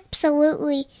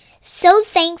absolutely so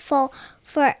thankful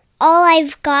for all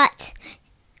I've got,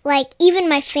 even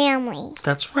my family.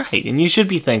 That's right. And you should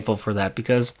be thankful for that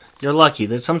because you're lucky.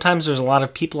 That sometimes there's a lot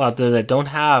of people out there that don't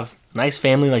have a nice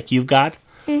family like you've got,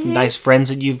 nice friends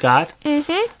that you've got.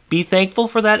 Mm-hmm. Be thankful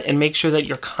for that and make sure that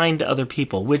you're kind to other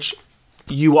people, which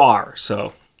you are.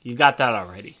 So you got that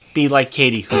already. Be like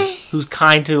Katie, who's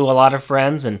kind to a lot of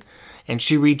friends, and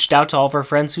she reached out to all of her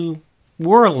friends who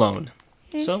were alone.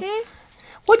 So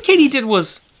what Katie did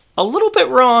was a little bit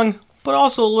wrong, but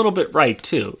also a little bit right,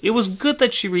 too. It was good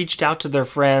that she reached out to their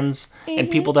friends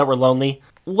and people that were lonely.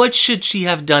 What should she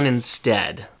have done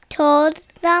instead? Told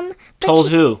them. Told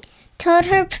who? Told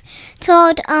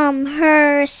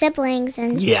her siblings.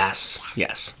 And Yes.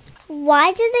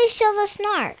 why did they show the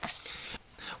snarks?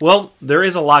 Well, there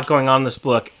is a lot going on in this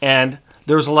book, and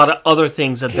there's a lot of other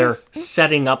things that they're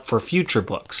setting up for future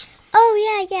books.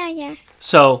 Oh, yeah.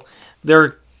 So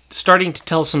they're starting to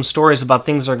tell some stories about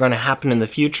things that are going to happen in the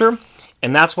future,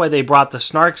 and that's why they brought the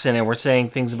Snarks in, and we're saying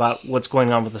things about what's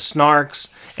going on with the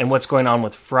Snarks, and what's going on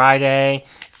with Friday,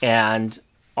 and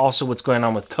also what's going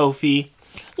on with Kofi.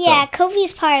 Yeah,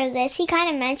 Kofi's part of this. He kind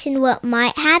of mentioned what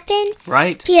might happen.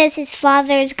 Right. Because his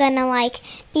father's gonna,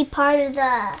 be part of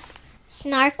the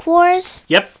Snark Wars.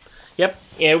 Yep.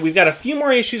 And we've got a few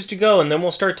more issues to go, and then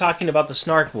we'll start talking about the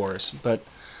Snark Wars.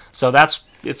 So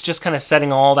it's just kind of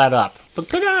setting all that up. But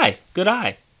good eye.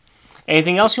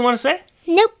 Anything else you want to say?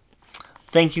 Nope.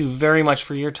 Thank you very much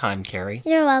for your time, Carrie.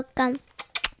 You're welcome.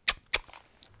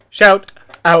 Shout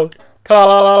out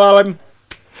time.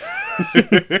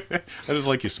 I just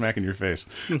like you smacking your face.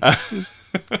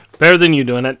 Better than you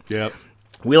doing it. Yep.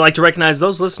 We like to recognize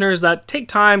those listeners that take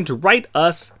time to write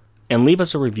us and leave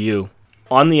us a review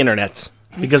on the internets,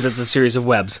 because it's a series of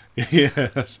webs.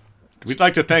 Yes. We'd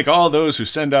like to thank all those who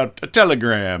send out a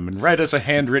telegram and write us a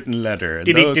handwritten letter. And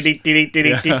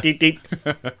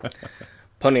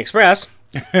Pony Express.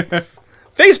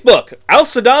 Facebook, Al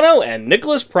Sedano and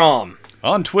Nicholas Prom.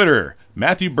 On Twitter,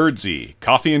 Matthew Birdsey,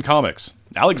 Coffee and Comics,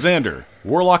 Alexander,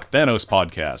 Warlock Thanos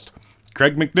Podcast,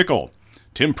 Craig McNichol,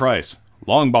 Tim Price,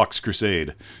 Longbox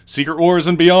Crusade, Secret Wars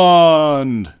and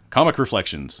Beyond, Comic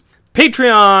Reflections.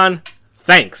 Patreon,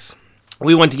 thanks.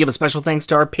 We want to give a special thanks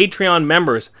to our Patreon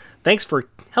members. Thanks for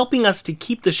helping us to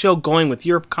keep the show going with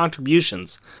your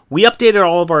contributions. We updated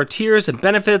all of our tiers and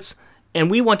benefits, and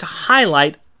we want to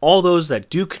highlight all those that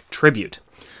do contribute.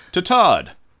 To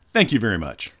Todd, thank you very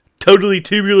much. Totally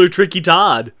Tubular Tricky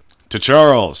Todd. To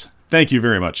Charles, thank you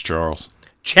very much, Charles.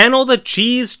 Channel the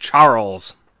Cheese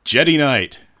Charles. Jetty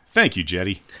Knight, thank you,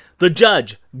 Jetty. The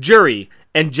Judge, Jury,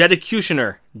 and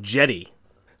Jeticutioner, Jetty.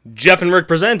 Jeff and Rick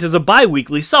Present is a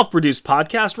bi-weekly self-produced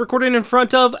podcast recorded in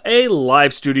front of a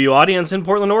live studio audience in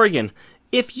Portland, Oregon.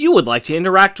 If you would like to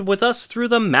interact with us through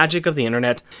the magic of the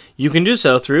internet, you can do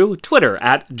so through Twitter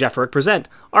at Jeff and Rick Present,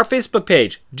 our Facebook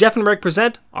page, Jeff and Rick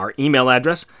Present, our email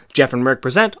address, Jeff and Rick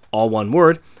Present, all one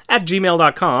word, at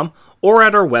gmail.com, or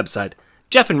at our website,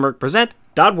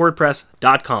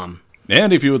 jeffandrickpresent.wordpress.com.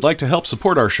 And if you would like to help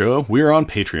support our show, we are on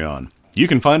Patreon. You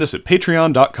can find us at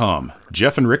patreon.com,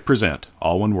 Jeff and Rick Present,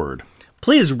 all one word.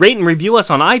 Please rate and review us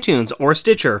on iTunes or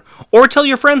Stitcher, or tell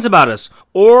your friends about us,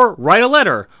 or write a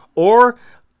letter, or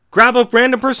grab a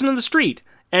random person in the street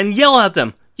and yell at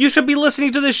them, "You should be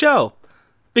listening to this show,"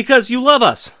 because you love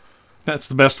us. That's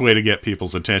the best way to get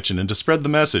people's attention and to spread the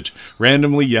message,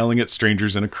 randomly yelling at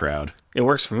strangers in a crowd. It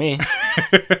works for me.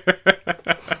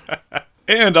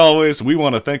 And always, we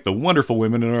want to thank the wonderful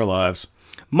women in our lives.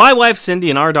 My wife Cindy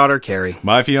and our daughter Carrie.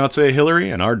 My fiancée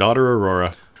Hillary and our daughter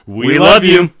Aurora. We love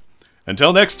you.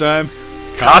 Until next time,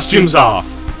 Costumes off.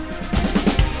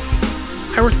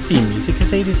 Our theme music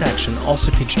is 80s Action.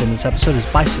 Also featured in this episode is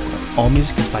Bicycle. All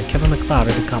music is by Kevin McLeod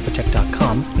at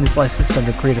Incompetech.com and is licensed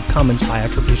under Creative Commons by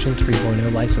Attribution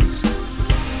 3.0 license.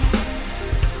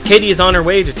 Katie is on her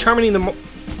way to charming.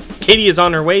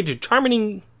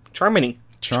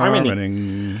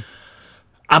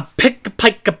 A pick a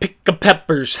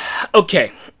peppers.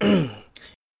 Okay. I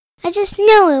just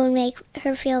knew it would make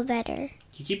her feel better.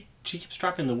 She keeps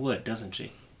dropping the wood, doesn't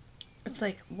she? It's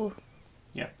like, whoa.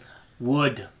 Yeah.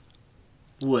 Would.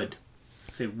 Would.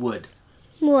 Say would.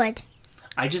 Would.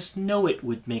 I just know it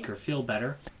would make her feel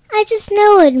better. I just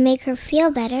know it would make her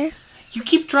feel better. You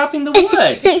keep dropping the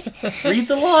would. Read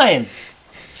the lines.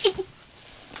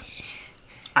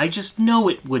 I just know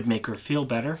it would make her feel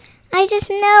better. I just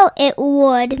know it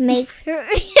would make her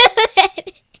feel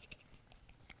better.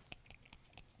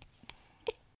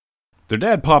 Their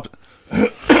dad popped.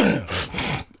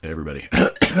 Everybody.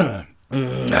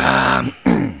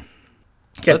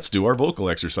 Let's do our vocal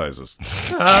exercises.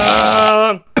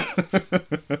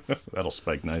 That'll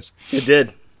spike nice. It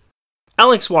did.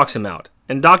 Alex walks him out,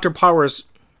 and Dr. Powers.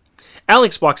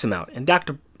 Alex walks him out, and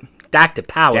Dr.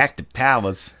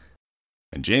 Powers.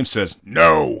 And James says,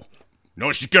 No!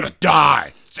 No, she's gonna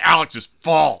die! It's Alex's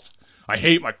fault! I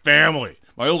hate my family!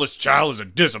 My oldest child is a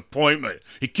disappointment!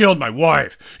 He killed my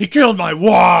wife! He killed my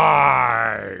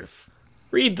wife!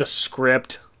 Read the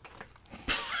script.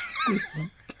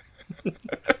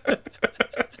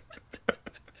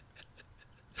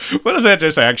 What if that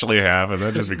just actually happened?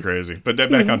 That'd just be crazy. But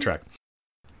back on track.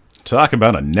 Talk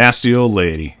about a nasty old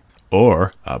lady.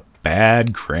 Or a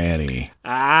bad granny.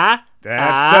 That's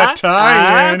the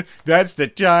tie-in. That's the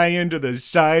tie-in to the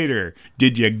cider.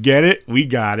 Did you get it? We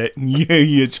got it. Yeah,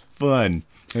 it's fun.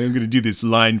 I'm going to do this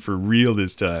line for real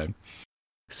this time.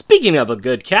 Speaking of a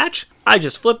good catch, I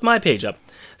just flipped my page up.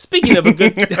 Speaking of a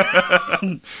good...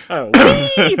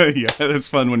 Yeah, that's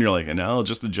fun when you're like, and I'll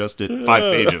just adjust it 5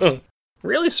 pages.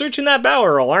 Really searching that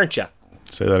barrel, aren't you?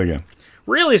 Say that again.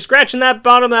 Really scratching that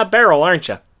bottom of that barrel, aren't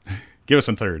you? Give us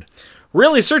some third.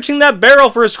 Really searching that barrel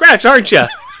for a scratch, aren't you?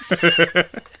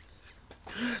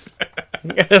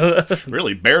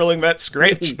 Really barreling that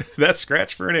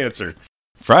scratch for an answer.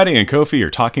 Friday and Kofi are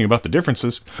talking about the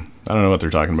differences. I don't know what they're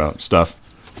talking about. Stuff.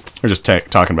 They're just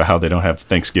talking about how they don't have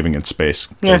Thanksgiving in space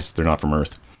because they're not from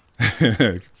Earth.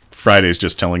 Friday's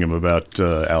just telling him about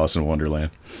Alice in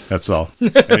Wonderland. That's all.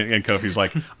 And Kofi's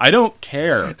like, I don't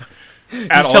care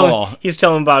at all. He's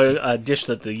telling about a dish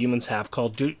that the humans have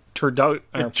called turduck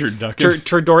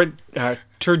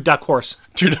horse.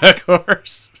 Turduck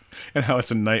horse. And how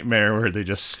it's a nightmare where they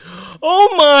just...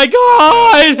 Oh my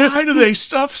god! Why do they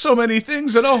stuff so many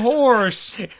things in a horse?